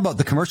what's fun about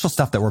the commercial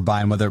stuff that we're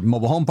buying, whether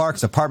mobile home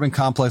parks, apartment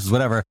complexes,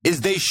 whatever,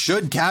 is they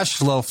should cash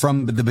flow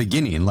from the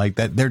beginning. Like,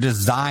 that they're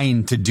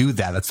designed to do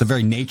that. That's the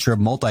very nature of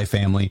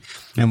multifamily.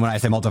 And when I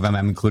say multifamily,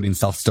 I'm including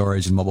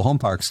self-storage and mobile home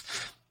parks.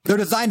 They're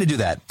designed to do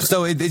that.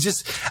 So it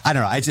just, I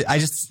don't know.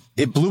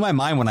 It blew my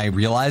mind when I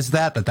realized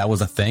that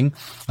was a thing.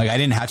 Like, I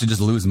didn't have to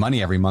just lose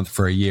money every month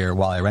for a year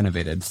while I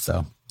renovated.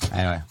 So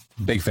anyway,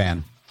 big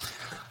fan.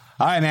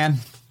 All right, man.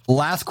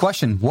 Last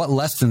question. What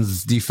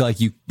lessons do you feel like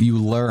you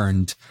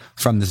learned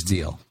from this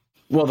deal?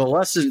 Well,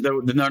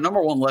 the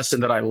number one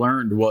lesson that I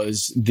learned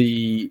was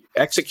the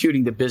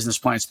executing the business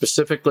plan,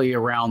 specifically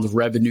around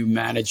revenue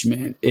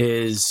management,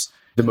 is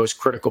the most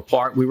critical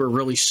part. We were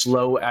really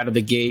slow out of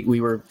the gate. We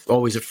were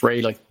always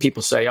afraid, like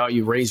people say, oh,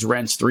 you raise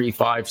rents 3%,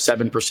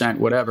 5%, 7%,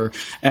 whatever.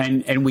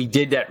 And we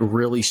did that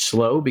really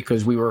slow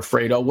because we were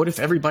afraid, oh, what if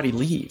everybody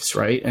leaves,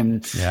 right?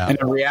 And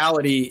the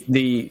reality,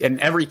 and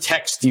every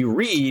text you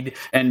read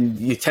and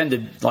you tend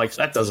to like,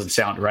 that doesn't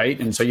sound right.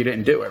 And so you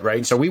didn't do it,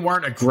 right? So we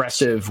weren't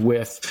aggressive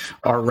with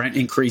our rent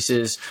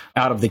increases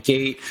out of the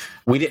gate.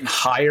 We didn't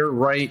hire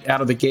right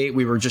out of the gate.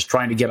 We were just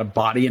trying to get a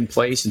body in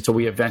place until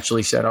we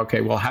eventually said, okay,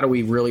 well, how do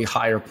we really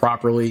hire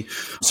properly?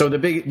 So the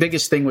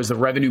biggest thing was the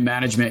revenue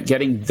management,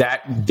 getting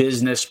that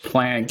business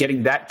plan,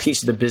 getting that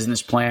piece of the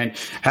business plan.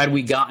 Had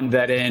we gotten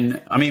that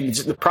in, I mean,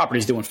 the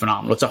property's doing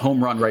phenomenal. It's a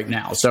home run right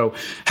now. So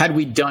had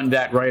we done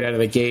that right out of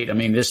the gate, I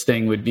mean, this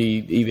thing would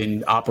be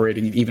even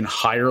operating at even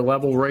higher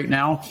level right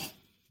now.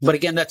 But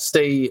again, that's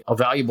a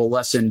valuable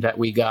lesson that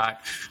we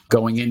got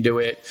going into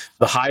it.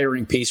 The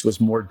hiring piece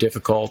was more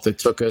difficult. It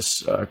took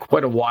us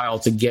quite a while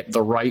to get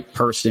the right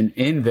person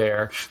in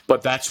there.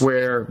 But that's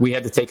where we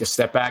had to take a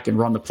step back and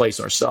run the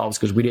place ourselves,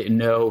 because we didn't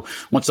know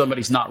when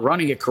somebody's not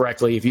running it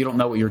correctly. If you don't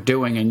know what you're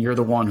doing and you're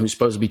the one who's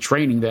supposed to be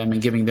training them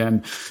and giving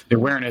them the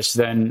awareness,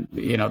 then,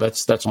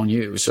 that's on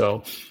you.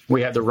 So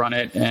we had to run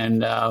it.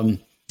 And,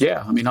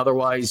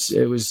 otherwise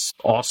it was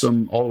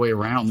awesome all the way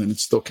around, and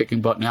it's still kicking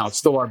butt now. It's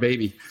still our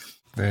baby.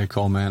 Very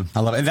cool, man. I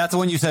love it. And that's the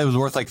one you said was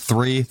worth like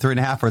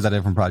 3.5, or is that a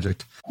different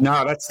project?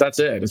 No, that's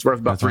it. It's worth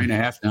about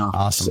 3.5 now.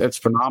 Awesome. It's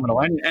phenomenal.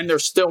 And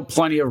there's still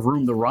plenty of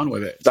room to run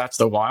with it. That's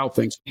the wild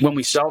thing. When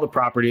we sell the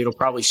property, it'll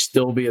probably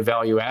still be a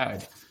value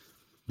add.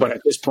 But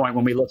at this point,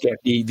 when we look at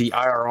the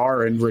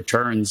IRR and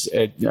returns,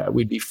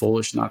 we'd be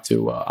foolish not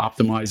to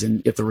optimize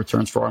and get the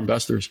returns for our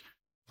investors.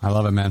 I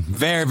love it, man.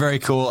 Very, very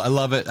cool. I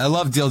love it. I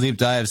love Deal Deep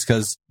Dives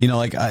because,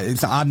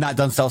 I've not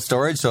done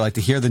self-storage. So like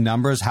to hear the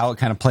numbers, how it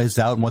kind of plays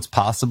out and what's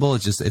possible.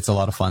 It's a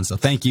lot of fun. So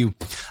thank you.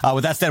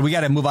 With that said, we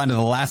got to move on to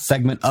the last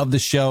segment of the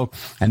show.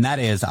 And that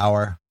is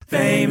our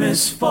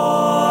Famous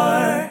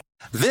Four.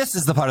 This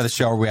is the part of the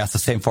show where we ask the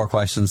same 4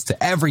 questions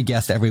to every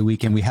guest every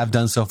week. And we have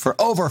done so for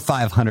over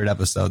 500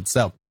 episodes.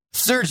 So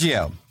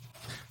Sergio,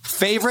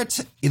 favorite,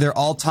 either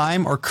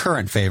all-time or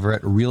current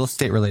favorite real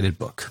estate related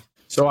book?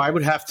 So I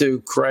would have to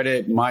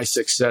credit my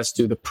success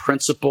to The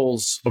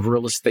Principles of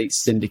Real Estate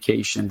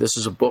Syndication. This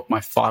is a book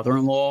my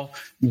father-in-law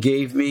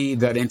gave me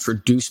that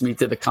introduced me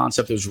to the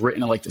concept. It was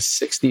written in like the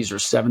 60s or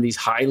 70s,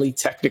 highly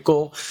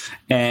technical.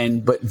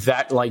 But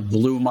that like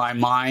blew my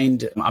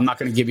mind. I'm not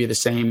going to give you the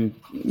same,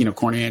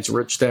 corny answer,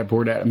 Rich Dad,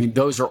 Poor Dad. I mean,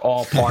 those are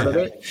all part of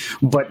it.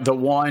 But the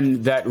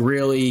one that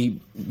really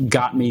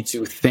got me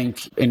to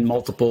think in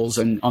multiples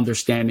and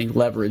understanding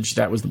leverage,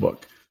 that was the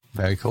book.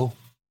 Very cool.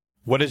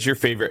 What is your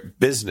favorite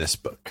business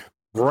book?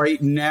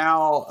 Right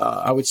now,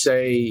 I would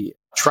say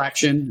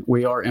Traction.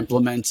 We are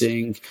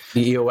implementing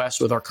the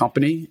EOS with our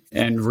company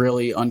and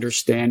really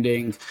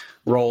understanding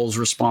roles,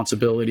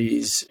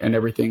 responsibilities, and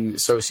everything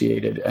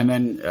associated. And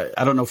then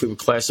I don't know if we would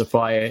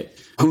classify it.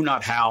 Who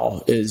Not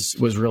How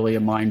was really a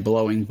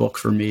mind-blowing book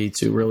for me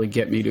to really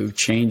get me to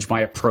change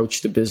my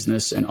approach to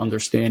business and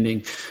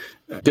understanding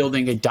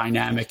building a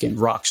dynamic and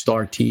rock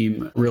star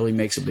team really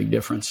makes a big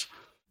difference.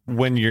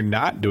 When you're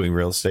not doing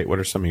real estate, what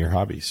are some of your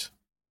hobbies?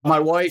 My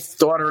wife,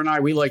 daughter, and I,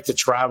 we like to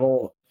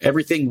travel.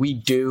 Everything we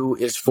do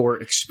is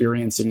for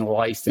experiencing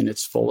life in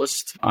its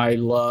fullest. I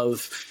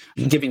love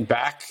giving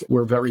back.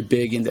 We're very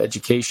big into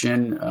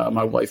education.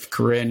 My wife,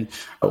 Corinne,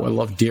 I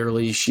love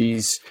dearly.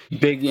 She's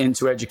big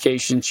into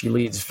education. She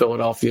leads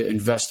Philadelphia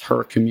Invest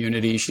Her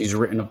community. She's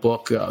written a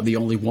book, The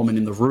Only Woman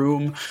in the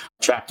Room,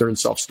 chapter in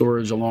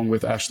self-storage, along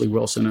with Ashley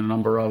Wilson and a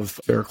number of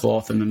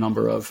Faircloth and a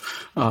number of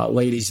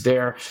ladies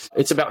there.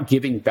 It's about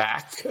giving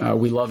back.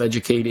 We love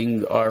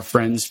educating our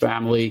friends,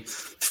 family.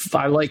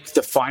 I like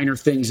the finer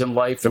things in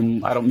life,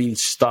 and I don't mean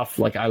stuff.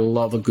 Like I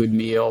love a good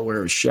meal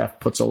where a chef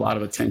puts a lot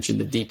of attention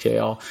to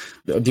detail.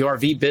 The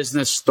RV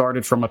business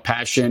started from a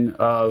passion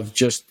of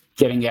just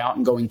getting out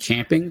and going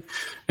camping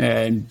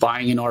and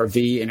buying an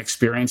RV and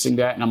experiencing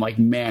that. And I'm like,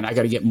 man, I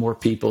got to get more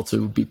people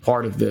to be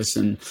part of this.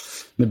 And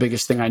the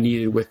biggest thing I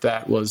needed with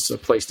that was a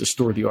place to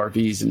store the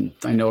RVs. And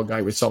I know a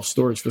guy with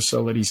self-storage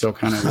facility, so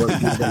kind of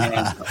working with the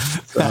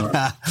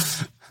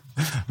hands.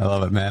 I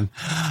love it, man.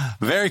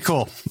 Very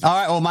cool. All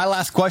right. Well, my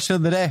last question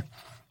of the day.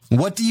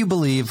 What do you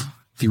believe,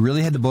 if you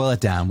really had to boil it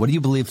down, what do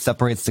you believe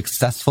separates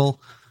successful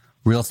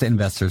real estate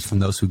investors from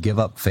those who give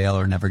up, fail,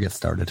 or never get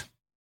started?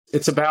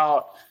 It's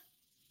about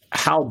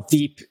how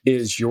deep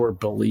is your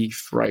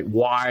belief, right?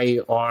 Why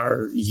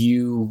are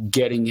you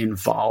getting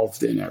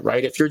involved in it,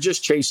 right? If you're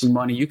just chasing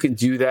money, you can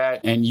do that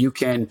and you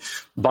can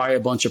buy a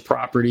bunch of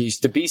properties.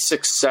 To be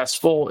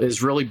successful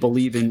is really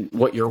believing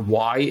what your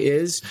why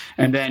is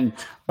and then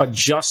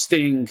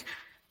adjusting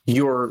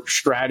your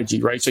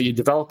strategy, right? So you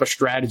develop a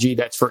strategy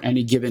that's for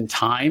any given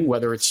time,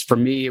 whether it's, for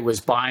me, it was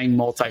buying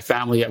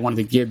multifamily. I wanted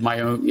to give my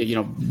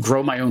own,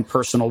 grow my own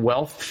personal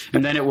wealth.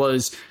 And then it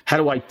was, how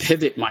do I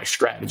pivot my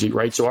strategy,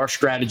 right? So our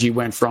strategy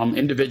went from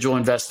individual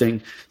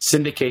investing,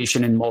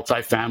 syndication in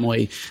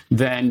multifamily,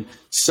 then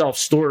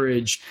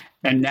self-storage,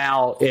 and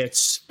now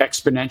it's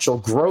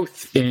exponential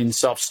growth in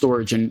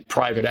self-storage and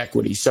private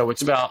equity. So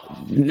it's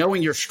about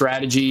knowing your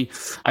strategy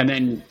and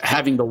then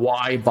having the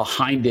why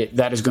behind it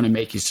that is going to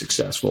make you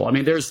successful. I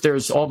mean,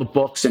 there's all the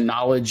books and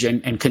knowledge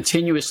and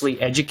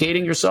continuously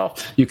educating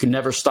yourself. You can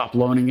never stop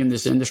learning in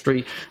this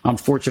industry. I'm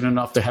fortunate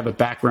enough to have a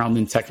background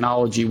in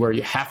technology where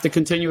you have to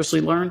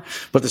continuously learn,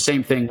 but the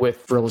same thing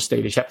with real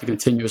estate is you have to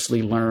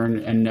continuously learn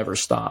and never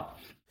stop.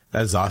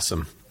 That's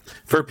awesome.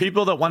 For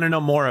people that want to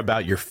know more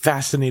about your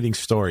fascinating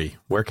story,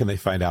 where can they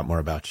find out more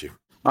about you?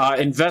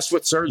 Invest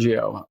with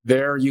Sergio.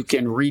 There you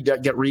can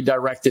get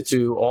redirected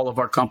to all of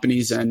our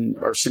companies and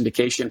our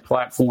syndication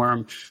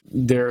platform.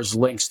 There's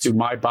links to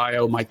my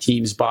bio, my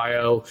team's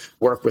bio,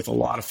 work with a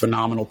lot of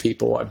phenomenal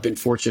people. I've been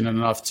fortunate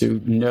enough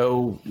to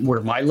know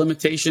where my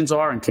limitations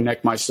are and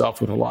connect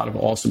myself with a lot of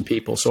awesome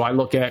people. So I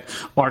look at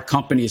our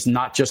company as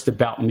not just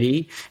about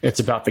me, it's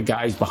about the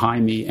guys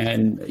behind me.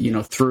 And,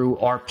 through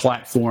our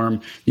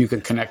platform, you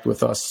can connect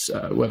with us,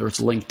 whether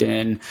it's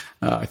LinkedIn,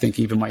 I think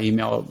even my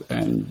email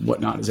and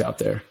whatnot is out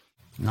there.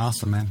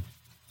 Awesome, man.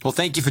 Well,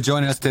 thank you for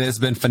joining us today. It's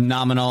been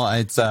phenomenal.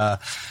 It's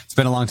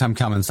been a long time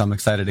coming, so I'm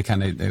excited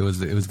to it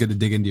was good to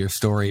dig into your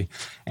story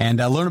and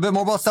learn a bit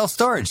more about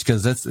self-storage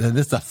because this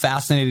is a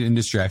fascinating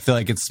industry. I feel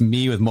like it's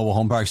me with mobile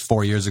home parks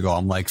 4 years ago.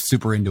 I'm like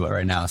super into it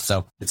right now,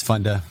 so it's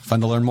fun to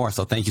learn more.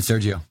 So thank you,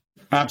 Sergio.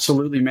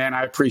 Absolutely, man.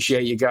 I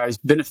appreciate you guys.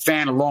 Been a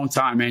fan a long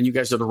time, man. You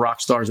guys are the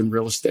rock stars in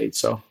real estate,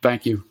 so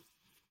thank you.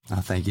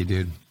 Oh, thank you,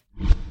 dude.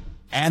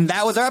 And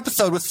that was our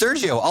episode with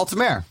Sergio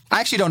Altomare. I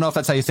actually don't know if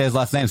that's how you say his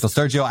last name. So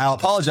Sergio, I'll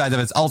apologize if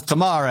it's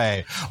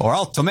Altomare or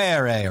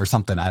Altomare or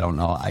something. I don't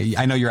know.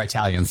 I know you're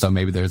Italian, so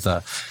maybe there's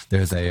a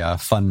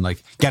fun,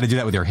 got to do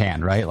that with your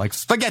hand, right? Like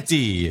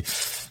spaghetti,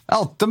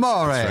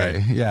 Altomare.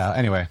 Right. Yeah.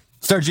 Anyway,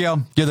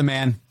 Sergio, you're the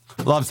man.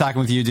 Love talking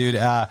with you, dude.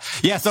 So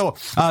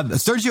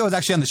Sergio was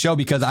actually on the show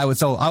because I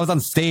was on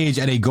stage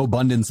at a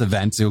GoBundance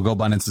event. So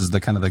GoBundance is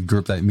the kind of the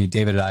group that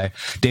David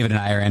and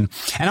I are in.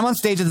 And I'm on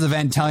stage at this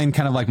event telling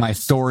kind of like my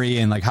story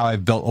and like how I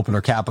built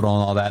Opener Capital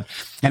and all that.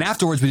 And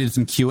afterwards we did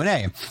some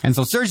Q&A. And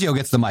so Sergio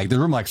gets the mic. The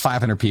room like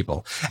 500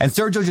 people. And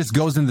Sergio just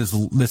goes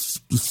into this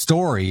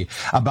story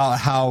about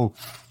how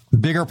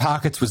Bigger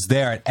Pockets was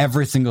there at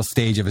every single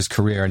stage of his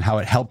career and how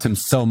it helped him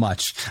so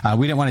much.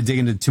 We didn't want to dig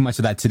into too much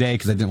of that today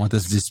because I didn't want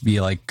this to just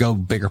be like, go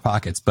Bigger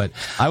Pockets. But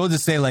I will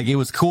just say, like, it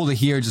was cool to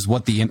hear just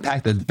what the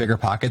impact that Bigger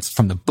Pockets,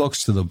 from the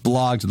books to the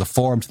blog to the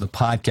forum to the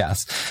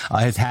podcast,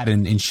 has had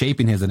in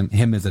shaping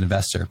him as an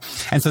investor.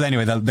 And so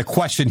anyway, the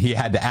question he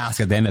had to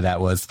ask at the end of that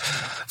was,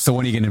 so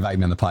when are you going to invite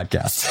me on the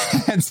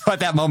podcast? And so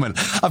at that moment,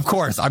 of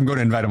course, I'm going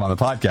to invite him on the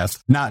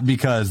podcast, not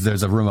because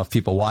there's a room of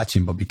people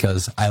watching, but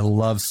because I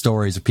love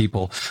stories of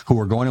people who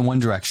were going in one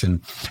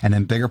direction and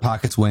then Bigger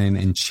Pockets went in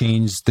and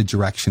changed the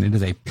direction. It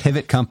is a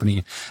pivot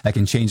company that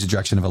can change the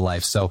direction of a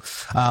life. So,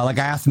 like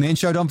I asked in the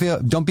intro,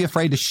 don't be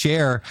afraid to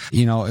share,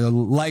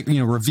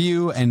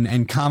 review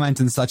and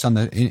comment and such on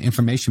the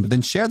information, but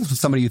then share this with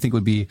somebody you think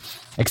would be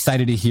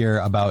excited to hear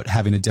about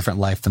having a different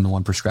life than the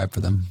one prescribed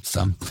for them.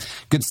 So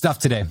good stuff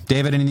today.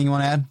 David, anything you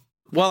want to add?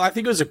 Well, I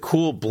think it was a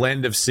cool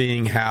blend of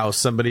seeing how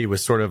somebody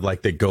was sort of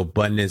like the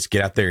GoBundance,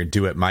 get out there and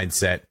do it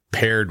mindset,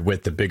 paired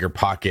with the Bigger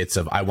Pockets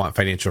of I want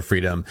financial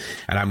freedom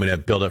and I'm going to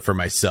build it for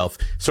myself,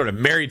 sort of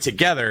married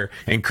together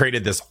and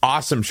created this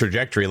awesome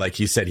trajectory. Like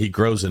he said, he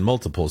grows in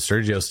multiples.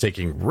 Sergio's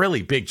taking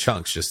really big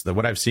chunks. Just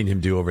what I've seen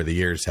him do over the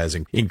years has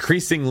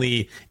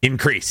increasingly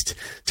increased.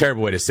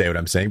 Terrible way to say what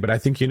I'm saying, but I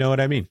think you know what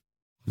I mean.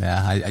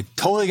 Yeah, I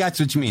totally got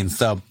what you mean.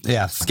 So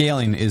yeah,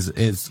 scaling was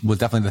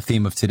definitely the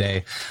theme of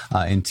today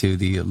into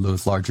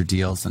those larger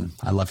deals. And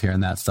I love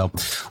hearing that. So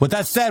with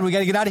that said, we got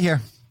to get out of here.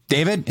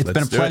 David, it's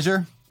been a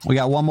pleasure. We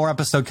got one more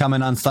episode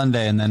coming on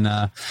Sunday, and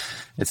then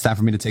it's time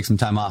for me to take some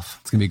time off.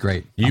 It's going to be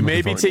great. You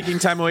may be taking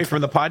time away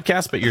from the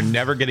podcast, but you're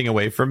never getting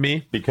away from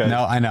me because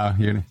no, I know.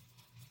 Your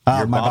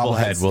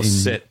bobblehead will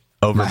sit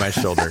over my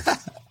shoulder.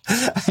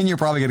 And you're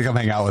probably going to come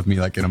hang out with me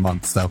like in a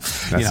month. So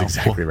that's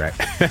exactly right.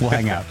 We'll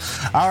hang out.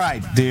 All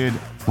right, dude.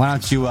 Why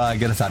don't you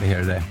get us out of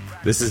here today?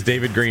 This is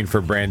David Green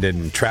for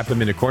Brandon. Trap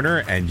him in a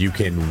corner, and you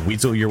can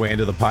weasel your way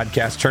into the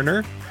podcast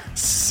turner.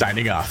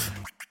 Signing off.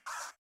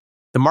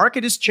 The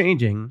market is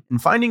changing, and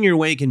finding your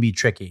way can be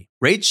tricky.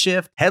 Rates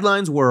shift,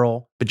 headlines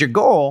whirl, but your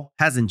goal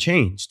hasn't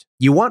changed.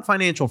 You want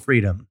financial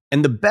freedom,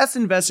 and the best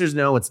investors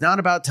know it's not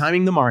about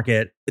timing the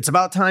market, it's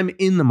about time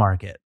in the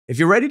market. If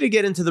you're ready to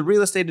get into the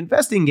real estate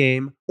investing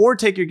game or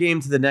take your game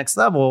to the next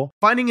level,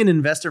 finding an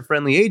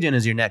investor-friendly agent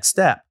is your next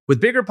step. With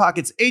Bigger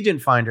Pockets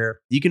Agent Finder,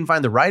 you can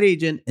find the right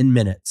agent in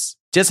minutes.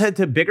 Just head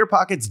to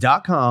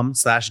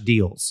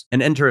biggerpockets.com/deals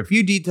and enter a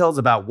few details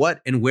about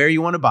what and where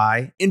you want to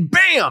buy, and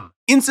bam!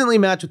 Instantly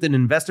match with an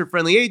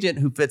investor-friendly agent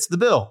who fits the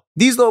bill.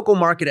 These local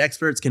market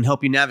experts can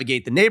help you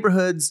navigate the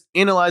neighborhoods,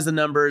 analyze the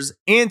numbers,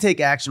 and take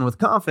action with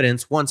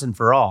confidence once and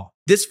for all.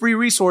 This free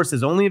resource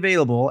is only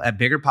available at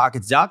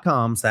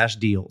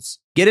biggerpockets.com/deals.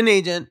 Get an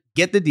agent,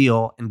 get the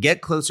deal, and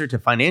get closer to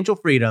financial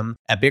freedom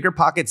at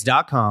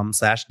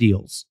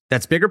biggerpockets.com/deals.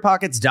 That's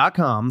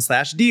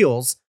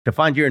biggerpockets.com/deals to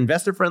find your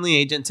investor-friendly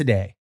agent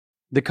today.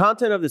 The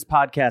content of this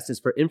podcast is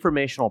for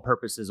informational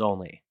purposes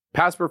only.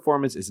 Past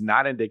performance is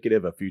not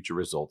indicative of future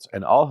results,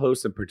 and all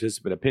host and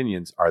participant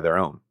opinions are their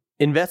own.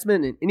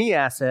 Investment in any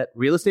asset,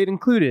 real estate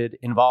included,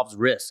 involves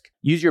risk.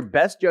 Use your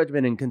best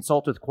judgment and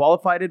consult with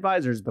qualified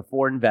advisors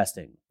before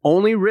investing.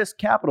 Only risk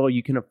capital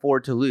you can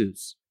afford to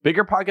lose.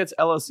 Bigger Pockets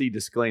LLC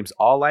disclaims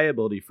all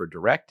liability for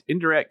direct,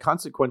 indirect,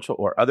 consequential,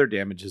 or other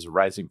damages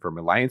arising from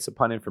reliance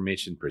upon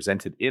information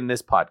presented in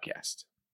this podcast.